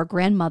there about our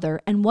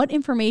grandmother, and what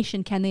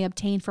information can they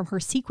obtain from her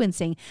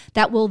sequencing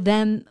that will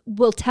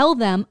tell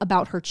them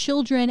about her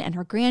children and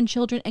her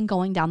grandchildren and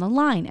going down the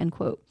line," end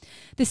quote.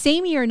 The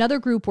same year, another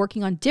group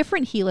working on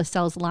different HeLa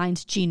cells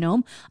line's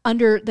genome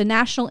under the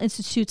National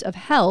Institutes of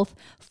Health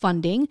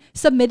funding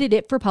submitted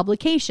it for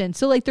publication.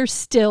 So like they're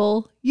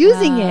still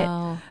using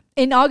it.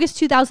 In August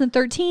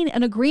 2013,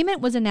 an agreement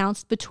was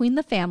announced between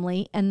the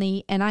family and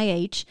the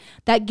NIH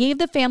that gave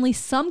the family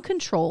some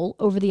control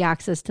over the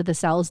access to the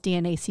cell's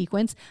DNA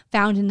sequence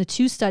found in the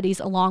two studies,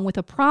 along with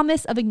a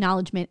promise of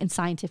acknowledgement in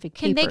scientific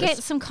papers. Can they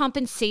get some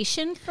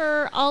compensation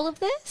for all of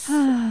this?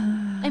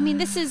 I mean,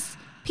 this is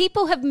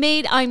People have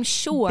made, I'm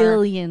sure,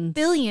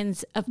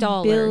 billions of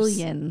dollars.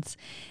 Billions.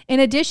 In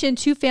addition,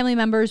 2 family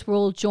members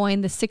will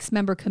join the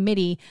 6-member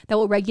committee that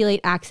will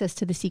regulate access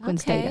to the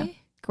sequence data.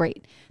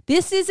 Great.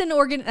 This is an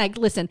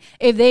listen,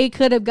 if they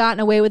could have gotten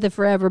away with it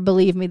forever,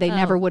 believe me, they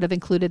never would have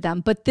included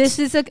them. But this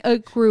is a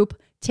group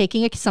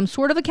taking some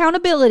sort of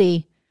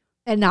accountability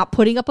and not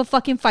putting up a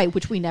fucking fight,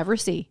 which we never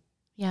see.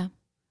 Yeah.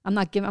 I'm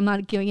not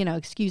giving,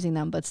 excusing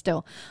them, but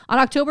still. In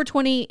October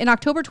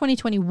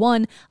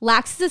 2021,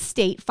 Lax's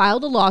estate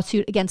filed a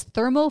lawsuit against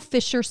Thermo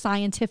Fisher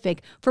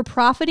Scientific for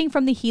profiting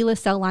from the HeLa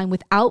cell line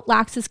without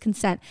Lax's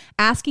consent,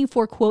 asking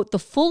for, quote, the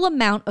full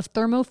amount of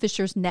Thermo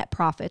Fisher's net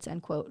profits,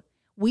 end quote.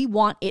 We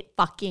want it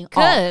fucking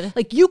all.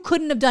 Like, you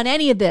couldn't have done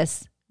any of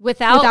this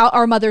without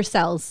our mother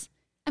cells.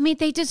 I mean,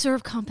 they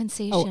deserve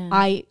compensation. Oh,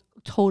 I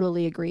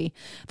totally agree.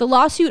 The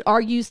lawsuit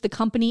argues the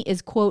company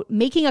is, quote,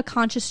 making a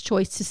conscious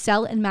choice to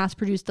sell and mass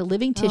produce the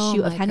living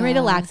tissue of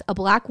Henrietta Lacks, a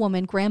Black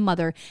woman,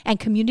 grandmother, and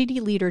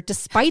community leader,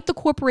 despite the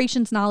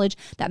corporation's knowledge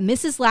that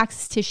Mrs.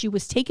 Lacks's tissue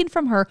was taken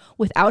from her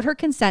without her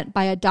consent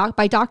by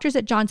doctors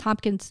at Johns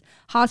Hopkins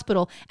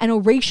Hospital and a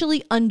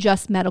racially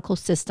unjust medical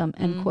system,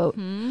 end quote.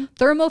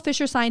 Thermo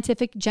Fisher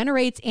Scientific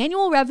generates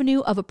annual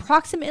revenue of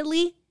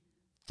approximately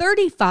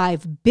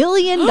 $35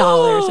 billion,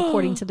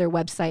 according to their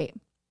website.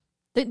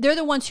 They're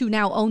the ones who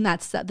now own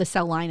the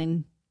cell line.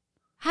 And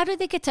how do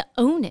they get to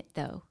own it,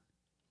 though?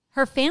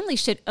 Her family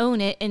should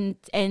own it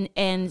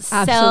and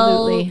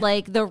sell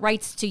like the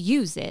rights to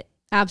use it.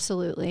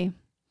 Absolutely.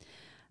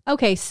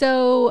 Okay,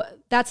 so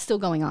that's still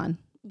going on.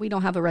 We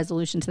don't have a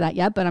resolution to that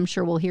yet, but I'm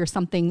sure we'll hear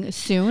something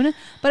soon.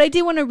 But I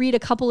did want to read a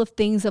couple of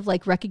things of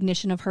like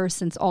recognition of her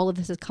since all of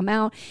this has come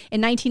out.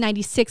 In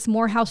 1996,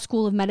 Morehouse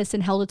School of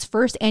Medicine held its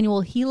first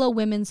annual HeLa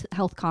Women's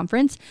Health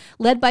Conference,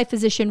 led by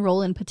physician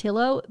Roland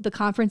Patillo. The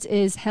conference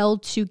is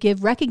held to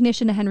give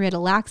recognition to Henrietta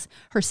Lacks,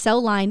 her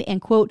cell line,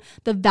 and, quote,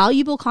 the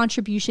valuable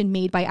contribution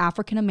made by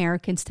African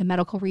Americans to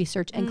medical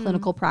research and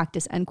clinical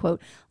practice, end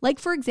quote. Like,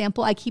 for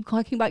example, I keep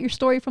talking about your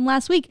story from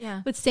last week,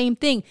 but same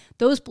thing.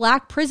 Those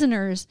Black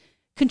prisoners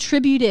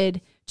contributed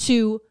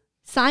to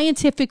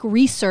scientific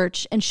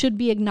research and should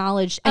be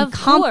acknowledged and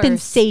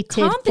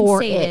compensated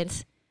for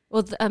it.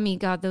 Well, I mean,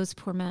 God, those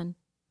poor men.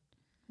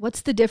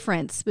 What's the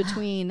difference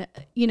between,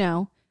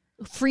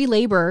 free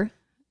labor?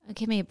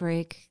 Give me a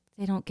break.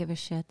 They don't give a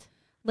shit.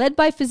 Led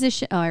by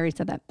physician. Oh, I already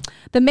said that.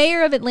 The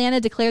mayor of Atlanta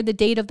declared the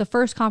date of the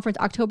first conference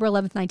October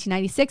 11th,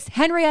 1996,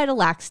 Henrietta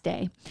Lacks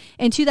Day.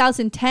 In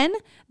 2010,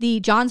 the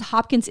Johns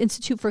Hopkins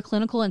Institute for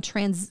Clinical and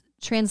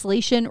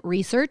Translational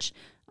Research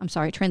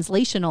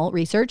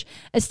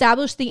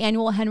established the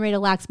annual Henrietta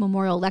Lacks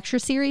Memorial Lecture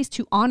Series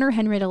to honor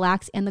Henrietta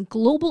Lacks and the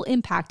global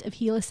impact of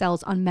HeLa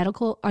cells on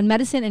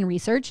medicine and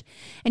research.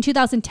 In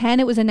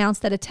 2010, it was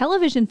announced that a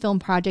television film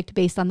project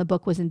based on the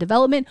book was in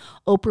development.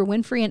 Oprah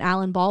Winfrey and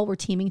Alan Ball were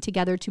teaming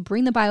together to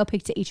bring the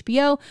biopic to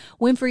HBO.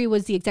 Winfrey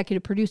was the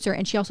executive producer,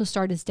 and she also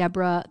starred as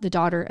Deborah, the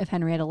daughter of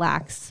Henrietta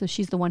Lacks. So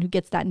she's the one who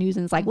gets that news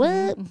and is like,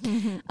 what?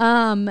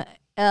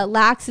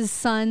 Lax's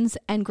sons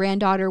and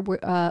granddaughter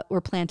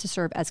were planned to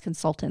serve as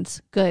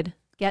consultants. Good.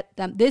 Get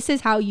them. This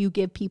is how you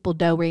give people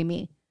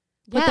do-re-mi.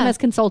 Put them as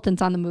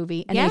consultants on the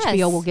movie, and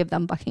HBO will give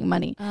them fucking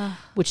money,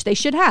 which they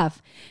should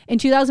have. In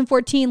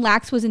 2014,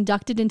 Lacks was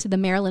inducted into the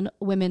Maryland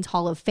Women's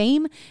Hall of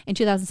Fame. In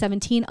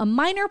 2017, a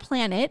minor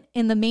planet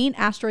in the main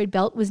asteroid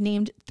belt was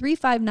named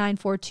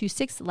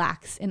 359426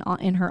 Lacks in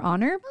her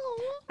honor.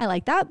 I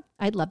like that.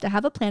 I'd love to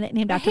have a planet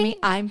named after me.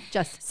 I'm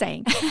just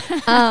saying.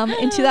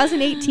 In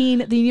 2018,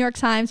 the New York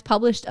Times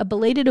published a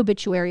belated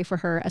obituary for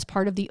her as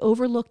part of the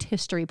Overlooked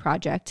History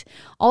Project.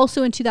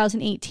 Also in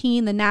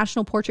 2018, the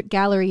National Portrait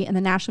Gallery and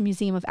the National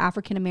Museum of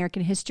African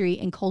American History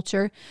and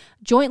Culture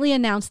jointly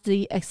announced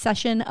the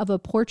accession of a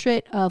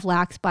portrait of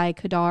Lacks by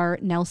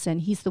Kadar Nelson.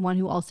 He's the one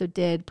who also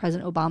did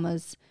President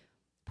Obama's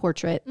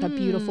portrait, that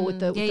beautiful with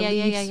the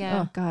leaves.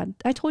 Yeah. Oh, God.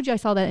 I told you I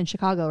saw that in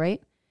Chicago,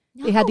 right?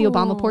 No. They had the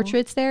Obama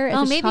portraits there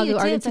at the Chicago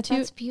Art Institute.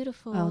 That's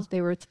beautiful. Oh,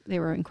 they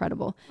were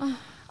incredible. Oh.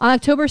 On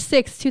October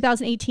 6,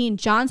 2018,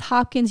 Johns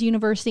Hopkins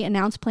University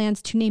announced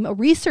plans to name a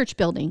research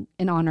building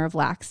in honor of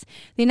Lacks.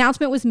 The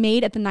announcement was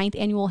made at the 9th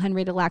annual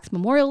Henrietta Lacks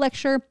Memorial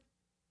Lecture,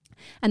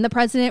 and the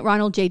president,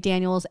 Ronald J.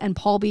 Daniels, and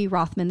Paul B.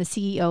 Rothman, the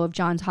CEO of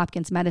Johns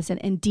Hopkins Medicine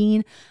and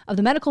dean of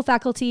the medical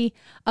faculty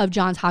of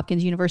Johns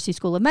Hopkins University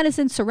School of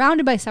Medicine,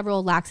 surrounded by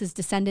several of Lacks's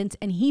descendants,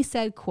 and he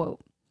said,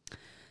 quote,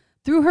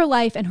 through her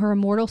life and her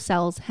immortal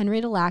cells,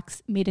 Henrietta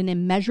Lacks made an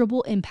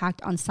immeasurable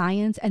impact on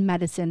science and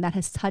medicine that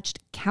has touched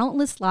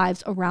countless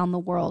lives around the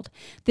world.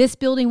 This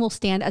building will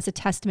stand as a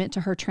testament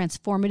to her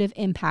transformative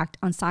impact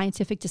on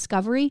scientific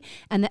discovery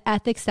and the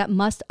ethics that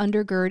must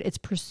undergird its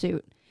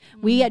pursuit.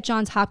 We at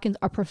Johns Hopkins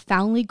are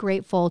profoundly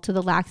grateful to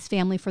the Lacks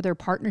family for their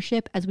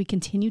partnership as we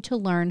continue to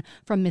learn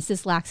from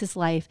Mrs. Lacks's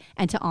life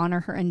and to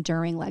honor her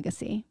enduring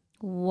legacy.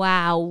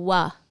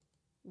 Wow.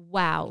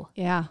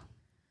 Yeah.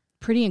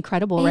 Pretty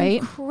incredible, right?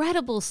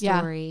 Incredible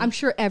story. Yeah. I'm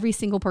sure every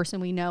single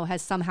person we know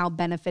has somehow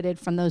benefited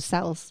from those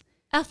cells.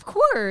 Of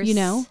course.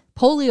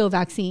 Polio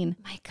vaccine.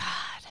 My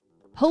God.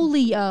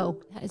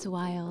 Polio. That is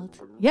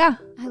wild. Yeah.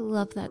 I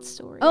love that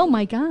story. Oh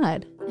my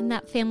God. And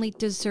that family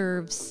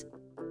deserves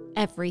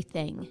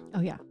everything.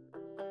 Oh, yeah.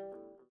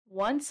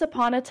 Once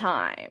upon a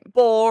time.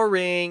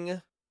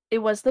 Boring. It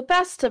was the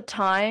best of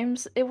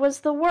times. It was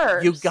the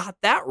worst. You got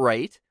that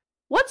right.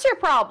 What's your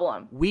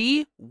problem?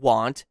 We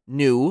want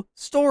new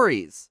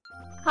stories.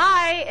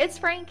 Hi, it's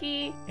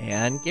Frankie.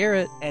 And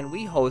Garrett. And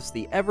we host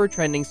the Ever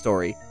Trending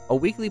Story, a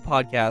weekly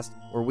podcast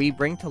where we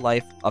bring to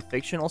life a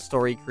fictional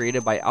story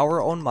created by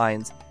our own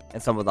minds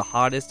and some of the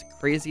hottest,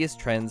 craziest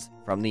trends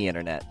from the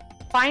internet.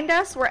 Find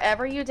us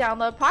wherever you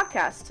download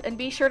podcasts, and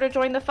be sure to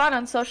join the fun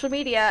on social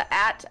media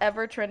at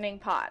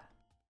EverTrendingPod.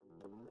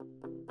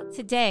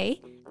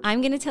 Today,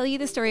 I'm going to tell you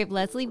the story of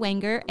Lesley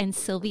Wegner and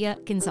Sylvia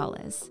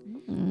Gonzalez.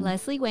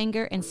 Lesley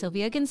Wegner and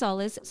Sylvia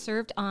Gonzalez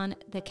served on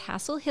the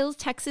Castle Hills,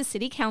 Texas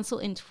City Council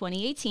in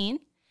 2018,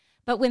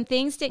 but when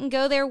things didn't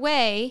go their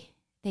way,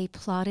 they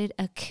plotted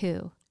a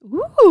coup.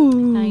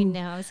 Ooh. I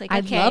know. It's like,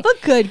 okay. I love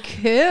a good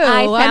coup.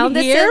 I found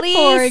the silly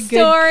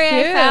story.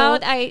 Coup.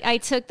 I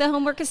took the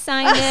homework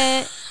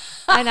assignment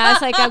and I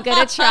was like, I'm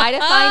going to try to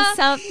find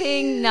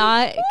something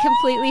not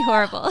completely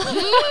horrible.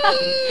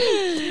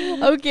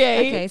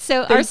 Okay.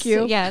 So Thank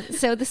you.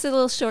 So this is a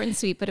little short and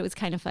sweet, but it was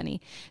kind of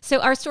funny.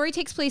 So our story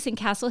takes place in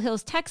Castle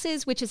Hills,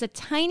 Texas, which is a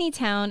tiny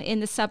town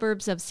in the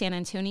suburbs of San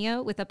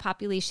Antonio with a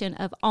population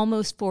of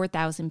almost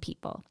 4,000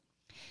 people.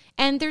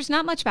 And there's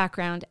not much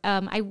background.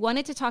 I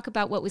wanted to talk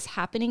about what was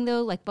happening,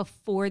 though, like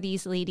before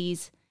these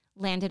ladies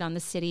landed on the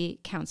city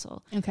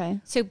council. Okay.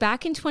 So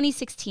back in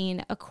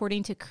 2016,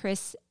 according to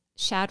Chris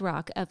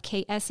Shadrock of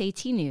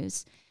KSAT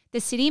News,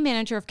 the city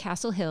manager of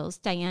Castle Hills,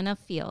 Diana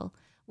Fiel,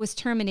 was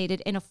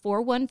terminated in a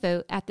 4-1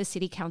 vote at the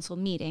city council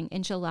meeting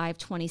in July of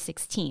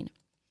 2016.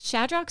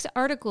 Shadrock's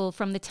article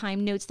from the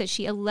Time notes that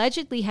she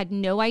allegedly had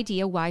no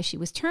idea why she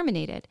was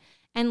terminated,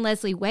 and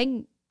Lesley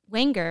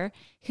Wegner,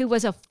 who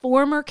was a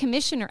former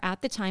commissioner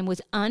at the time,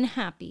 was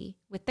unhappy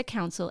with the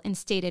council and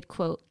stated,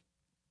 quote,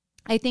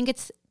 "I think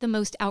it's the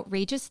most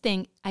outrageous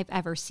thing I've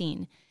ever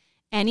seen.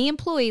 Any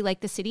employee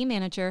like the city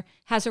manager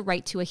has a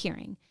right to a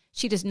hearing.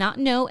 She does not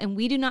know, and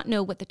we do not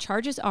know what the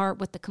charges are,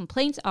 what the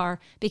complaints are,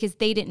 because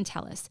they didn't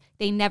tell us.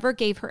 They never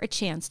gave her a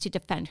chance to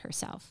defend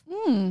herself."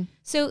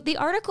 So the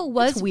article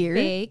was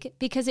vague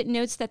because it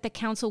notes that the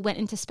council went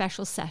into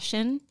special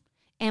session,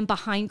 and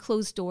behind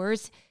closed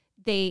doors,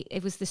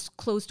 it was this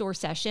closed door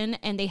session,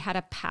 and they had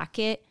a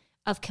packet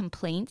of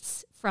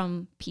complaints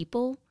from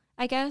people,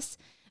 I guess.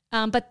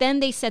 But then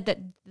they said that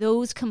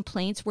those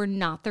complaints were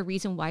not the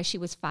reason why she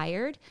was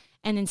fired.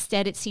 And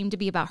instead, it seemed to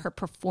be about her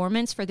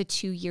performance for the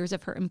 2 years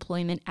of her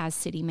employment as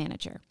city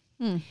manager.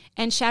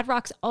 And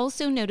Shadrock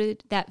also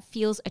noted that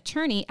Fiel's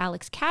attorney,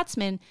 Alex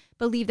Katzman,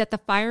 believed that the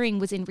firing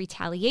was in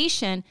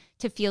retaliation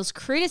to Fiel's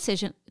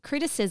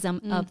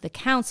criticism of the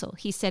council.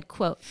 He said,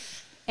 quote,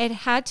 "It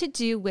had to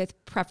do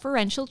with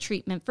preferential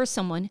treatment for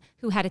someone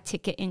who had a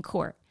ticket in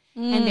court.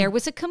 And there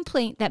was a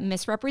complaint that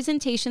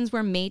misrepresentations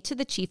were made to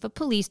the chief of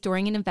police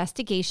during an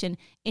investigation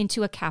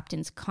into a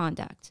captain's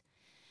conduct."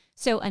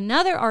 So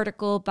another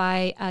article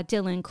by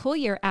Dylan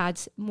Collier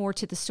adds more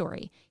to the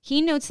story. He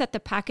notes that the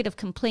packet of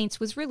complaints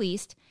was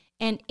released,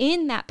 and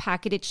in that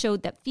packet, it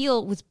showed that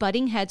Fiel was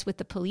butting heads with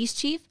the police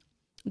chief,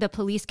 the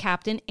police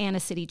captain, and a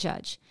city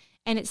judge.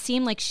 And it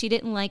seemed like she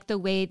didn't like the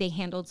way they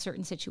handled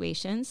certain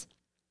situations.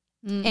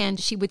 And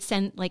she would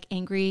send like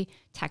angry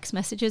text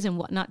messages and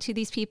whatnot to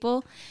these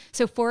people.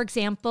 So for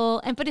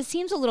example, but it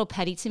seems a little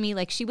petty to me.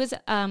 Like she was,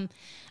 I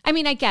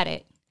get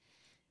it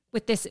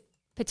with this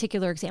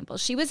particular example.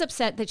 She was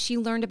upset that she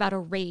learned about a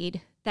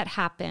raid that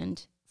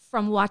happened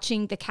from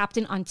watching the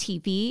captain on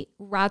TV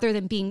rather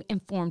than being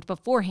informed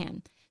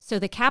beforehand. So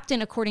the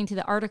captain, according to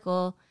the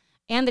article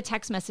and the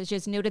text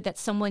messages, noted that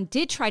someone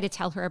did try to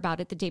tell her about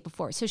it the day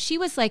before. So she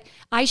was like,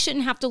 I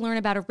shouldn't have to learn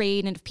about a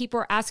raid. And if people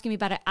are asking me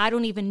about it, I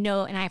don't even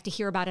know. And I have to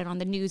hear about it on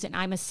the news. And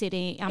I'm the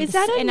city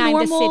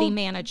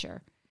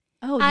manager.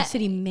 Oh, the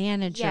city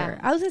manager. Yeah.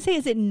 I was going to say,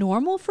 is it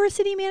normal for a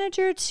city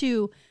manager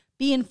to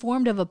be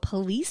informed of a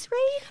police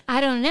raid? I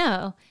don't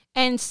know.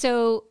 And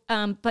so,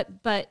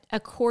 but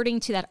according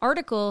to that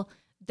article,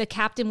 the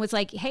captain was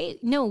like, hey,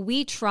 no,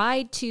 we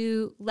tried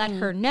to let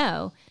her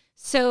know.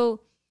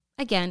 So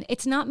again,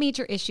 it's not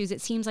major issues.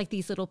 It seems like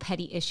these little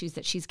petty issues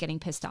that she's getting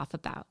pissed off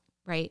about,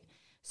 right?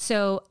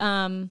 So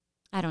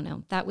I don't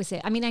know. That was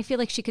it. I mean, I feel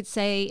like she could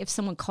say, if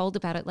someone called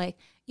about it, like,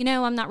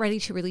 I'm not ready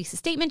to release a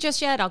statement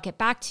just yet. I'll get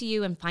back to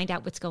you and find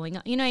out what's going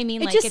on. You know what I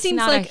mean? It just seems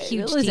not like a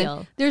huge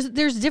deal.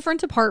 There's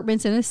different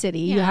departments in a city.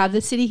 Yeah. You have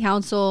the city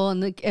council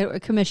and the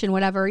commission,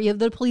 whatever. You have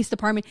the police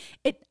department.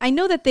 I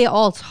know that they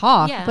all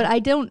talk, but I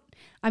don't.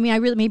 I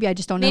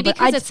just don't know. Maybe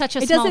because it's such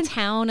a small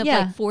town of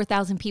like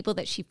 4,000 people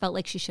that she felt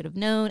like she should have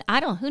known.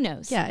 Who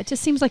knows? Yeah, it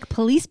just seems like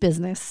police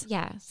business.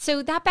 Yeah.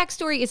 So that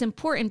backstory is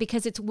important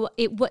because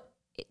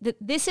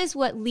this is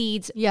what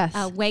leads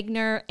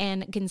Wegner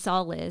and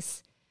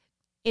Gonzalez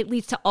it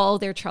leads to all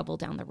their trouble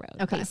down the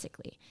road,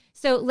 basically.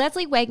 So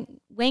Lesley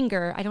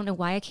Wegner, I don't know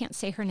why I can't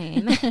say her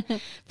name.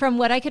 From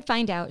what I could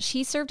find out,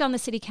 she served on the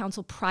city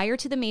council prior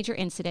to the major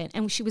incident,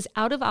 and she was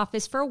out of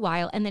office for a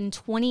while. And then in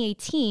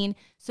 2018,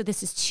 so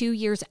this is 2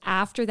 years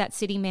after that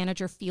city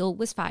manager Field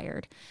was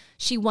fired,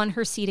 she won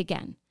her seat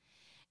again.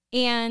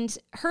 And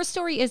her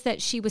story is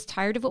that she was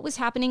tired of what was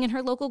happening in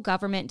her local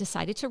government,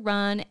 decided to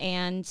run,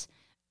 and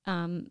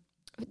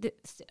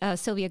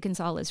Sylvia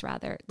Gonzalez,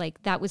 rather,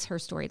 like that was her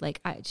story.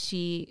 Like that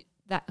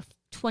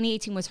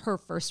 2018 was her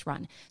first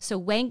run.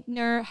 So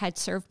Wegner had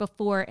served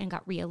before and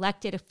got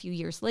reelected a few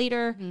years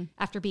later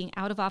after being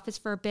out of office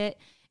for a bit.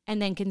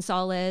 And then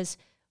Gonzalez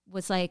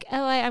was like,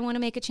 oh, I want to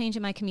make a change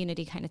in my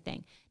community kind of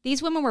thing.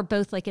 These women were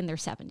both like in their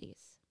 70s.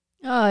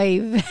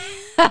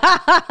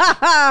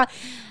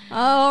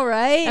 All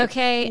right.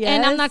 Okay. Yes.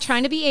 And I'm not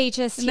trying to be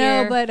ageist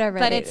here. No, but all right.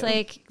 But it's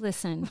like,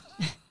 listen,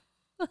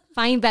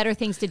 find better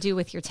things to do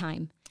with your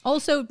time.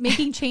 Also,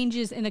 making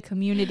changes in a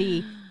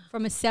community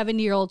from a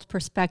 70-year-old's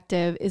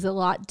perspective is a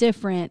lot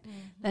different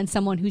than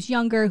someone who's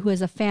younger, who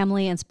has a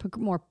family, and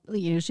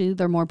usually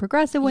they're more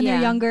progressive when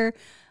they're younger.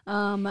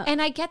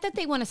 And I get that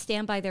they want to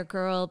stand by their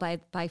girl,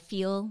 by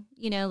feel,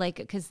 like,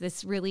 because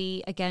this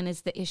really, again,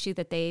 is the issue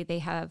that they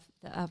have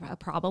a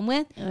problem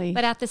with.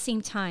 But at the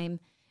same time,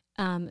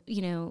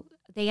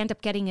 they end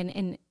up getting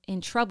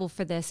in trouble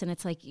for this. And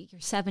it's like, you're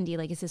 70.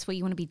 Like, is this what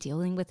you want to be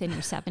dealing with in your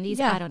 70s?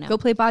 Yeah, I don't know. Go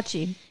play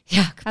bocce.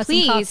 Yeah,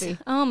 please.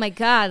 Oh my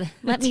God.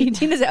 I'm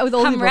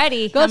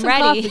ready. I'm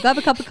ready. Grab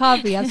a cup of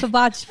coffee. Have some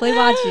bocce. Play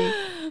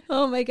bocce.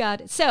 Oh my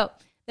God. So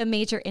the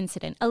major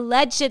incident,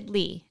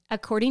 allegedly,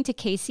 according to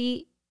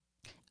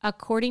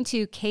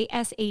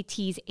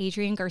KSAT's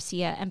Adrian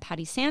Garcia and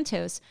Patty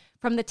Santos,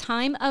 from the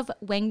time of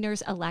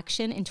Wegner's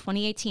election in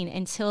 2018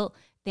 until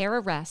their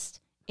arrest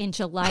in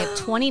July of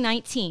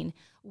 2019,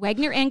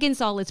 Wegner and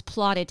Gonzalez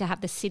plotted to have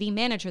the city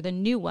manager, the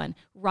new one,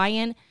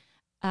 Ryan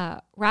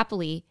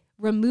Rappley,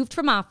 removed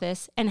from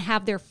office and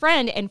have their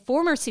friend and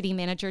former city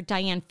manager,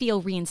 Diane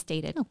Field,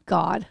 reinstated. Oh,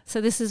 God.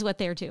 So this is what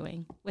they're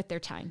doing with their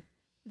time.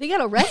 They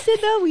got arrested,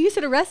 though? When you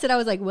said arrested, I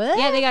was like, what?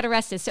 Yeah, they got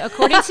arrested. So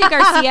according to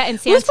Garcia and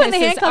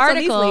Santos'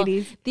 article,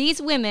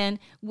 these women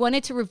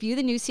wanted to review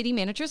the new city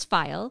manager's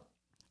file.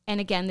 And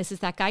again, this is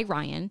that guy,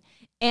 Ryan.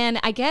 And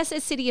I guess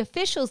as city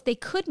officials, they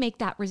could make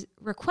that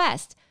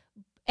request.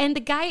 And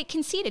the guy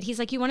conceded. He's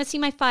like, you want to see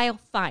my file?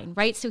 Fine,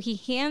 right? So he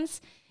hands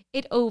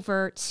it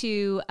over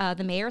to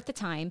the mayor at the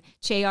time,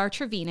 J.R.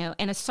 Trevino,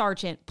 and a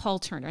sergeant, Paul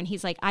Turner. And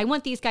he's like, I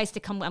want these guys to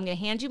come. I'm going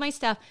to hand you my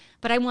stuff,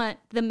 but I want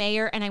the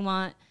mayor and I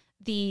want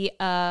the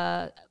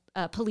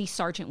police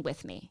sergeant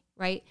with me,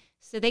 right?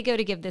 So they go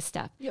to give this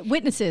stuff. Yeah,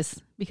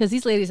 witnesses, because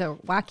these ladies are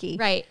wacky.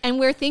 Right. And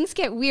where things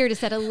get weird is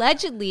that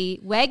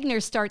allegedly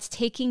Wegner starts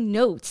taking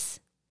notes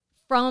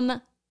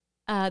from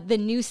the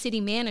new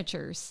city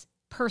manager's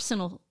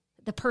personnel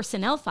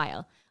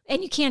file.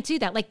 And you can't do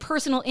that. Like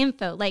personal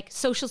info, like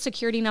social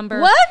security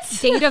number, what?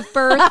 Date of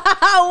birth.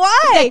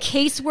 Why? The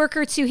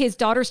caseworker to his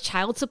daughter's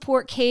child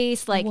support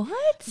case. Like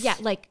what? Yeah,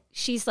 like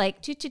she's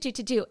like,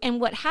 do.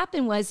 And what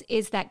happened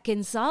is that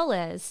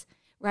Gonzalez,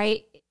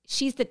 right?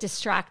 She's the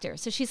distractor.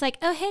 So she's like,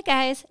 oh, hey,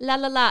 guys, la,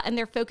 la, la. And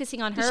they're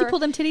focusing on her. Did she pull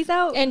them titties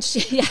out? And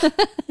she's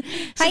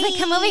like,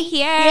 come over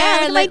here.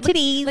 Yeah, my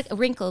titties. Like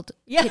wrinkled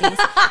titties.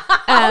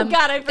 Oh,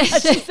 God, I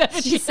forgot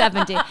she's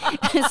 70.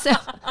 So,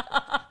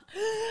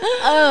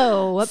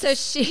 so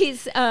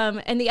she's,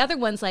 and the other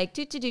one's like,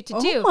 do.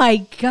 Oh,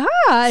 my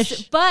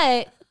gosh.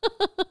 But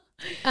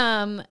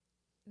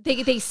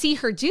they see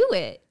her do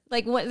it.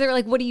 Like, they're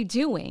like, what are you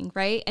doing,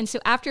 right? And so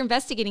after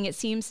investigating, it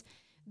seems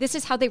this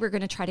is how they were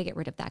going to try to get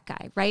rid of that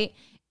guy, right?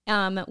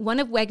 One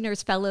of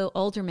Wegner's fellow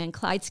aldermen,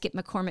 Clyde Skip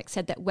McCormick,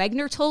 said that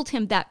Wegner told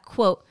him that,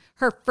 quote,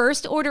 her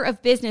first order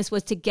of business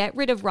was to get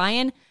rid of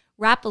Ryan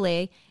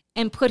Rappley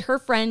and put her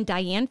friend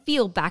Diane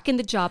Field back in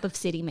the job of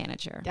city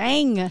manager.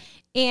 Dang.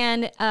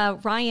 And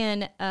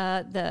Ryan,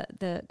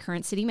 the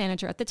current city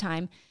manager at the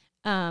time,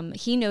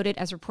 he noted,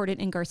 as reported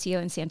in Garcia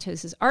and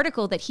Santos's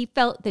article, that he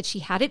felt that she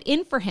had it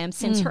in for him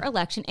since her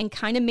election and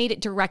kind of made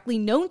it directly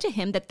known to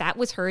him that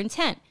was her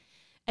intent.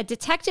 A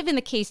detective in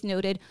the case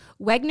noted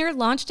Wegner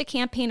launched a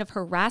campaign of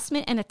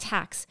harassment and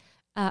attacks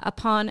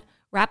upon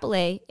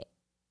Rappley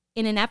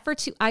in an effort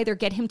to either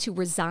get him to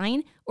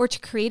resign or to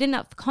create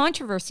enough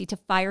controversy to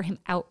fire him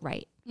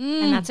outright.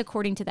 And that's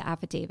according to the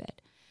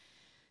affidavit.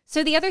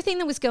 So the other thing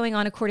that was going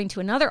on, according to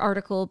another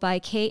article by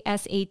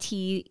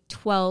KSAT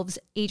 12's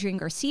Adrian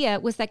Garcia,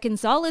 was that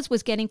Gonzalez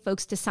was getting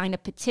folks to sign a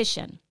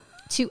petition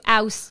to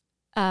oust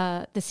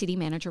the city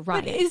manager,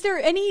 Ryan. But is there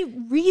any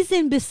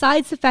reason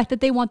besides the fact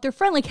that they want their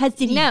friend? Like,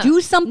 did he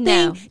do something?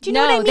 No. Do you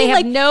know what I mean? They have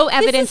like, no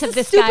evidence of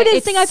this guy. It's the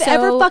stupidest thing I've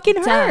ever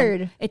fucking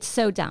heard. It's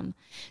so dumb.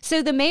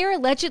 So the mayor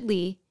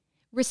allegedly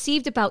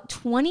received about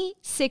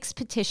 26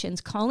 petitions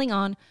calling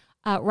on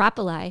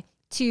Rappley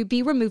to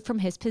be removed from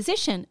his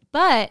position.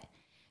 But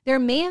there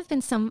may have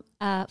been some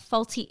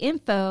faulty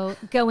info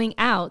going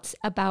out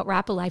about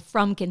Rappley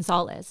from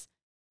Gonzalez.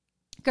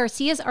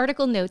 Garcia's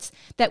article notes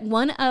that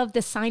one of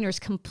the signers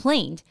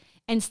complained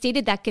and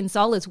stated that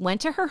Gonzalez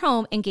went to her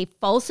home and gave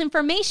false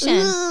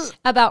information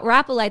about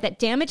Rapoli that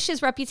damaged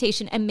his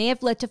reputation and may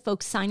have led to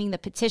folks signing the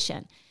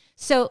petition.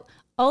 So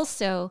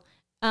also,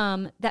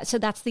 that's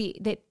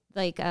the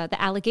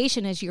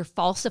allegation is you're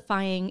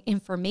falsifying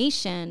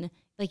information.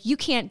 Like, you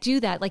can't do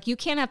that. Like, you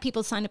can't have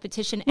people sign a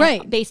petition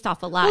based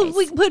off of lies.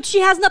 Well, but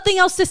she has nothing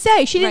else to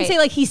say. She didn't say,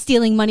 like, he's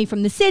stealing money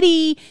from the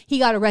city. He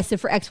got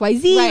arrested for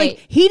XYZ. Right.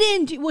 Like, he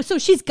didn't. So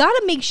she's got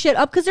to make shit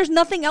up because there's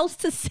nothing else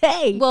to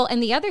say. Well,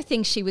 and the other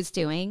thing she was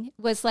doing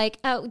was like,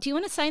 oh, do you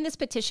want to sign this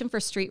petition for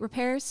street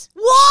repairs?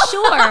 Whoa!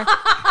 Sure.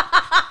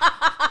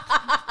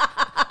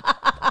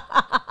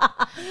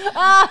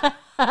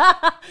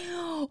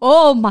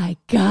 Oh my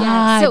God.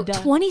 Yeah. So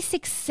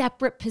 26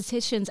 separate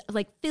petitions,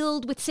 like,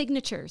 filled with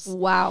signatures.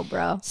 Wow,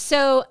 bro.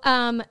 So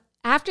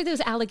after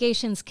those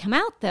allegations come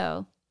out,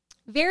 though,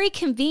 very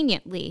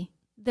conveniently,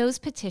 those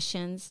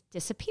petitions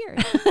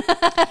disappeared.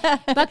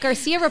 But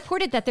Garcia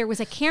reported that there was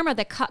a camera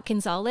that caught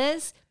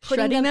Gonzalez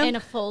putting them in a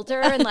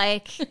folder and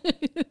like,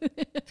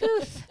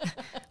 poof.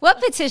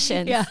 What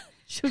petitions? Yeah.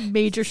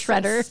 Major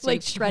shredder, So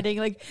like shredding,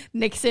 like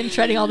Nixon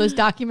shredding all those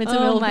documents in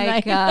the middle of the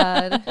night.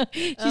 God.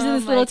 She's in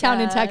this little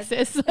town in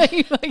Texas,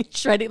 like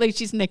shredding, like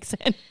she's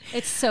Nixon.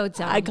 It's so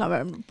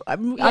dumb.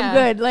 I'm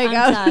good. Like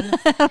I'm done.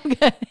 I'm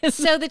good.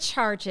 So the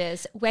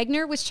charges: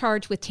 Wegner was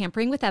charged with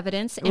tampering with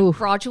evidence and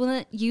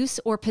fraudulent use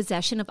or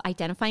possession of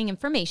identifying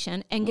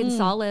information, and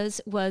Gonzalez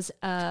was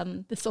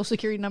the social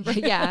security number.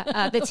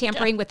 the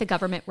tampering with the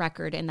government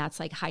record, and that's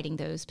like hiding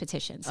those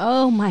petitions.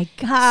 Oh my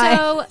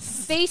God!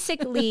 So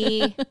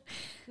basically,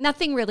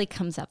 nothing really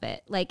comes of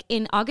it. Like,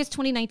 in August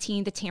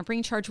 2019, the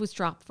tampering charge was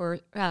dropped for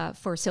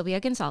Sylvia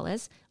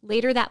Gonzalez.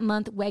 Later that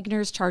month,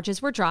 Wegner's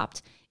charges were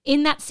dropped.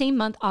 In that same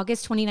month,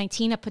 August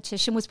 2019, a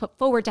petition was put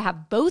forward to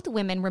have both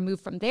women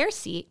removed from their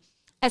seat.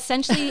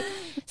 Essentially,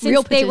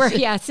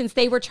 since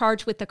they were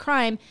charged with the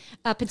crime,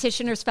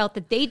 petitioners felt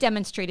that they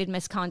demonstrated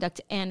misconduct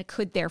and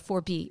could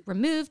therefore be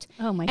removed.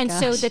 Oh my gosh. And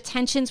so the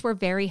tensions were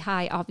very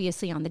high,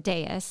 obviously, on the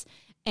dais.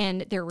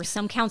 And there were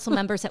some council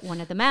members that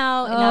wanted them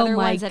out and other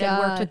ones that had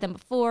worked with them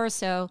before.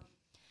 So,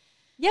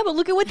 yeah, but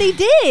look at what they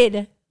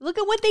did. Look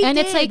at what they did. And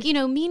it's like,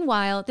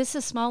 meanwhile, this is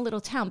a small little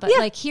town. But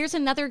like, here's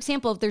another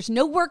example of there's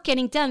no work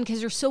getting done because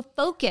they're so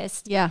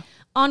focused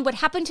on what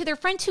happened to their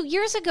friend 2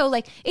 years ago.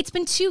 Like, it's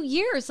been 2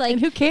 years. Like,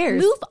 and who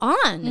cares? Move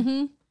on.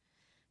 Mm-hmm.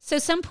 So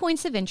some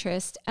points of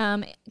interest.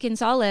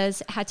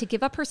 Gonzalez had to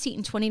give up her seat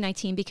in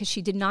 2019 because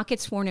she did not get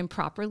sworn in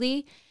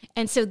properly.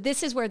 And so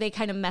this is where they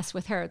kind of mess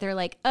with her. They're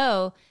like,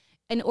 oh,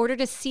 in order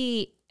to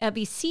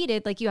be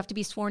seated, like, you have to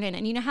be sworn in.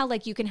 And you know how,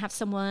 like, you can have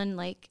someone,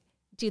 like,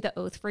 do the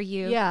oath for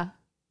you? Yeah.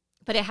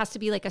 But it has to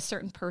be, like, a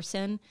certain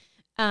person.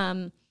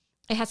 It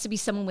has to be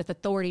someone with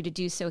authority to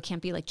do so. It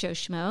can't be, like, Joe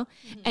Schmo.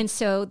 Mm-hmm. And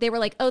so they were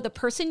like, oh, the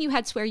person you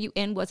had swear you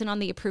in wasn't on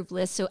the approved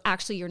list, so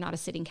actually you're not a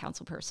sitting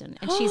council person.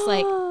 And she's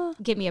like,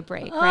 give me a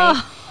break,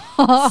 right?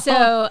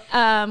 So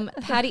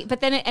Patty, but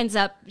then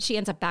she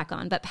ends up back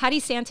on. But Patty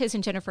Santos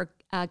and Jennifer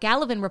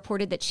Gallivan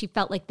reported that she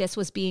felt like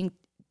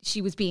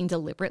she was being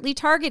deliberately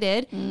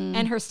targeted.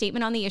 And her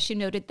statement on the issue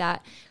noted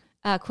that,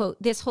 quote,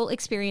 this whole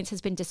experience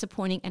has been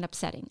disappointing and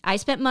upsetting. I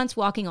spent months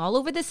walking all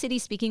over the city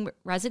speaking with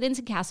residents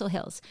in Castle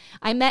Hills.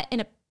 I met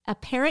an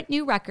apparent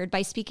new record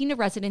by speaking to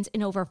residents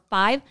in over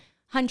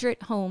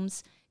 500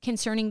 homes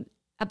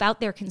about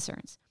their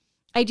concerns.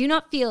 I do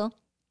not feel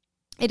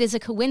it is a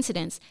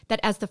coincidence that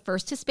as the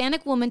first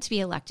Hispanic woman to be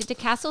elected to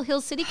Castle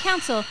Hills City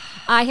Council,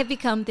 I have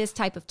become this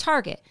type of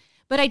target.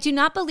 But I do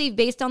not believe,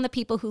 based on the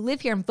people who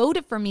live here and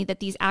voted for me, that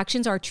these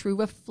actions are a true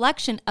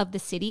reflection of the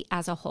city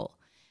as a whole.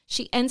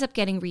 She ends up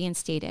getting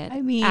reinstated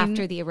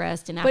after the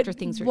arrest and after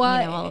things,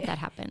 all of that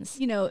happens.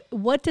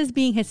 What does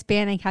being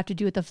Hispanic have to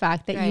do with the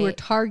fact that you were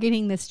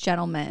targeting this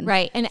gentleman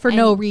for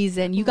no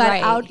reason? You got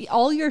out,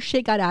 all your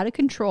shit got out of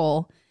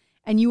control,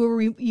 and you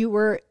were you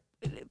were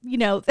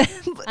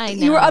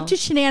up to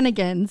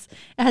shenanigans.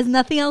 It has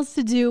nothing else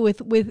to do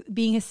with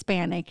being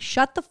Hispanic.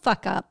 Shut the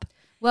fuck up.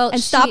 And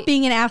stop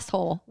being an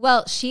asshole.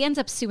 Well, she ends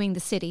up suing the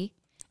city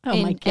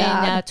in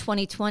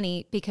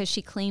 2020 because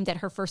she claimed that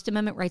her First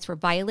Amendment rights were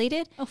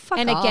violated. Oh, fuck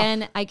And off.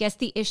 Again, I guess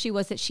the issue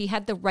was that she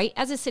had the right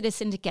as a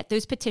citizen to get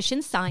those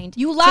petitions signed.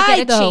 You lied,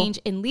 to get a change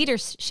in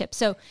leadership.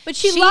 So, but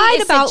she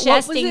lied about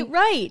what was it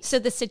right. So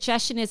the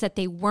suggestion is that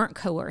they weren't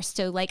coerced.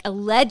 So, like,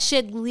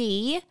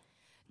 allegedly,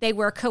 they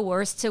were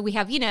coerced. So we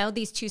have,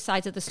 these two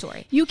sides of the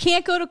story. You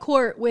can't go to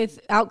court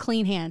without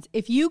clean hands.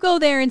 If you go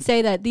there and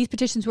say that these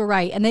petitions were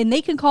right, and then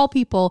they can call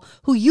people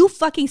who you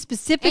fucking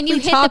specifically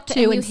talked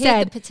to and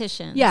said, the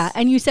petitions. Yeah,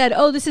 and you said,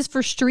 oh, this is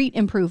for street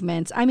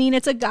improvements. I mean,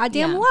 it's a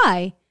goddamn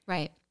lie.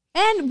 Right.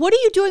 And what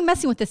are you doing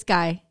messing with this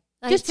guy?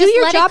 Just do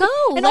your job.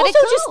 And also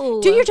just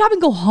do your job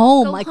and go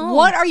home.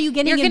 What are you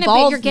getting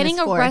involved in? You're getting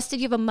arrested.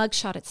 You have a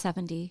mugshot at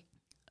 70.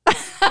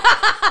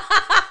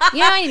 You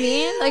know what I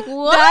mean? Like,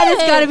 what? That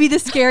has got to be the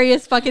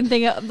scariest fucking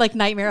thing, like,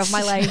 nightmare of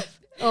my life.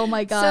 Oh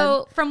my God.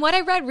 So from what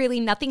I read, really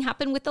nothing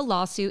happened with the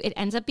lawsuit. It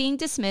ends up being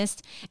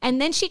dismissed.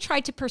 And then she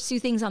tried to pursue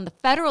things on the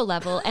federal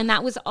level, and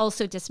that was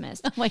also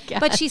dismissed. Oh my God.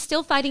 But she's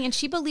still fighting, and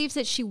she believes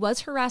that she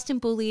was harassed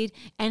and bullied,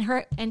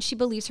 and she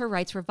believes her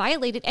rights were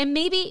violated. And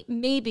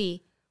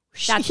maybe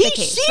that's the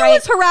case. She right?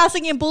 was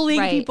harassing and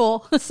bullying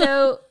people.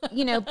 So,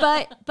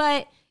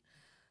 but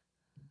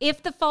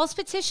if the false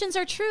petitions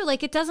are true,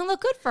 like, it doesn't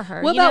look good for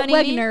her. What about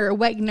Wegner?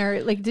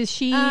 Wegner, like, does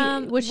she?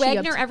 Was she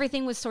Wegner,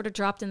 everything was sort of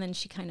dropped, and then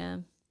she kind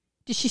of.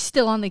 Is she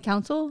still on the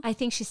council? I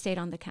think she stayed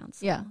on the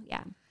council. Yeah.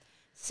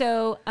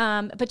 So,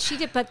 but she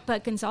did.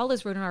 But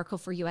Gonzalez wrote an article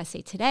for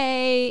USA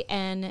Today,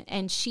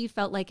 and she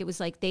felt like it was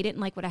like they didn't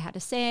like what I had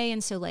to say,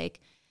 and so like,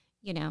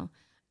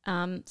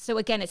 so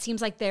again, it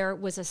seems like there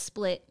was a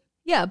split.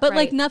 Yeah, but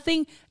like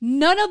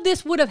none of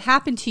this would have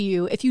happened to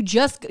you if you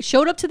just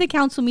showed up to the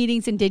council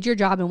meetings and did your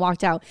job and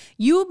walked out.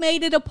 You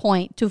made it a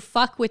point to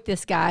fuck with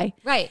this guy.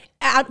 Right.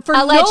 For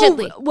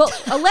allegedly.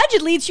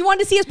 Allegedly, she wanted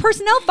to see his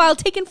personnel file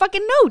taking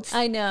fucking notes.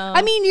 I know.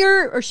 I mean,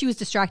 or she was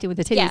distracted with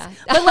the titties. Yeah.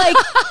 But like,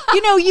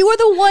 you were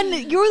the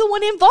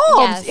one involved.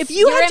 Yes, if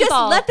you had just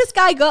let this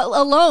guy go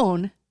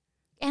alone.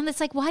 And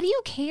it's like, why do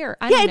you care?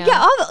 I don't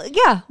know.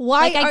 Yeah.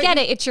 Why? Like, I get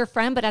it. It's your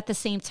friend, but at the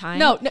same time.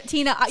 No,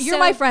 Tina, you're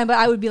my friend, but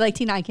I would be like,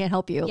 Tina, I can't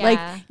help you. Yeah. Like,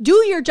 do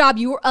your job.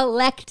 You were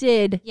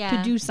elected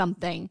to do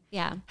something.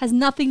 Yeah. Has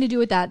nothing to do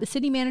with that. The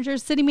city manager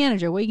is city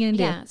manager. What are you going to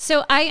do? Yeah.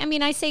 So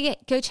I say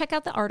go check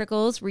out the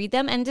articles, read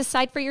them, and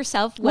decide for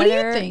yourself What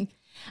whether. do you think?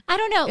 I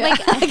don't know. Yeah,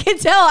 Like I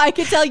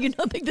can tell you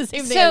don't think the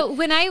same thing. So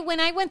when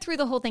I went through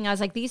the whole thing, I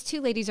was like, these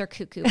two ladies are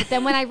cuckoo. But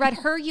then when I read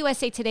her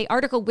USA Today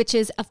article, which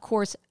is of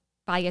course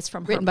biased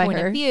from her point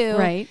of view,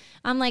 right?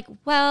 I'm like,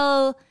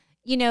 well,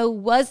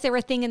 was there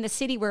a thing in the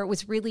city where it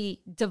was really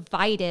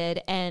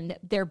divided and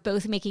they're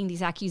both making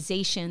these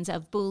accusations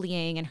of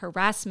bullying and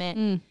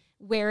harassment?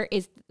 Where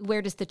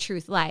does the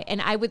truth lie?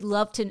 And I would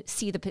love to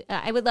see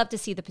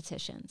the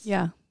petitions.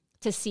 Yeah.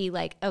 To see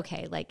like,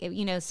 okay, like,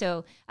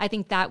 so I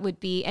think that would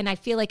be, and I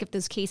feel like if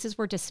those cases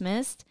were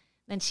dismissed,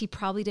 then she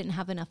probably didn't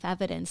have enough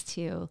evidence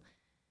to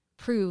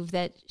prove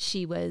that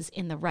she was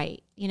in the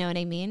right. You know what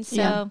I mean? So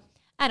yeah.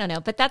 I don't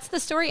know, but that's the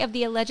story of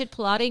the alleged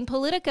plotting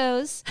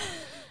politicos,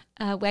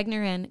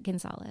 Wegner and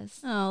Gonzalez.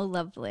 Oh,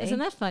 lovely. Isn't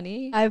that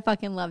funny? I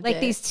fucking loved it.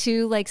 Like these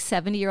two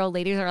 70-year-old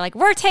ladies are like,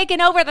 we're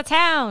taking over the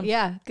town.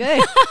 Yeah,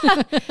 good.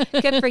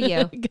 Good for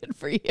you. Good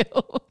for you.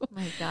 Oh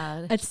my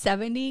God. At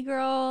 70,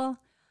 girl.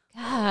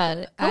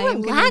 God. Go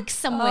relax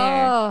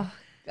somewhere. Oh,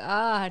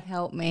 God,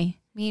 help me.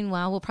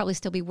 Meanwhile, we'll probably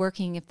still be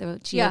working if the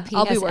GOP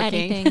I'll has be working.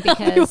 anything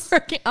because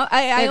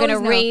they're going to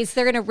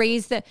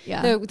raise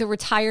the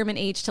retirement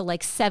age to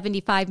like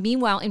 75.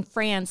 Meanwhile, in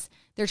France,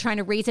 they're trying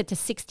to raise it to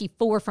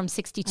 64 from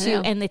 62,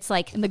 and it's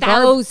like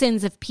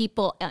thousands of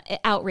people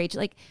outraged.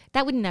 Like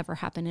that would never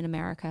happen in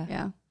America.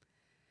 Yeah,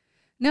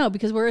 no,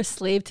 because we're a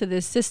slave to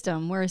this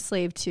system. We're a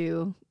slave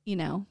to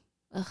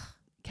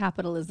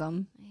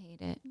capitalism. I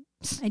hate it.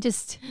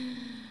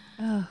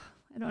 I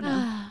don't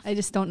know. I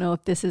just don't know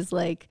if this is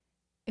like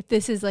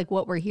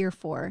what we're here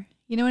for.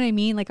 You know what I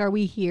mean? Like, are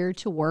we here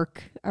to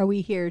work? Are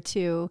we here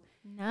to?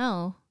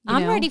 No,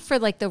 I'm ready for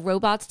like the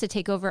robots to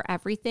take over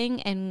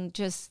everything and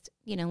just,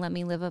 let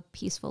me live a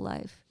peaceful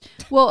life.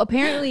 Well,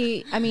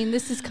 apparently, I mean,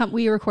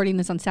 we are recording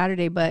this on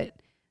Saturday, but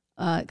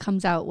it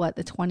comes out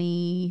the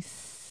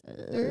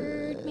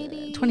 23rd,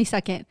 maybe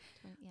 22nd.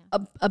 Yeah.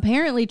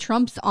 Apparently,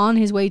 Trump's on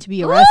his way to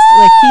be arrested.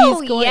 Like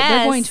he's going. Yes.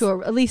 They're going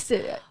to at least.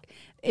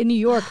 In New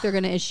York, they're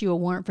going to issue a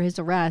warrant for his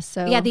arrest.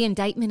 So yeah, the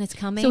indictment is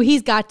coming. So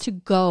he's got to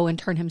go and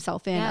turn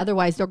himself in. Yeah.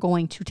 Otherwise, they're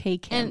going to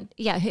take him.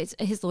 And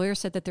his lawyer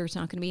said that there's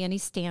not going to be any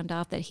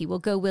standoff, that he will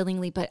go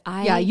willingly. But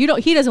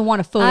he doesn't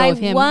want a photo of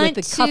him with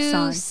the cuffs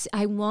on.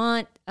 I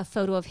want a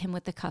photo of him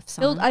with the cuffs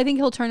on. I think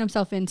he'll turn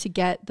himself in to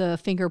get the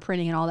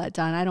fingerprinting and all that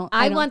done.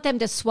 I want them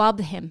to swab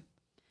him.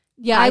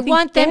 Yeah, I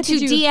want them to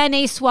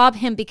DNA swab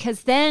him,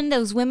 because then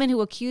those women who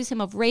accuse him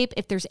of rape,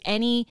 if there's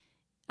any.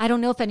 I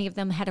don't know if any of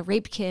them had a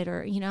rape kit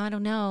or, I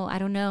don't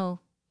know.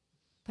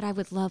 But I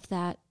would love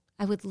that.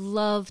 I would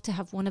love to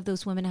have one of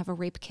those women have a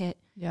rape kit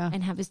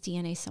and have his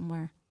DNA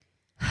somewhere.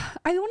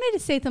 I wanted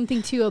to say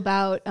something too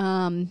about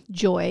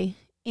joy.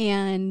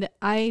 And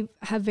I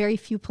have very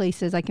few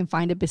places I can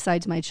find it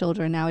besides my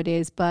children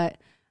nowadays. But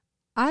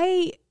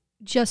I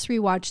just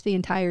rewatched the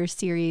entire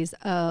series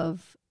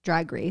of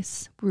Drag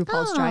Race,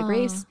 RuPaul's Drag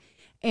Race.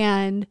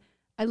 And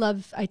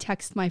I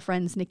text my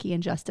friends Nikki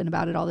and Justin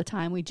about it all the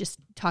time. We just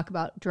talk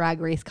about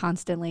Drag Race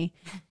constantly.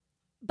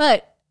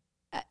 But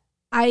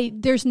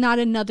there's not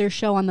another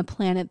show on the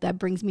planet that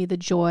brings me the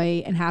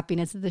joy and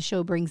happiness that the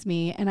show brings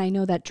me. And I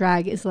know that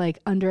drag is like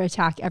under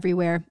attack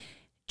everywhere.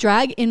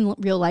 Drag in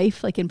real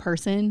life, like in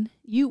person,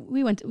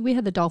 we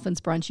had the Dolphins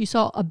brunch. You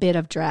saw a bit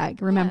of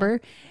drag, remember?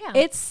 Yeah.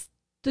 It's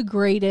the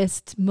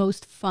greatest,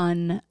 most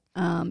fun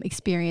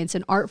experience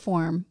and art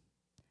form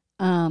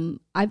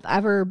I've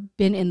ever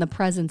been in the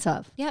presence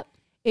of. Yep.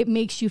 It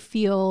makes you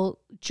feel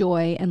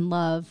joy and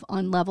love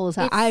on levels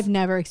that I've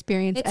never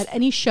experienced at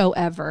any show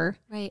ever.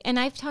 Right. And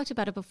I've talked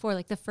about it before.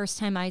 Like the first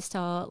time I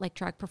saw like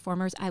drag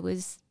performers, I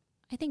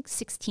I think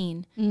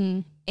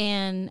 16.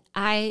 And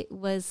I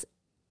was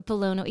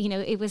blown away. You know,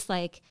 it was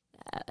like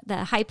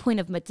the high point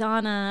of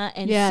Madonna.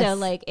 And so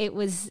like, it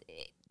was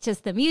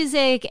just the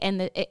music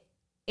and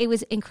it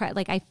was incredible.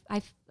 Like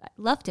I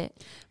loved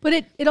it.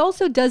 But it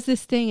also does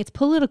this thing. It's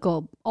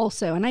political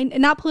also. And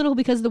not political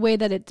because of the way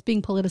that it's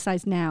being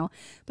politicized now,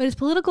 but it's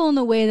political in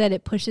the way that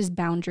it pushes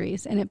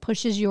boundaries and it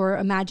pushes your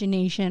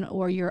imagination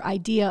or your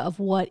idea of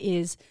what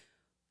is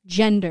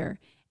gender.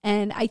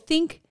 And I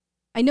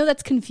know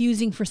that's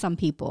confusing for some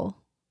people.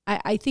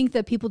 I think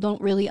that people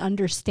don't really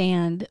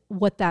understand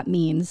what that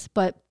means,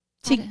 but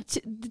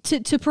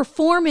to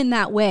perform in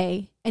that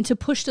way and to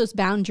push those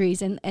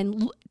boundaries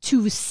and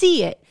to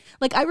see it.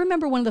 Like, I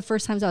remember one of the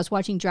first times I was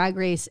watching Drag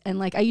Race, and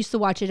like, I used to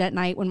watch it at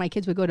night when my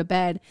kids would go to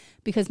bed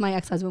because my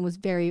ex-husband was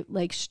very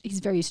like,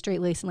 he's very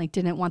straight-laced and like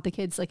didn't want the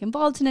kids like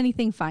involved in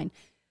anything, fine.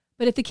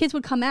 But if the kids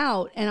would come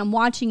out and I'm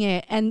watching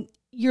it and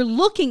you're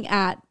looking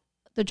at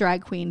the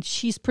drag queen,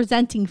 she's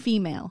presenting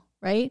female,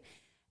 right?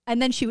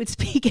 And then she would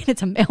speak and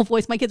it's a male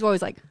voice. My kids were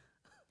always like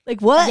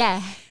what?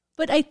 Yeah.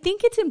 But I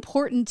think it's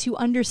important to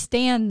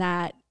understand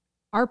that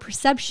our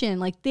perception,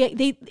 like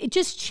it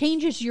just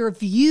changes your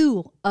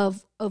view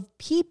of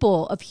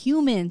people, of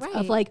humans,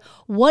 of like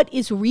what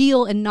is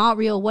real and not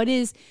real. What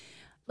is,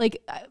 like,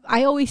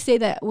 I always say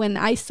that when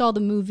I saw the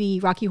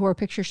movie Rocky Horror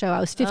Picture Show, I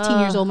was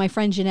 15 years old. My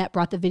friend Jeanette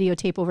brought the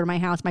videotape over to my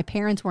house. My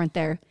parents weren't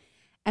there.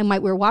 And we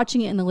were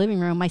watching it in the living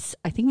room. I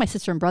think my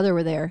sister and brother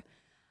were there.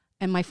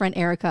 And my friend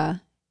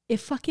Erica. It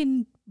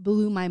fucking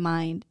blew my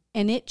mind.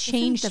 And it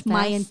changed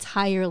my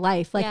entire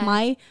life. Like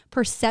my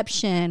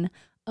perception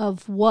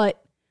of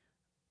what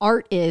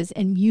art is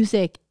and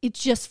music, it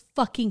just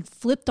fucking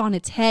flipped on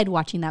its head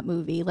watching that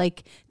movie.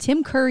 Like,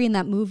 Tim Curry in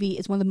that movie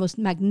is one of the most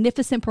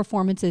magnificent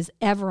performances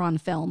ever on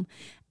film.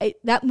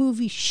 That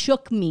movie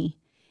shook me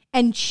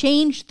and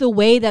changed the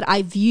way that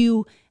I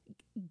view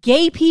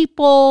gay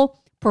people,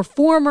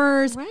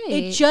 performers.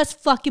 It just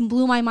fucking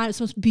blew my mind. It's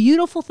the most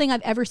beautiful thing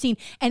I've ever seen.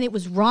 And it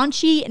was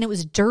raunchy and it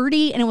was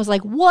dirty and it was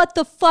like, what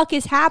the fuck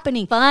is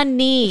happening?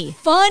 Funny.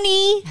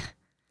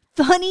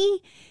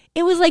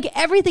 It was like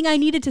everything I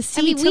needed to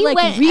see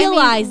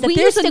realize that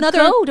there's another.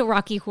 We used to go to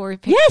Rocky Horror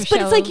Picture Show.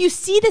 But it's like you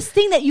see this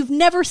thing that you've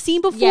never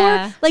seen before.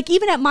 Yeah. Like,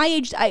 even at my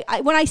age,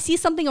 I when I see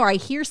something or I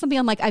hear something,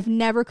 I'm like, I've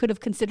never could have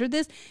considered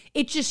this.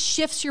 It just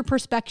shifts your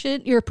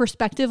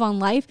perspective on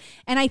life.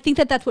 And I think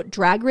that that's what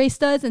Drag Race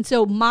does. And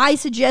so my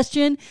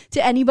suggestion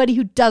to anybody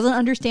who doesn't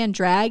understand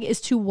drag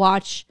is to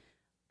watch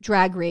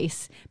Drag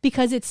Race,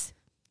 because it's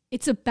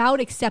about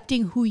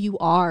accepting who you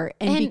are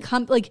and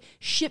become like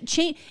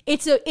change.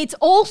 It's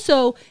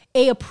also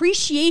a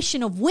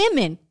appreciation of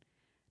women,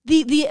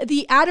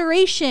 the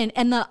adoration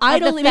and the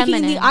idol,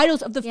 making the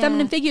idols of the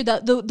feminine figure,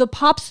 the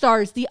pop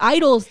stars, the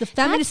idols, the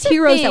feminist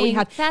heroes that we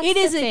have.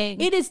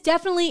 It is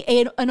definitely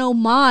an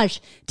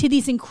homage to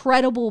these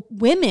incredible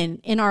women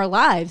in our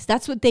lives.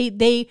 That's what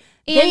they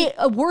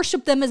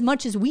worship them as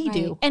much as we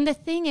do. And the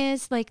thing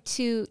is, like,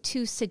 to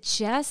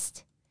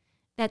suggest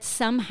that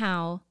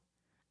somehow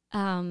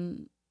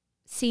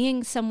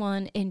seeing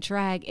someone in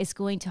drag is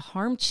going to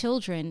harm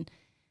children,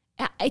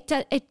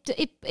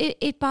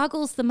 it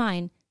boggles the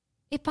mind.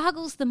 It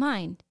boggles the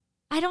mind.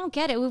 I don't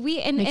get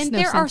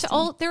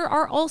it. There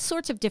are all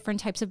sorts of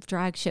different types of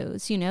drag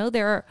shows. You know,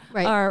 there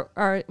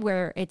are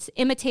where it's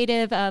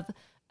imitative of,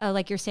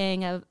 like you're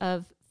saying,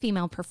 of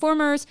female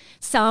performers.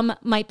 Some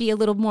might be a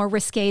little more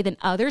risque than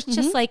others,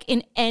 just like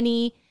in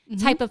any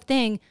type of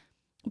thing.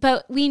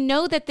 But we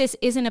know that this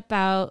isn't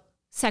about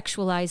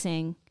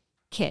sexualizing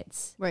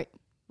kids.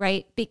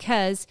 Right?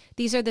 Because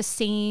these are the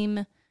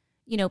same,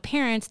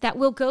 parents that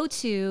will go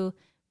to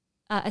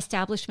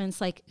establishments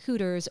like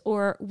Hooters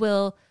or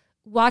will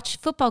watch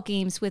football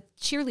games with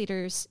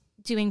cheerleaders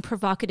doing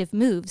provocative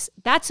moves.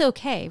 That's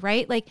okay,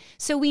 right? Like,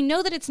 so we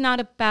know that it's not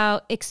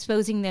about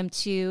exposing them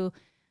to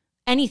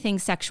anything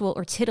sexual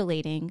or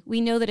titillating.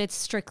 We know that it's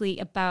strictly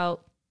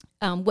about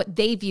what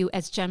they view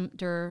as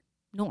gender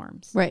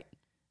norms. Right.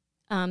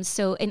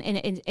 So,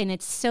 and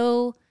it's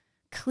so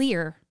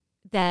clear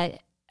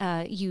that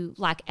you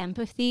lack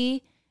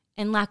empathy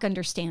and lack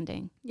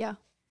understanding. Yeah.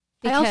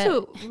 Because, I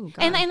also,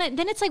 and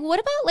then it's like, what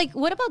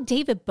about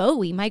David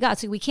Bowie? My God,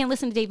 so we can't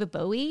listen to David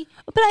Bowie.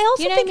 But I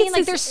also think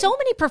like there's so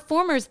many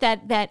performers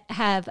that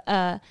have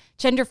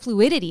gender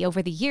fluidity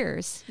over the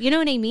years. You know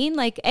what I mean?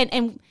 Like,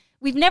 and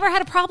we've never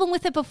had a problem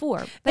with it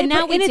before, but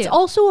now we do. And it's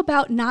also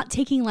about not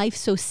taking life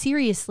so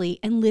seriously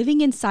and living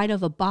inside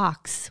of a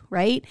box,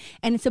 right?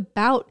 And it's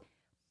about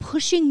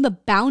pushing the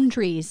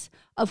boundaries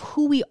of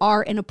who we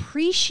are and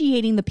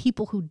appreciating the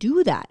people who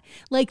do that.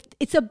 Like,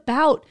 it's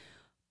about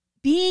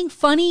being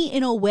funny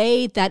in a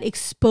way that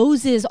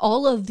exposes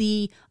all of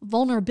the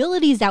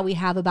vulnerabilities that we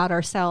have about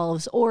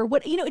ourselves, or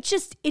what,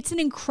 it's an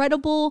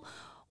incredible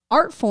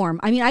art form.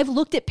 I mean, I've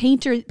looked at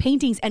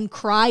paintings and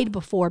cried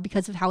before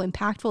because of how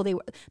impactful they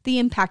were, the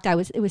impact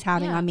it was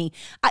having on me.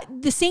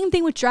 The same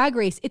thing with Drag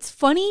Race. It's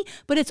funny,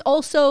 but it's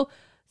also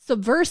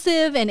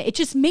subversive, and it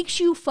just makes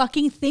you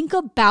fucking think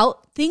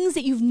about things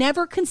that you've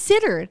never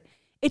considered.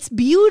 It's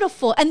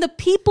beautiful. And the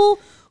people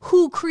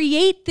who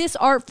create this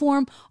art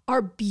form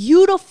are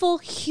beautiful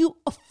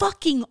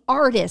fucking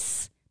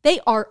artists. They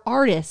are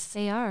artists.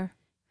 They are.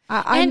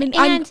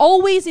 I'm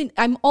always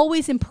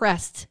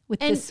impressed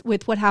with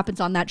with what happens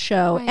on that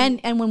show,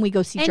 right. and when we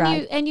go see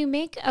drag. You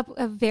make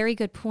a very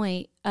good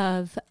point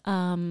of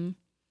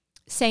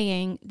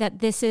saying that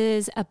this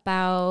is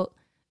about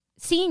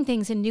seeing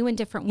things in new and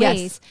different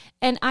ways. Yes.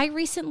 And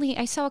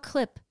I saw a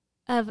clip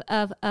of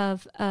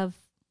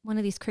one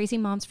of these crazy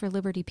Moms for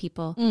Liberty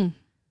people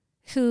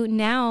who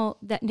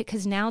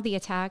because now the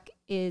attack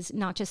is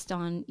not just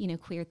on,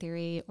 queer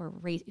theory or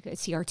race,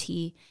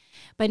 CRT,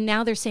 but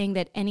now they're saying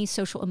that any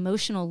social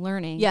emotional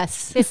learning.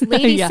 Yes. This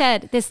lady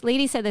said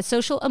that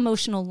social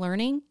emotional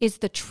learning is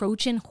the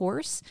Trojan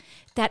horse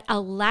that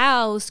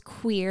allows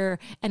queer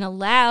and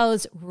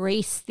allows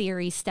race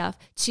theory stuff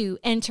to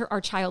enter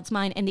our child's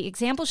mind. And the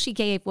example she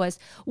gave was,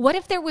 what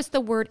if there was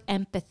the word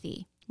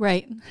empathy?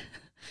 Right.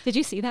 Did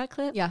you see that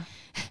clip? Yeah.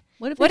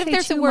 What if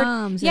there's two a word?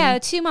 Moms? Yeah,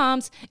 two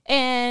moms,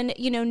 and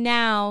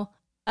now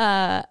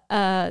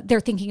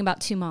they're thinking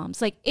about two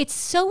moms. Like, it's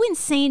so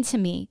insane to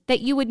me that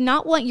you would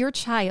not want your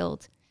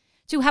child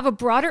to have a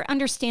broader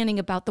understanding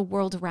about the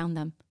world around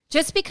them.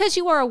 Just because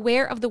you are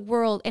aware of the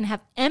world and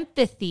have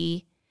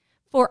empathy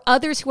for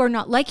others who are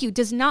not like you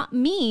does not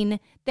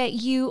mean that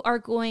you are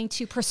going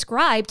to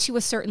prescribe to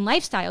a certain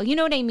lifestyle. You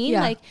know what I mean?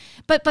 Yeah. Like,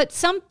 but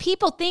some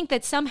people think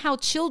that somehow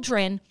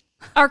children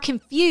are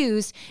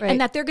confused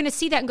and that they're going to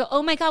see that and go,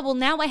 oh my God, well,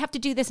 now I have to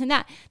do this and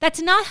that.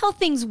 That's not how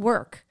things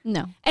work.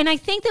 No. And I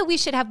think that we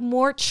should have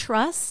more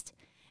trust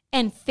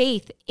and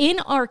faith in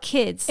our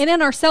kids. And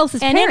in ourselves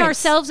as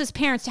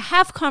parents. To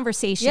have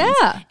conversations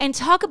and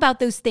talk about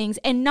those things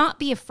and not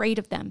be afraid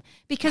of them.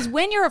 Because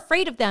when you're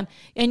afraid of them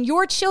and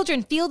your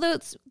children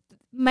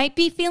might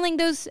be feeling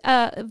those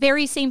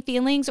very same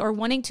feelings or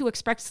wanting to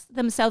express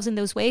themselves in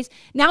those ways,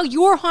 now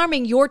you're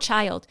harming your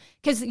child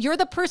because you're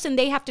the person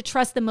they have to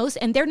trust the most,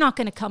 and they're not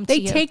going to come to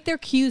you. They take their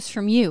cues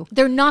from you.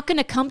 They're not going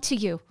to come to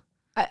you.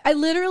 I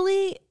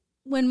literally,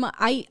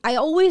 I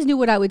always knew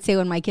what I would say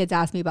when my kids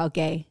asked me about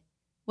gay.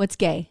 What's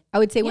gay? I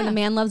would say when a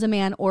man loves a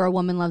man or a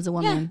woman loves a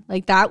woman. Yeah.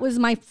 Like, that was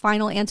my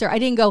final answer. I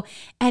didn't go,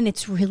 and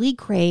it's really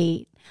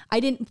great. I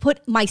didn't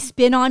put my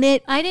spin on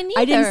it. I didn't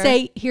either. I didn't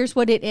say, here's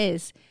what it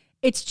is.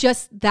 It's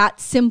just that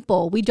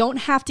simple. We don't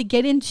have to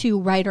get into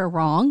right or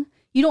wrong.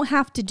 You don't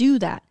have to do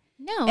that.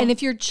 No. And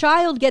if your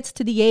child gets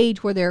to the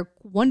age where they're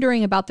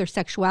wondering about their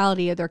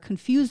sexuality or they're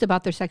confused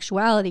about their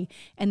sexuality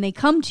and they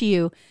come to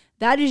you,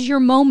 that is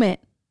your moment.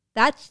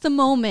 That's the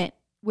moment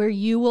where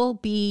you will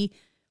be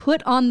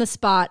put on the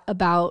spot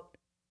about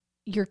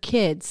your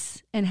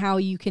kids and how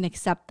you can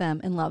accept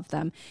them and love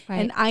them.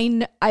 Right.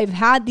 And I've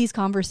had these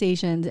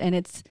conversations, and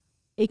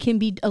it can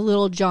be a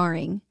little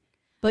jarring.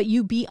 But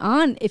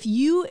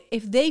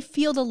if they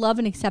feel the love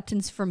and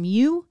acceptance from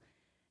you,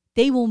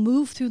 they will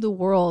move through the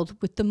world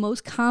with the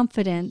most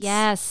confidence.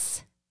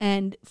 Yes.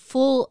 And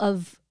full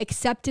of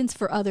acceptance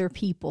for other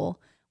people,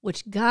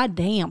 which,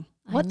 goddamn,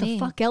 what the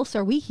fuck else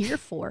are we here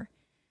for?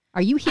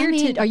 Are you here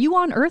are you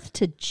on earth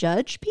to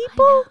judge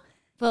people?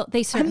 Well,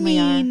 they certainly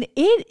are.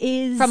 It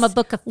is. From a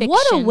book of fiction.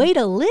 What a way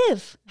to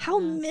live. How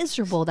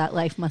miserable that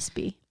life must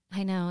be.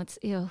 I know, it's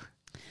ew.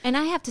 And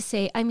I have to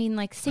say,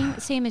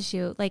 same as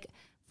you, like,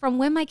 from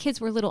when my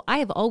kids were little, I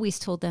have always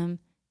told them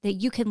that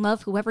you can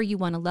love whoever you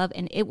want to love,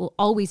 and it will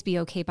always be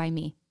okay by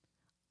me.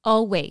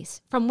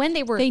 Always. From when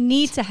they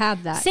need to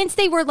have that. Since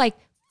they were like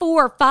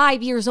 4 or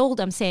 5 years old,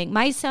 I'm saying.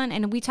 My son,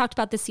 and we talked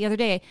about this the other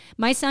day,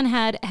 my son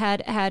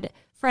had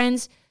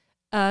friends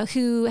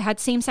who had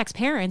same-sex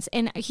parents,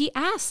 and he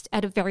asked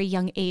at a very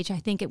young age, I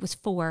think it was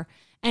 4,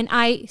 and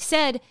I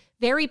said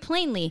very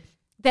plainly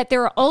that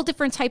there are all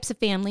different types of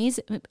families,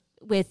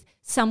 with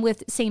some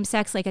with same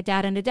sex, like a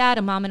dad and a dad,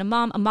 a mom and a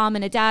mom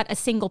and a dad, a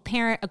single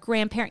parent, a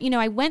grandparent.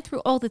 I went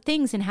through all the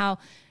things and how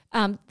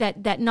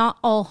that not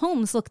all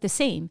homes look the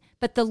same,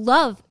 but the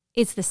love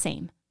is the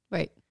same.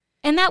 Right.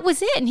 And that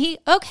was it. And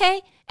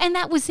and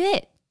that was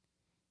it.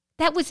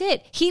 That was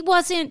it. He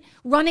wasn't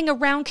running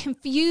around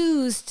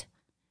confused.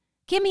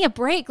 Give me a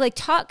break. Like,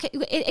 talk.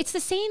 It's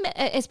the same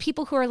as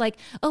people who are like,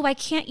 oh, I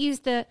can't use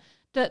the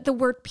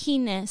word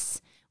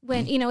penis.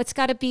 When, it's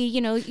got to be,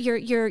 your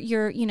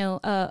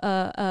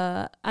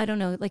I don't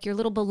know, like your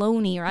little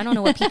baloney, or I don't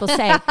know what people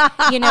say,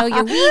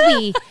 your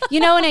wee-wee. You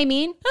know what I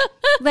mean?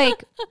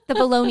 Like the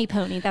baloney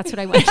pony. That's what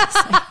I want to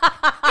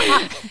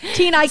say.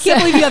 Tina, I can't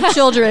believe you have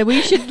children.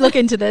 We should look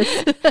into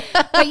this.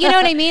 But you know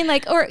what I mean?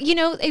 Like, or,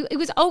 it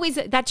was always,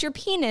 that's your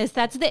penis.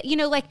 That's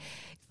like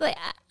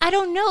I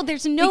don't know.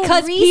 There's no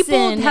because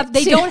reason.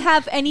 People don't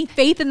have any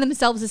faith in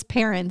themselves as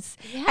parents.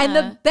 Yeah. And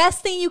the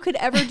best thing you could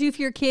ever do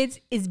for your kids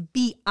is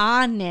be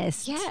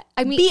honest. Yeah.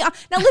 I mean,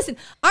 now listen,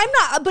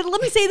 but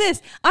let me say this.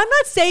 I'm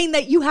not saying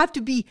that you have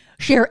to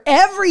share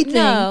everything.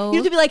 No. You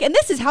have to be like, and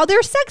this is how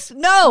their sex.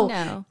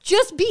 No.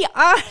 Just be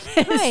honest.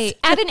 Right.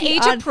 At an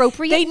age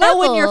appropriate level. They know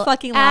when you're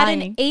fucking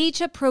lying. At an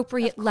age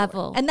appropriate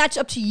level. And that's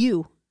up to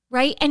you.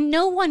 Right. And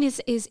no one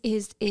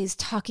is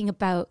talking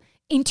about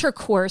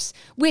intercourse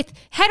with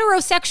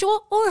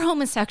heterosexual or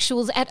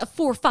homosexuals at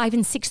 4, 5,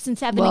 and 6 and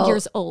 7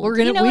 years old.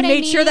 We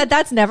made sure that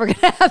that's never going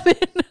to happen.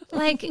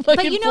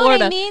 But you know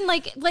Florida. What I mean?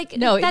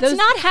 No, that's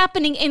not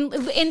happening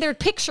in their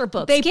picture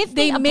books.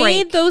 They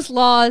made those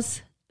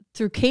laws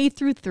through K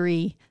through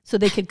 3 so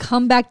they could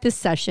come back this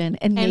session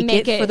and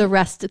make it for the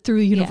rest through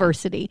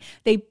university.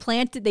 Yeah.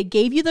 They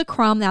gave you the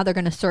crumb. Now they're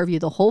going to serve you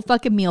the whole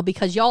fucking meal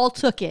because y'all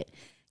took it.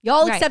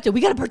 Y'all accepted.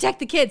 We got to protect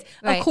the kids.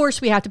 Right. Of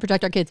course we have to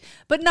protect our kids,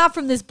 but not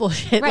from this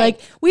bullshit. Right.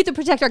 Like we have to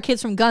protect our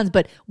kids from guns,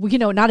 but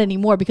not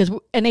anymore because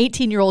an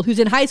 18-year-old who's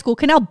in high school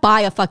can now buy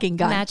a fucking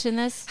gun. Imagine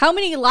this. How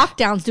many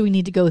lockdowns do we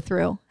need to go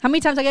through? How many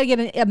times I got to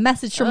get a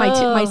message from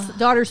my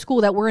daughter's school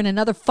that we're in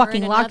another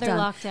fucking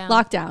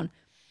lockdown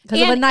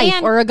because of a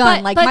knife or a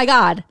gun? My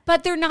God.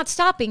 But they're not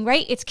stopping,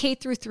 right? It's K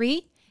through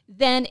 3.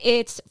 Then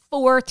it's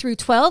 4 through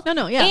 12. And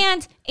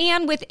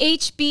with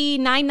HB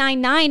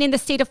 999 in the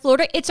state of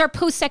Florida, it's our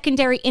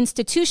post-secondary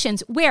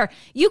institutions where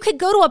you could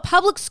go to a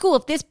public school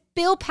if this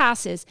bill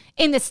passes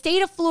in the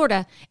state of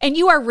Florida and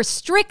you are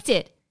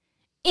restricted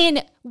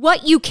in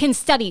what you can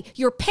study.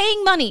 You're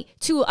paying money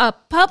to a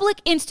public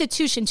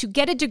institution to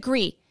get a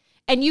degree.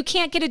 And you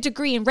can't get a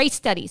degree in race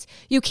studies.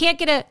 You can't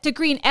get a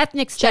degree in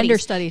ethnic studies. Gender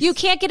studies. You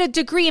can't get a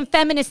degree in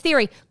feminist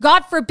theory.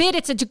 God forbid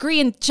it's a degree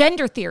in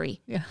gender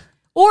theory. Yeah.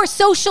 Or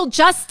social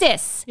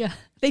justice. Yeah.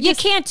 You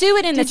can't do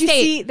it in the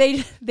state.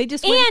 They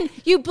just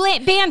you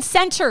ban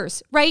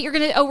centers, right?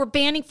 We're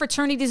banning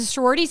fraternities and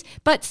sororities,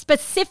 but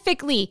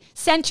specifically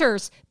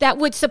centers that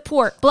would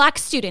support Black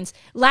students,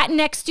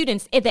 Latinx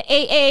students, the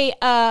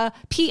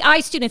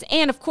AAPI students,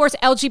 and of course,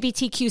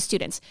 LGBTQ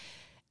students.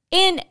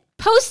 In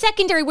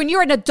post-secondary, when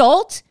you're an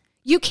adult,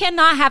 you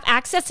cannot have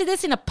access to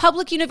this in a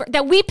public university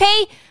that we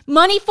pay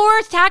money for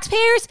as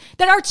taxpayers,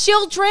 that our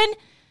children,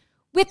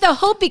 with the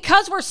hope,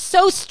 because we're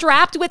so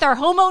strapped with our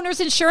homeowners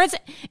insurance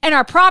and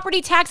our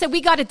property tax, that we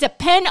got to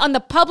depend on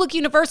the public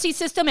university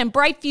system and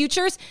bright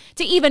futures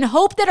to even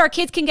hope that our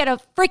kids can get a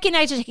freaking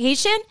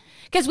education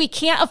because we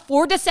can't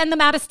afford to send them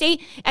out of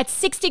state at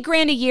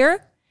 $60,000 a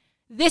year.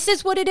 This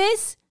is what it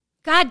is.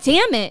 God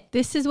damn it.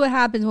 This is what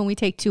happens when we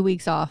take 2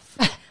 weeks off.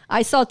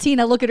 I saw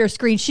Tina look at her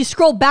screen. She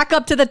scrolled back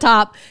up to the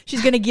top.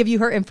 She's going to give you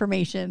her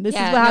information. This is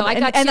what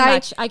happened. I got too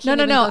much. I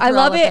can't No. I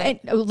love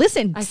it. And,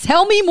 listen,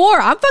 tell me more.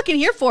 I'm fucking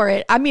here for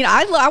it. I mean,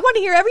 I want to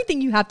hear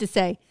everything you have to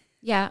say.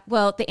 Yeah.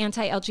 Well, the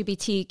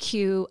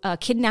anti-LGBTQ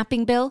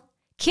kidnapping bill.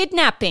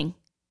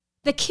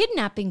 The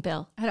kidnapping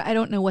bill. I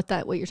don't know what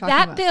you're talking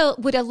about. That bill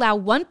would allow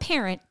one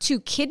parent to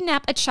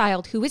kidnap a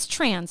child who is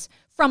trans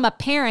from a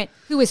parent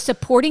who is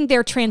supporting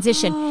their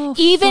transition,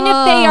 even if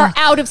they are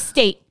out of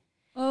state.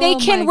 They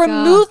can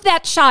remove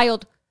that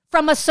child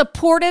from a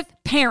supportive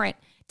parent,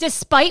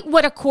 despite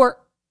what a court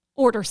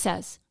order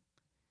says,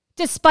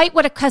 despite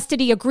what a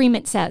custody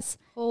agreement says.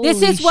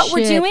 This is what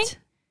we're doing.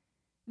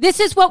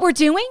 This is what we're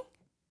doing.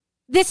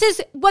 This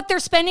is what they're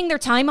spending their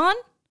time on.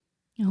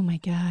 Oh my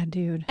God,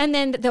 dude. And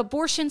then the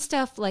abortion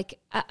stuff, like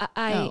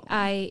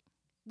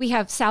we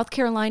have South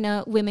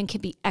Carolina women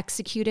can be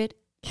executed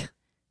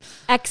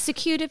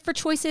for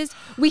choices.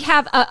 We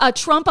have a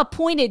Trump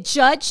appointed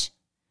judge,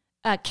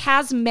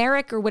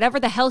 Kazmarek or whatever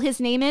the hell his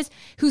name is,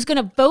 who's going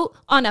to vote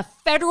on a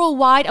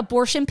federal-wide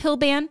abortion pill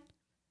ban.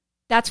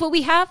 That's what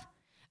we have.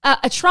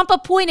 A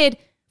Trump-appointed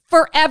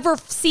forever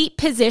seat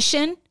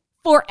position,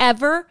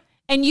 forever.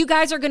 And you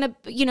guys are going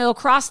to,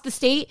 across the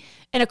state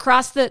and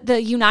across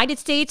the United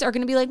States are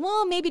going to be like,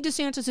 well, maybe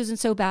DeSantis isn't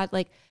so bad.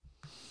 Like,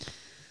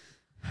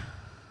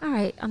 all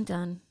right, I'm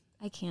done.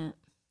 I can't.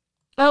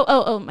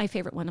 Oh, my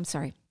favorite one. I'm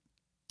sorry.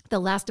 The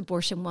last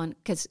abortion one,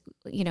 because,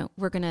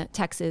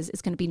 Texas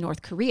is going to be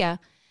North Korea,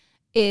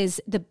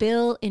 is the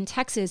bill in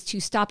Texas to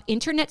stop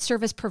internet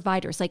service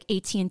providers like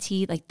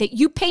AT&T, like that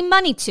you pay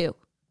money to.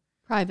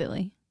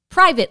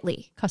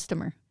 Privately.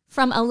 Customer.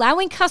 From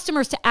allowing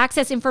customers to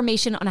access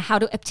information on how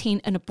to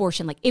obtain an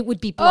abortion. Like it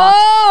would be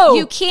blocked.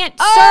 You can't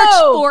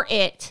search for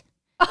it.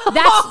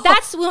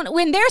 That's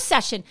when their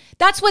session,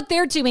 that's what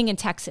they're doing in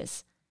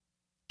Texas.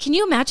 Can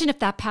you imagine if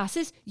that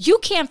passes? You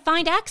can't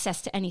find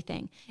access to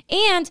anything.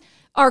 And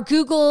our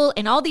Google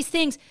and all these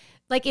things,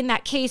 like in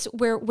that case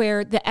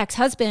where the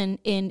ex-husband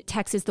in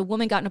Texas, the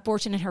woman got an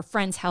abortion and her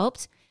friends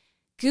helped,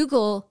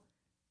 Google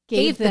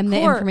gave them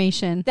the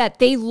information that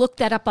they looked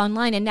that up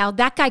online. And now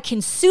that guy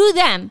can sue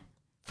them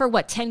for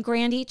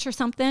 $10,000 each or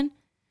something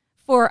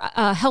for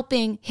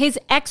helping his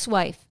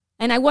ex-wife.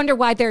 And I wonder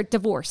why they're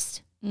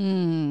divorced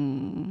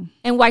and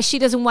why she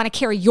doesn't want to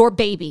carry your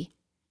baby.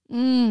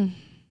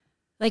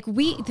 Like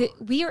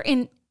we are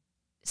in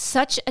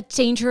such a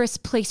dangerous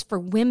place for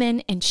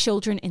women and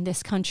children in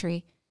this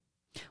country.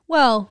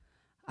 Well,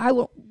 I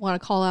want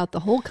to call out the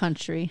whole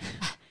country.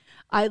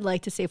 I'd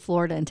like to say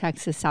Florida and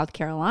Texas, South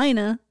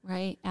Carolina.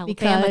 Right.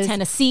 Alabama,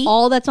 Tennessee.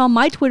 All that's on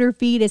my Twitter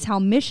feed is how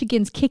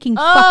Michigan's kicking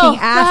fucking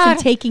ass and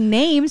taking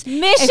names.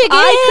 Michigan!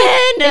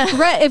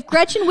 If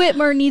Gretchen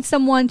Whitmer needs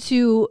someone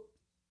to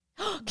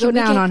Go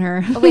down on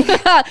her. Oh, wait,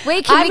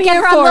 can we get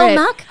her on Lil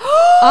Muck?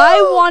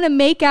 I want to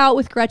make out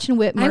with Gretchen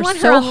Whitmer. I want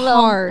her on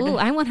hard.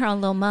 I want her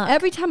on Lil Muck.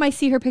 Every time I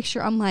see her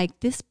picture, I'm like,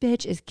 this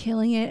bitch is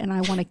killing it, and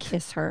I want to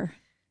kiss her.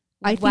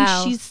 I think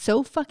she's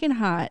so fucking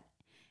hot,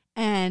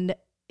 and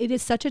it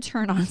is such a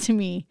turn on to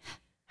me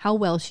how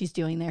well she's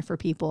doing there for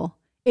people.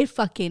 It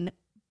fucking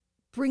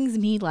brings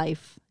me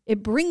life.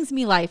 It brings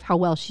me life how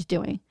well she's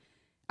doing.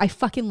 I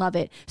fucking love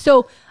it.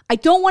 So I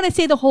don't want to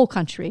say the whole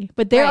country,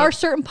 but there are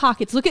certain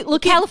pockets. Look at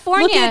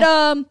California. Look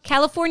at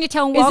California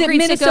telling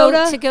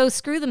Walgreens to go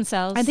screw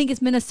themselves. I think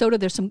it's Minnesota.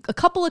 There's a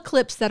couple of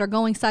clips that are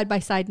going side by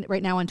side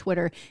right now on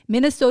Twitter.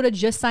 Minnesota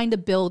just signed a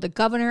bill. The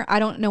governor, I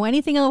don't know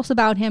anything else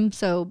about him,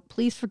 so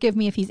please forgive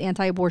me if he's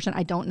anti-abortion.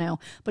 I don't know,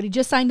 but he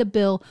just signed a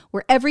bill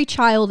where every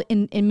child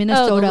in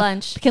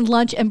Minnesota can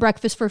lunch and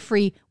breakfast for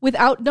free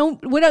without no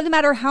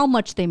matter how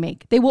much they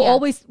make. They will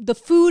always the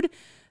food.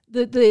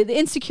 The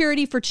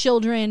insecurity for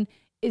children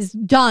is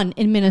done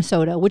in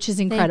Minnesota, which is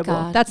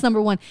incredible. That's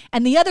number one.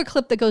 And the other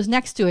clip that goes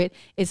next to it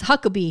is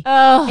Huckabee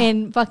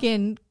in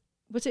fucking,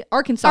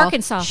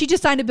 Arkansas. She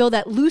just signed a bill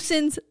that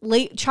loosens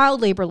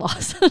child labor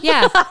laws.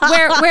 Yeah,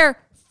 where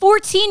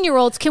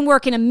 14-year-olds can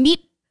work in a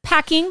meat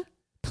packing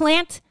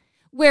plant,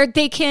 where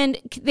they can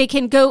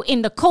go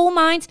in the coal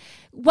mines.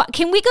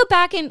 Can we go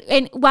back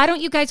and why don't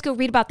you guys go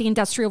read about the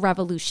Industrial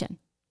Revolution?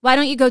 Why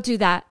don't you go do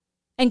that?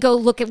 And go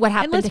look at what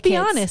happened to kids. And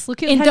let's be honest.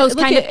 Look at in those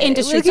kind of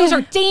industries. Those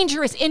are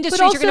dangerous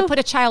industries you're going to put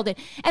a child in.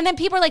 And then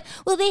people are like,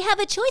 well, they have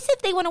a choice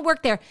if they want to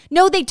work there.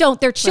 No, they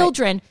don't. They're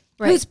children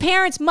whose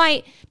parents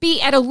might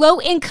be at a low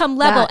income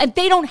level and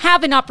they don't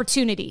have an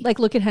opportunity. Like,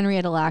 look at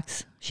Henrietta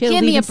Lacks. She had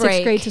to leave in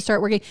 6th grade to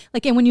start working.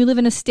 Like, and when you live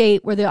in a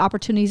state where the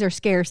opportunities are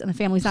scarce and the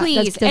family's not,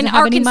 and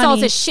Arkansas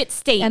is a shit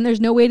state. And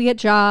there's no way to get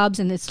jobs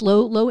and it's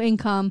low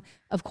income.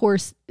 Of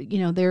course,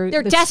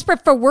 they're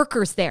desperate for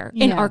workers there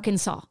in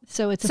Arkansas.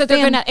 So they're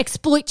going to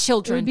exploit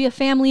children. It would be a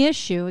family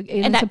issue,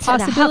 and it's a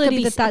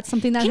possibility that's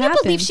something that happens. Can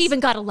you believe she even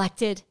got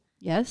elected?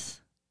 Yes.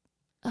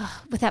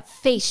 With that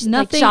face,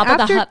 nothing, like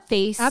Jabba the Hutt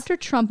face. After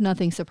Trump,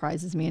 nothing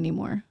surprises me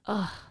anymore.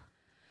 I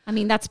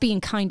mean, that's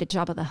being kind to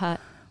Jabba the Hutt.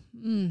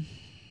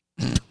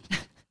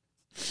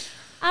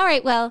 All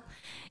right, well,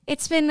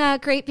 it's been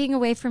great being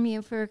away from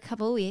you for a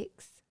couple of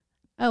weeks.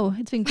 Oh,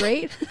 it's been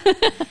great.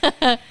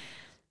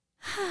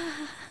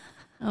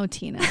 Oh,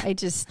 Tina, I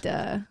just,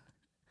 I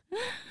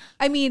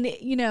mean,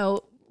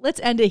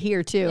 let's end it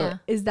here too,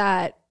 is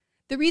that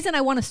the reason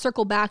I want to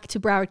circle back to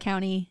Broward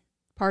County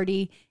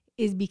party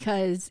is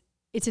because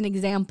it's an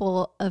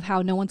example of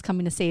how no one's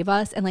coming to save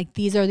us. And like,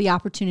 these are the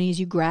opportunities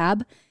you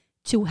grab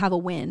to have a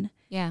win.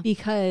 Yeah.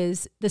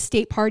 Because the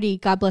state party,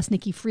 God bless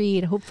Nikki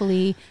Fried,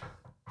 hopefully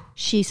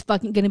she's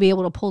fucking going to be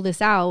able to pull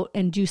this out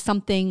and do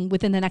something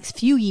within the next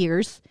few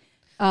years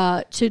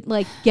to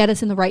like get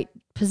us in the right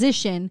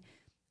position.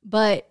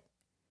 But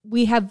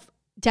we have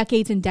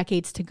decades and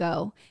decades to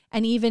go.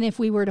 And even if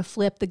we were to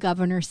flip the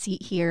governor's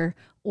seat here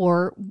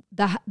or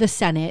the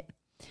Senate,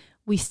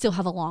 we still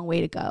have a long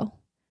way to go.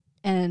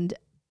 And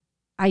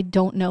I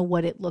don't know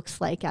what it looks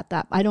like at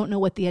that. I don't know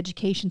what the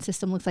education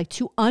system looks like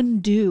to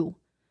undo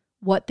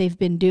what they've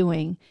been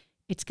doing.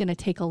 It's going to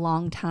take a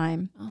long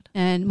time.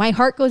 And my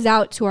heart goes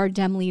out to our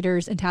Dem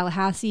leaders in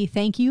Tallahassee.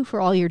 Thank you for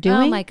all you're doing.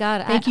 Oh my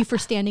God. Thank you for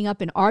standing up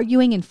and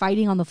arguing and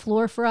fighting on the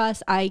floor for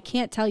us. I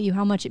can't tell you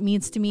how much it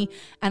means to me.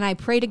 And I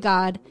pray to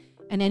God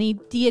and any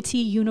deity,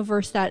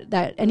 universe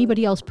that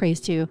anybody else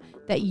prays to,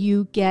 that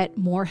you get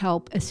more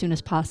help as soon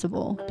as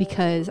possible,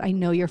 because I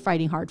know you're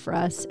fighting hard for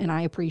us and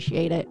I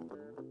appreciate it.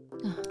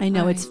 I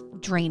know it's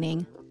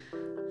draining.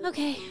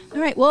 Okay.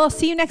 All right. Well, I'll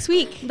see you next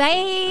week.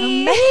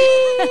 Bye.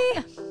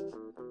 Bye.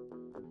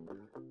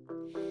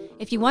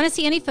 If you want to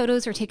see any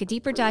photos or take a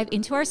deeper dive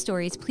into our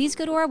stories, please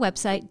go to our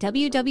website,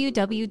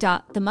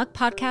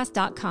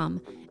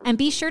 www.themuckpodcast.com. And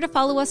be sure to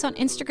follow us on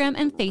Instagram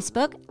and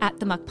Facebook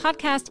at The Muck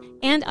Podcast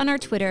and on our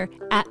Twitter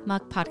at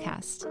Muck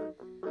Podcast.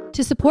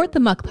 To support The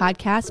Muck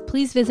Podcast,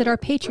 please visit our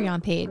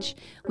Patreon page.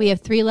 We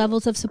have 3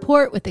 levels of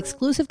support with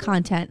exclusive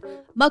content: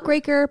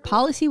 Muckraker,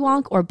 Policy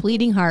Wonk, or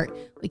Bleeding Heart.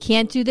 We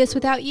can't do this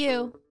without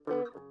you.